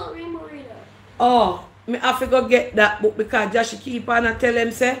 It's called Rainbow Reader. Oh, I have to go get that book because Joshua keep on and tell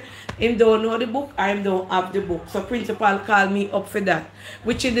him say him don't know the book or him don't have the book. So principal called me up for that,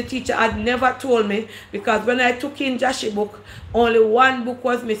 which the teacher had never told me, because when I took in Joshua's book, only one book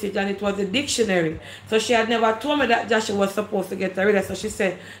was missing and it was a dictionary. So she had never told me that Joshua was supposed to get a reader. So she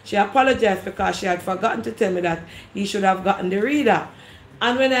said she apologized because she had forgotten to tell me that he should have gotten the reader.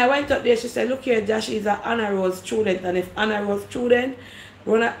 And when I went up there, she said, look here, Josh is an honor roll student. And if honor roll student,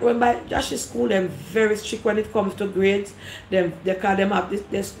 when by Josh's school, them very strict when it comes to grades. They call them up.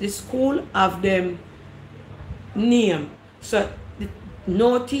 This school have them name. So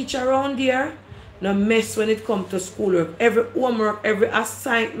no teacher around here, no mess when it comes to schoolwork. Every homework, every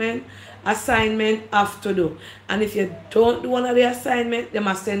assignment have to do. And if you don't do one of the assignment, they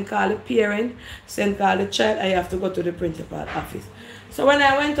must send call the parent, send call the child, and you have to go to the principal office. So when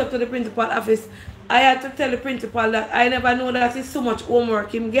I went up to the principal office, I had to tell the principal that I never know that it's so much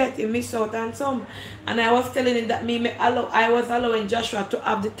homework him get, he miss out on some. And I was telling him that I was allowing Joshua to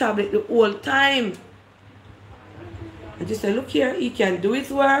have the tablet the whole time. And she said, look here, he can do his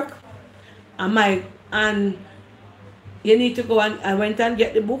work. And you need to go, and I went and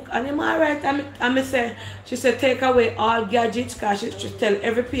get the book, and I'm alright. She said, take away all gadgets, because she tell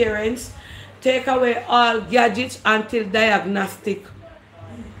every parent, take away all gadgets until diagnostic.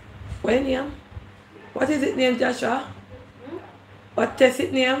 What name? What is it name, Joshua? What test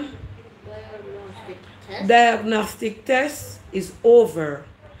it name? Diagnostic test. Diagnostic test is over.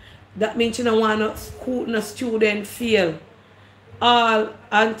 That means you don't want no student fail. All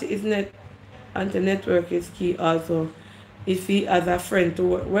anti-network is key also. If he has a friend to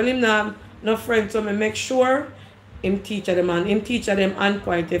work. Well, him not no friend, so I make sure him teach them and him teach them on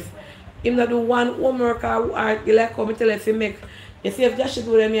point. If him not do one homework or like come tell if he make, you see if Josh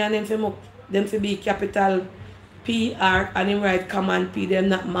do them and them to be capital PR and him write command P, them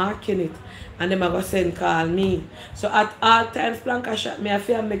not marking it. And them are going to send call me. So at all times, Blanca shot me, I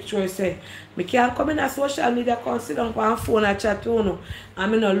feel make sure say, I can't come in a social media, come sit down on phone and chat to you. And I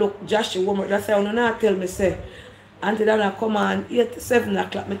no look Josh homework. That's why you not tell me say, until then I come on 7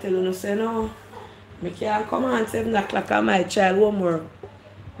 o'clock, I tell you, say no. I can't come on 7 o'clock and my child homework.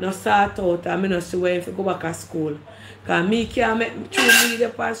 No start out and I no see where if go back to school. Because me can't make through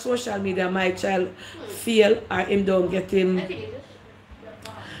media on social media my child feel or him don't get him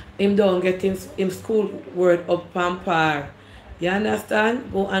him school word up on par. You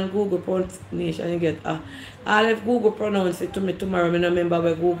understand? Go on Google pronunciation and you get all if Google pronounce it to me tomorrow, I don't remember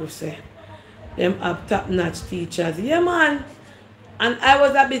what Google say. Them have top-notch teachers. Yeah, man. And I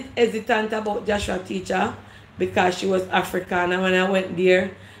was a bit hesitant about Joshua teacher because she was African. And when I went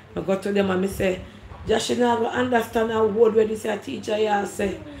there, I got to them and I say, Joshua not going to understand a word where this teacher here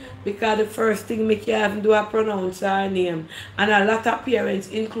say. Because the first thing me can do is pronounce her name. And a lot of parents,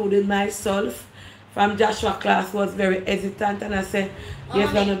 including myself, from Joshua class was very hesitant. And I said,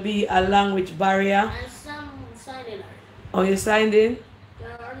 there's going to be a language barrier. And some signed in. Oh, you signed in?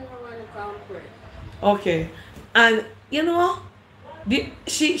 Okay. And you know,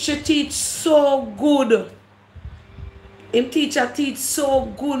 she teach so good. Him teacher teach so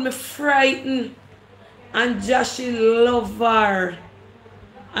good, me frightened. And Josh love her.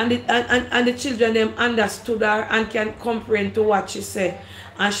 And the children them understood her and can comprehend to what she say.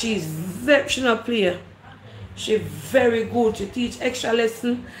 And she's very, she not play. She very good. She teach extra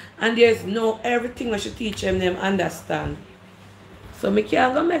lesson and there's no everything when she teach them understand. So me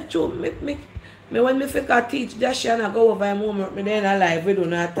can't go make sure me when me figure teach Josh and I go over him homework, me then alive we do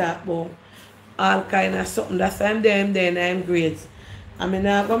not talk about all kind of something. That's why I'm there then I'm grades. I mean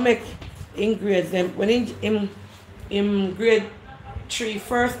I go make in grades them when in grade 3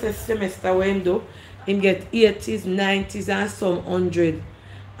 first semester when him do, him get 80s, 90s and some 100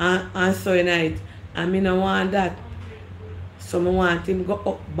 and so in it. I mean I want that. So I want him go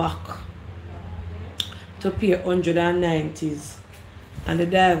up back to pay 190s. And the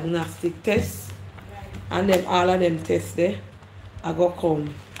diagnostic test and then all of them tests there I go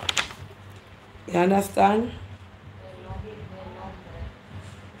come. You understand?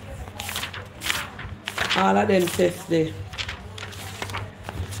 All of them tests there.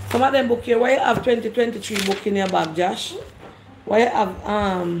 Some of them book here. Why you have 2023 book in your bag, Josh? Why you have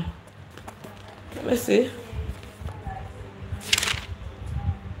let me see.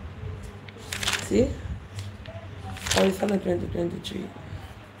 See? Oh, it's on 2023.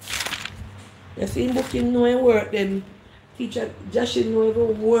 You see him booking no work then teacher Josh know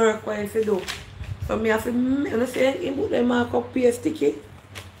even work what he do. So me have to say him book them mark up pay sticky.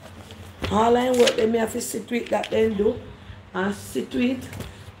 All I work then me have to sit with that then do and sit with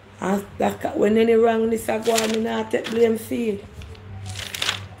and that when any wrongness I go on me not take blame for it.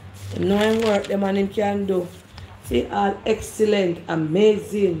 No him work them and him can do. See all excellent,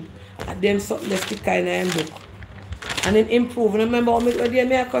 amazing. And them something that's the kind of him book. And then improve. Remember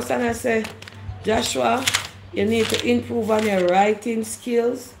when I cuss and I say, Joshua, you need to improve on your writing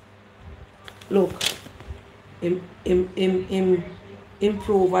skills. Look,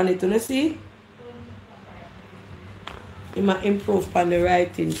 improve on it. You see? he might improve on the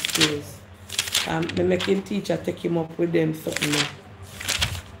writing skills. Me make him teacher take him up with them something.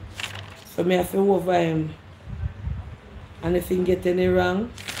 So me have to over him. And if he get any wrong,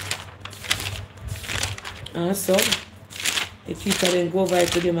 and so the teacher then go over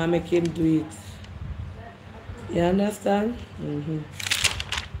to them and make him do it. You understand?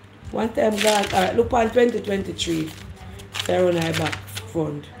 One time God, alright, look on 2023. Sarah and I back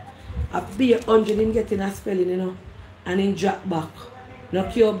front. A be 100 him getting a spelling, you know, and in drop back. Now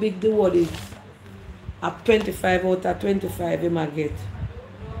how big the word is. A 25 out of 25 him a get.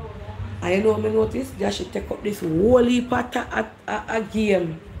 And you know me notice that she take up this whole heap of a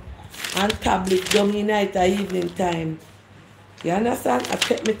game and tablet down in night or evening time. You understand?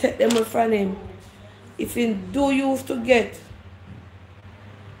 Me take them from him. If he do used to get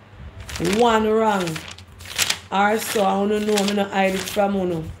one wrong or so, I don't know, I don't hide it from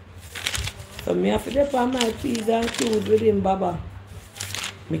you. So me have to depend on my P's and Q's with him, Baba.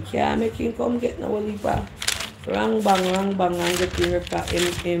 Me can't make him come get no heap of wrong bang and get him record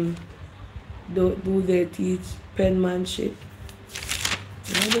him. Do they teach penmanship?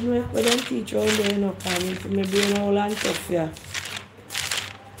 I don't know if they don't teach around there, you know, because my brain all and tough, yeah.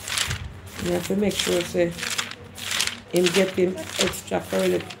 You have to make sure, say, him get him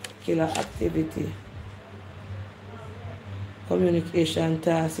extracurricular activity. Communication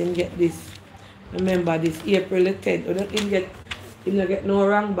task, him get this. Remember this, April the 10th, him not get no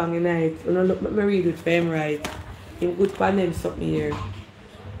wrong bang in night. You know, look, let me read it for him right. Him good for them something here.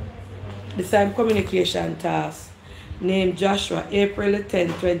 The same communication task. Name Joshua, April the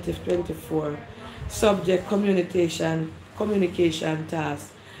 10th, 2024. Subject communication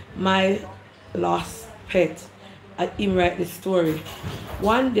task. My lost pet. I him write the story.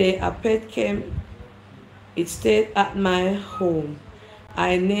 One day a pet came. It stayed at my home.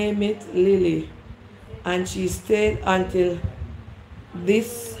 I named it Lily, and she stayed until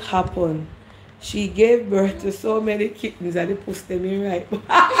this happened. She gave birth to so many kittens and they pushed them in right.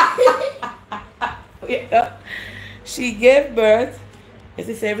 Yeah. She gave birth, this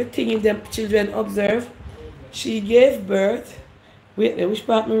is everything in the children observe. She gave birth, wait, which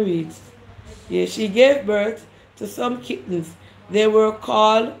part me read? Yeah, she gave birth to some kittens. They were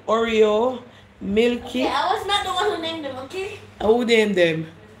called Oreo, Milky. Okay, I was not the one who named them, okay? Who named them?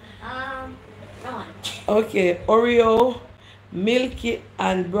 No one. Okay, Oreo, Milky,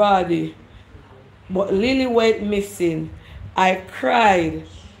 and Brody. But Lily went missing. I cried,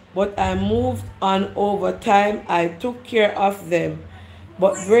 but I moved on over time. I took care of them.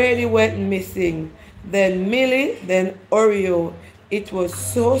 But Brady went missing. Then Millie, then Oreo. It was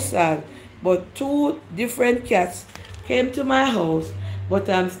so sad. But two different cats came to my house, but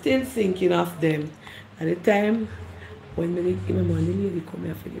I'm still thinking of them. At the time when the lady come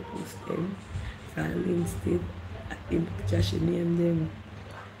here for the post them, so instead Josh named them.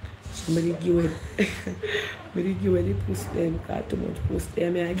 Somebody give it the post them, because too much post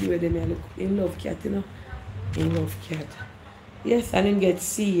them, I give them a look in love cat, you know. In love cat. Yes, and him get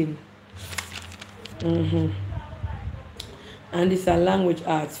seen. And this a language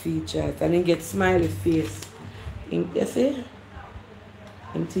arts features, and him get smiley face. You see?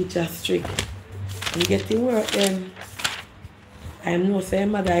 Him teacher strict. Him getting work then. I know say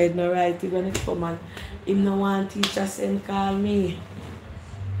mother had no right when it come and him no want teacher send call me.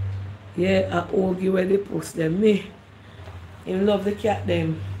 Yeah, I argue where they post them. Me. Him love the cat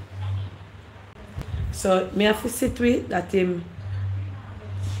them. So me have to sit with that him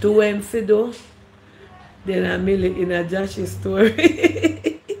do him fi do. Then I Millie in a Josh's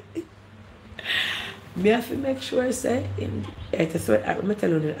story. Me have to make sure say him. That's what I'm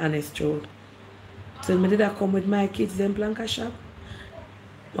telling you the honest truth. So me did I come with my kids in Planka shop.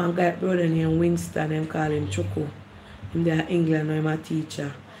 One guy brother named Winston, them call him Choco. Him there in England, now him a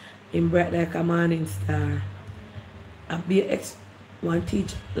teacher. Him bright like a morning star. I be one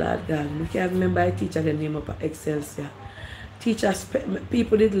teacher, Lord God. I can't remember a teacher the name of Excelsior. Teachers,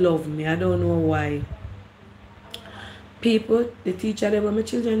 people did love me. I don't know why. People, the teacher them when my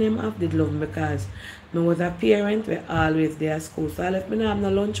children name have did love me because I was a parent we always there at school. So I left me not have no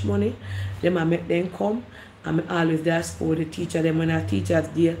lunch money. Then I make them come and I always there at school. The teacher them when our teachers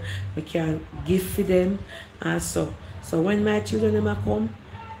there, I can give for them and so. So when my children them come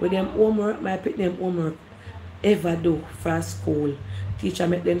with them homework, I pick them homework ever do for school. Teacher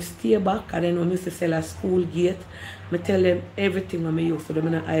make them stay back and then when I used to sell a school gate, I tell them everything when I use so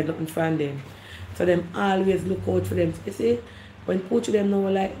them not hide nothing from them. So them always look out for them. You see, when put them know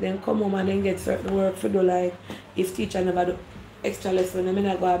like them come home and then get certain work for do like if teacher never do extra lesson, I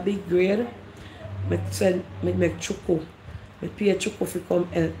not go a big grade, I make Choco. I pay Choco to come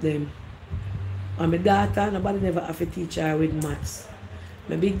help them. And my daughter, nobody never have to teach her with maths.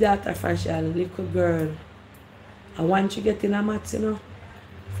 My big daughter, from she a little girl. And once she get in a maths, you know,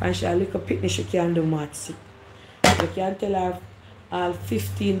 from she a little pitney, she can do maths. You can tell her all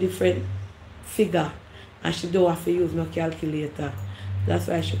 15 different figure and she don't have to use no calculator. That's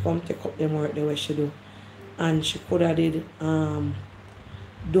why she come take up them work the way she do. And she could have did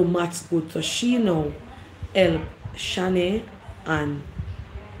do maths good. So she now help Shanae and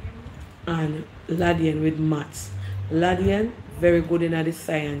Ladian with maths. Ladian very good in the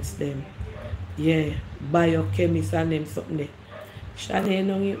science them. Yeah, biochemist and them something there. Shanae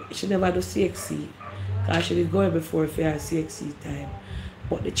no, she never do CXC. Because she did go before for her CXC time.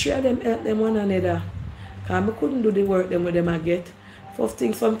 But the three of them help them one another. Because I couldn't do the work them with them I get. First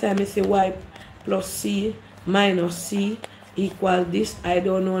thing sometimes I say y plus c minus c equal this. I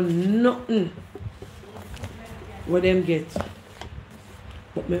don't know nothing what them get.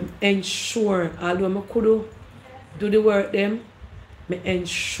 But me ensure, although I could do the work them, me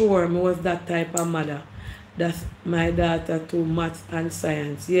ensure me was that type of mother. That's my daughter to maths and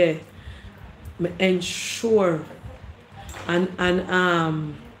science. Yeah. Me ensure and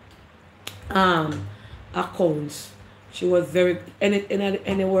accounts. She was very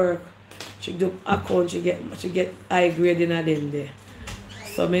any work. She do accounts. She get high grade in them there.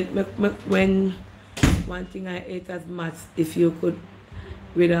 So when one thing I hate as maths, if you could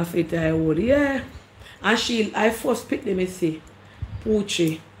read off it, I would. Yeah. And I first picked them. Me see,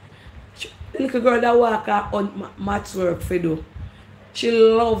 Poochie, the little girl that walk on maths work for do. She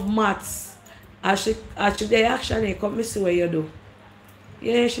love maths. As she they actually come me see what you do.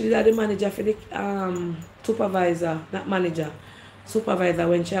 Yeah, she did the manager for the supervisor, not manager. Supervisor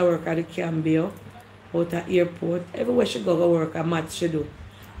when she work at the Cambio, out at airport. Everywhere she go work at maths she do.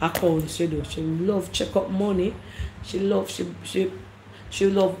 Accounts she do. She love check up money. She love she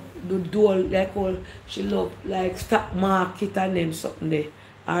love do all like all she love like stock market and them something there.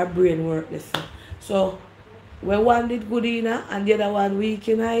 Her brain work this. So when one did good in her and the other one weak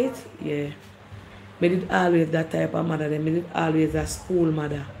in it, yeah. I did always that type of mother. I did always a school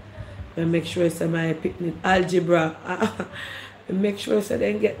mother. I make sure I my picnic algebra. I make sure I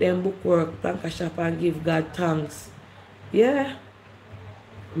they get them book work, Planka shop and give God thanks. Yeah.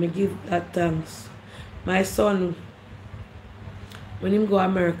 I give God thanks. My son, when him go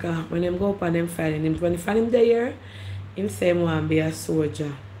America, when him go up and them find him, when he find him there, him say he want to be a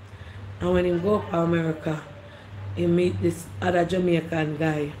soldier. And when him go up to America, he meet this other Jamaican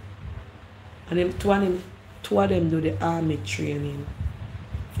guy. And them two of them do the army training.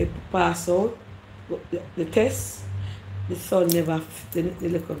 They pass out the test. The son never, the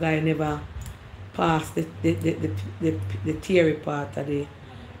little guy never passed the theory part of the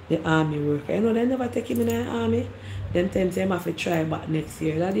army work. You know, they never take him in the army. Them times they have to try back next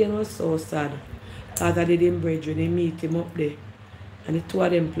year. That day was so sad. Because I did him bridge when they meet him up there. And the two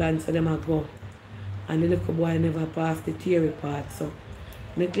of them plans for them to go. And the little boy never passed the theory part. So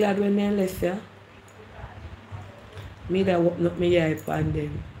I'm glad when they left here. Me that open up my eye upon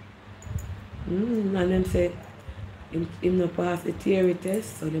them. And them say, him not pass the theory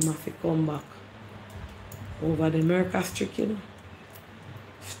test, so they have to come back. Over the America strict, you know.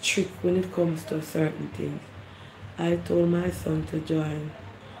 Strict when it comes to certain things. I told my son to join.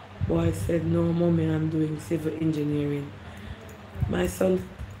 Boy said, no, mommy, I'm doing civil engineering. My son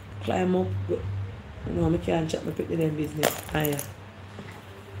climb up. No, I can't chat, I pick them business higher.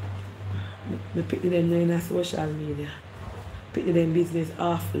 I pick them in a social media. Pick them business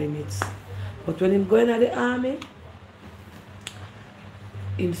off limits. But when him going at the army,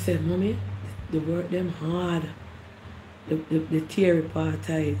 him said, mommy, the work them hard. The theory part of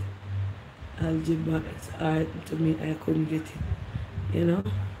it. Algebra, it's hard to me, I couldn't get it. You know?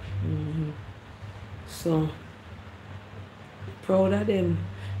 So, proud of them.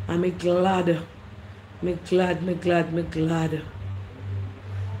 I'm glad. Me glad.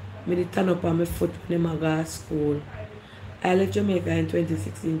 Me did turn up on my foot when I go to school. I left Jamaica in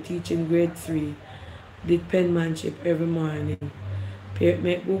 2016 teaching grade 3. Did penmanship every morning.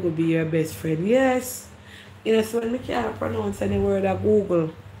 Make Google be your best friend. Yes. You know, so when I can't pronounce any word of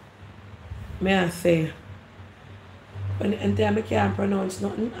Google, may I say, when anytime I can't pronounce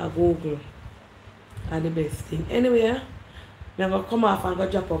nothing, I Google. Are the best thing. Anyway, I'm going to come off and go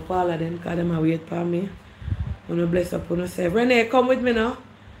drop up all of them because they are wait for me. I'm going to bless up on yourself. Renee, come with me now.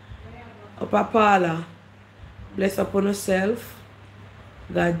 Up a parlor. Bless up on yourself.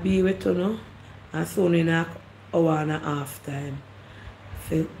 God be with you now. And soon in an hour and a half time.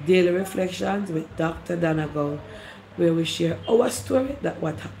 For Daily Reflections with Dr. Donegal, where we share our story, that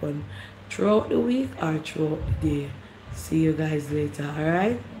what happened throughout the week or throughout the day. See you guys later,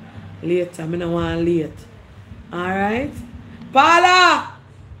 alright? Later. I don't want late. Alright? Paula!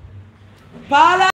 Paula!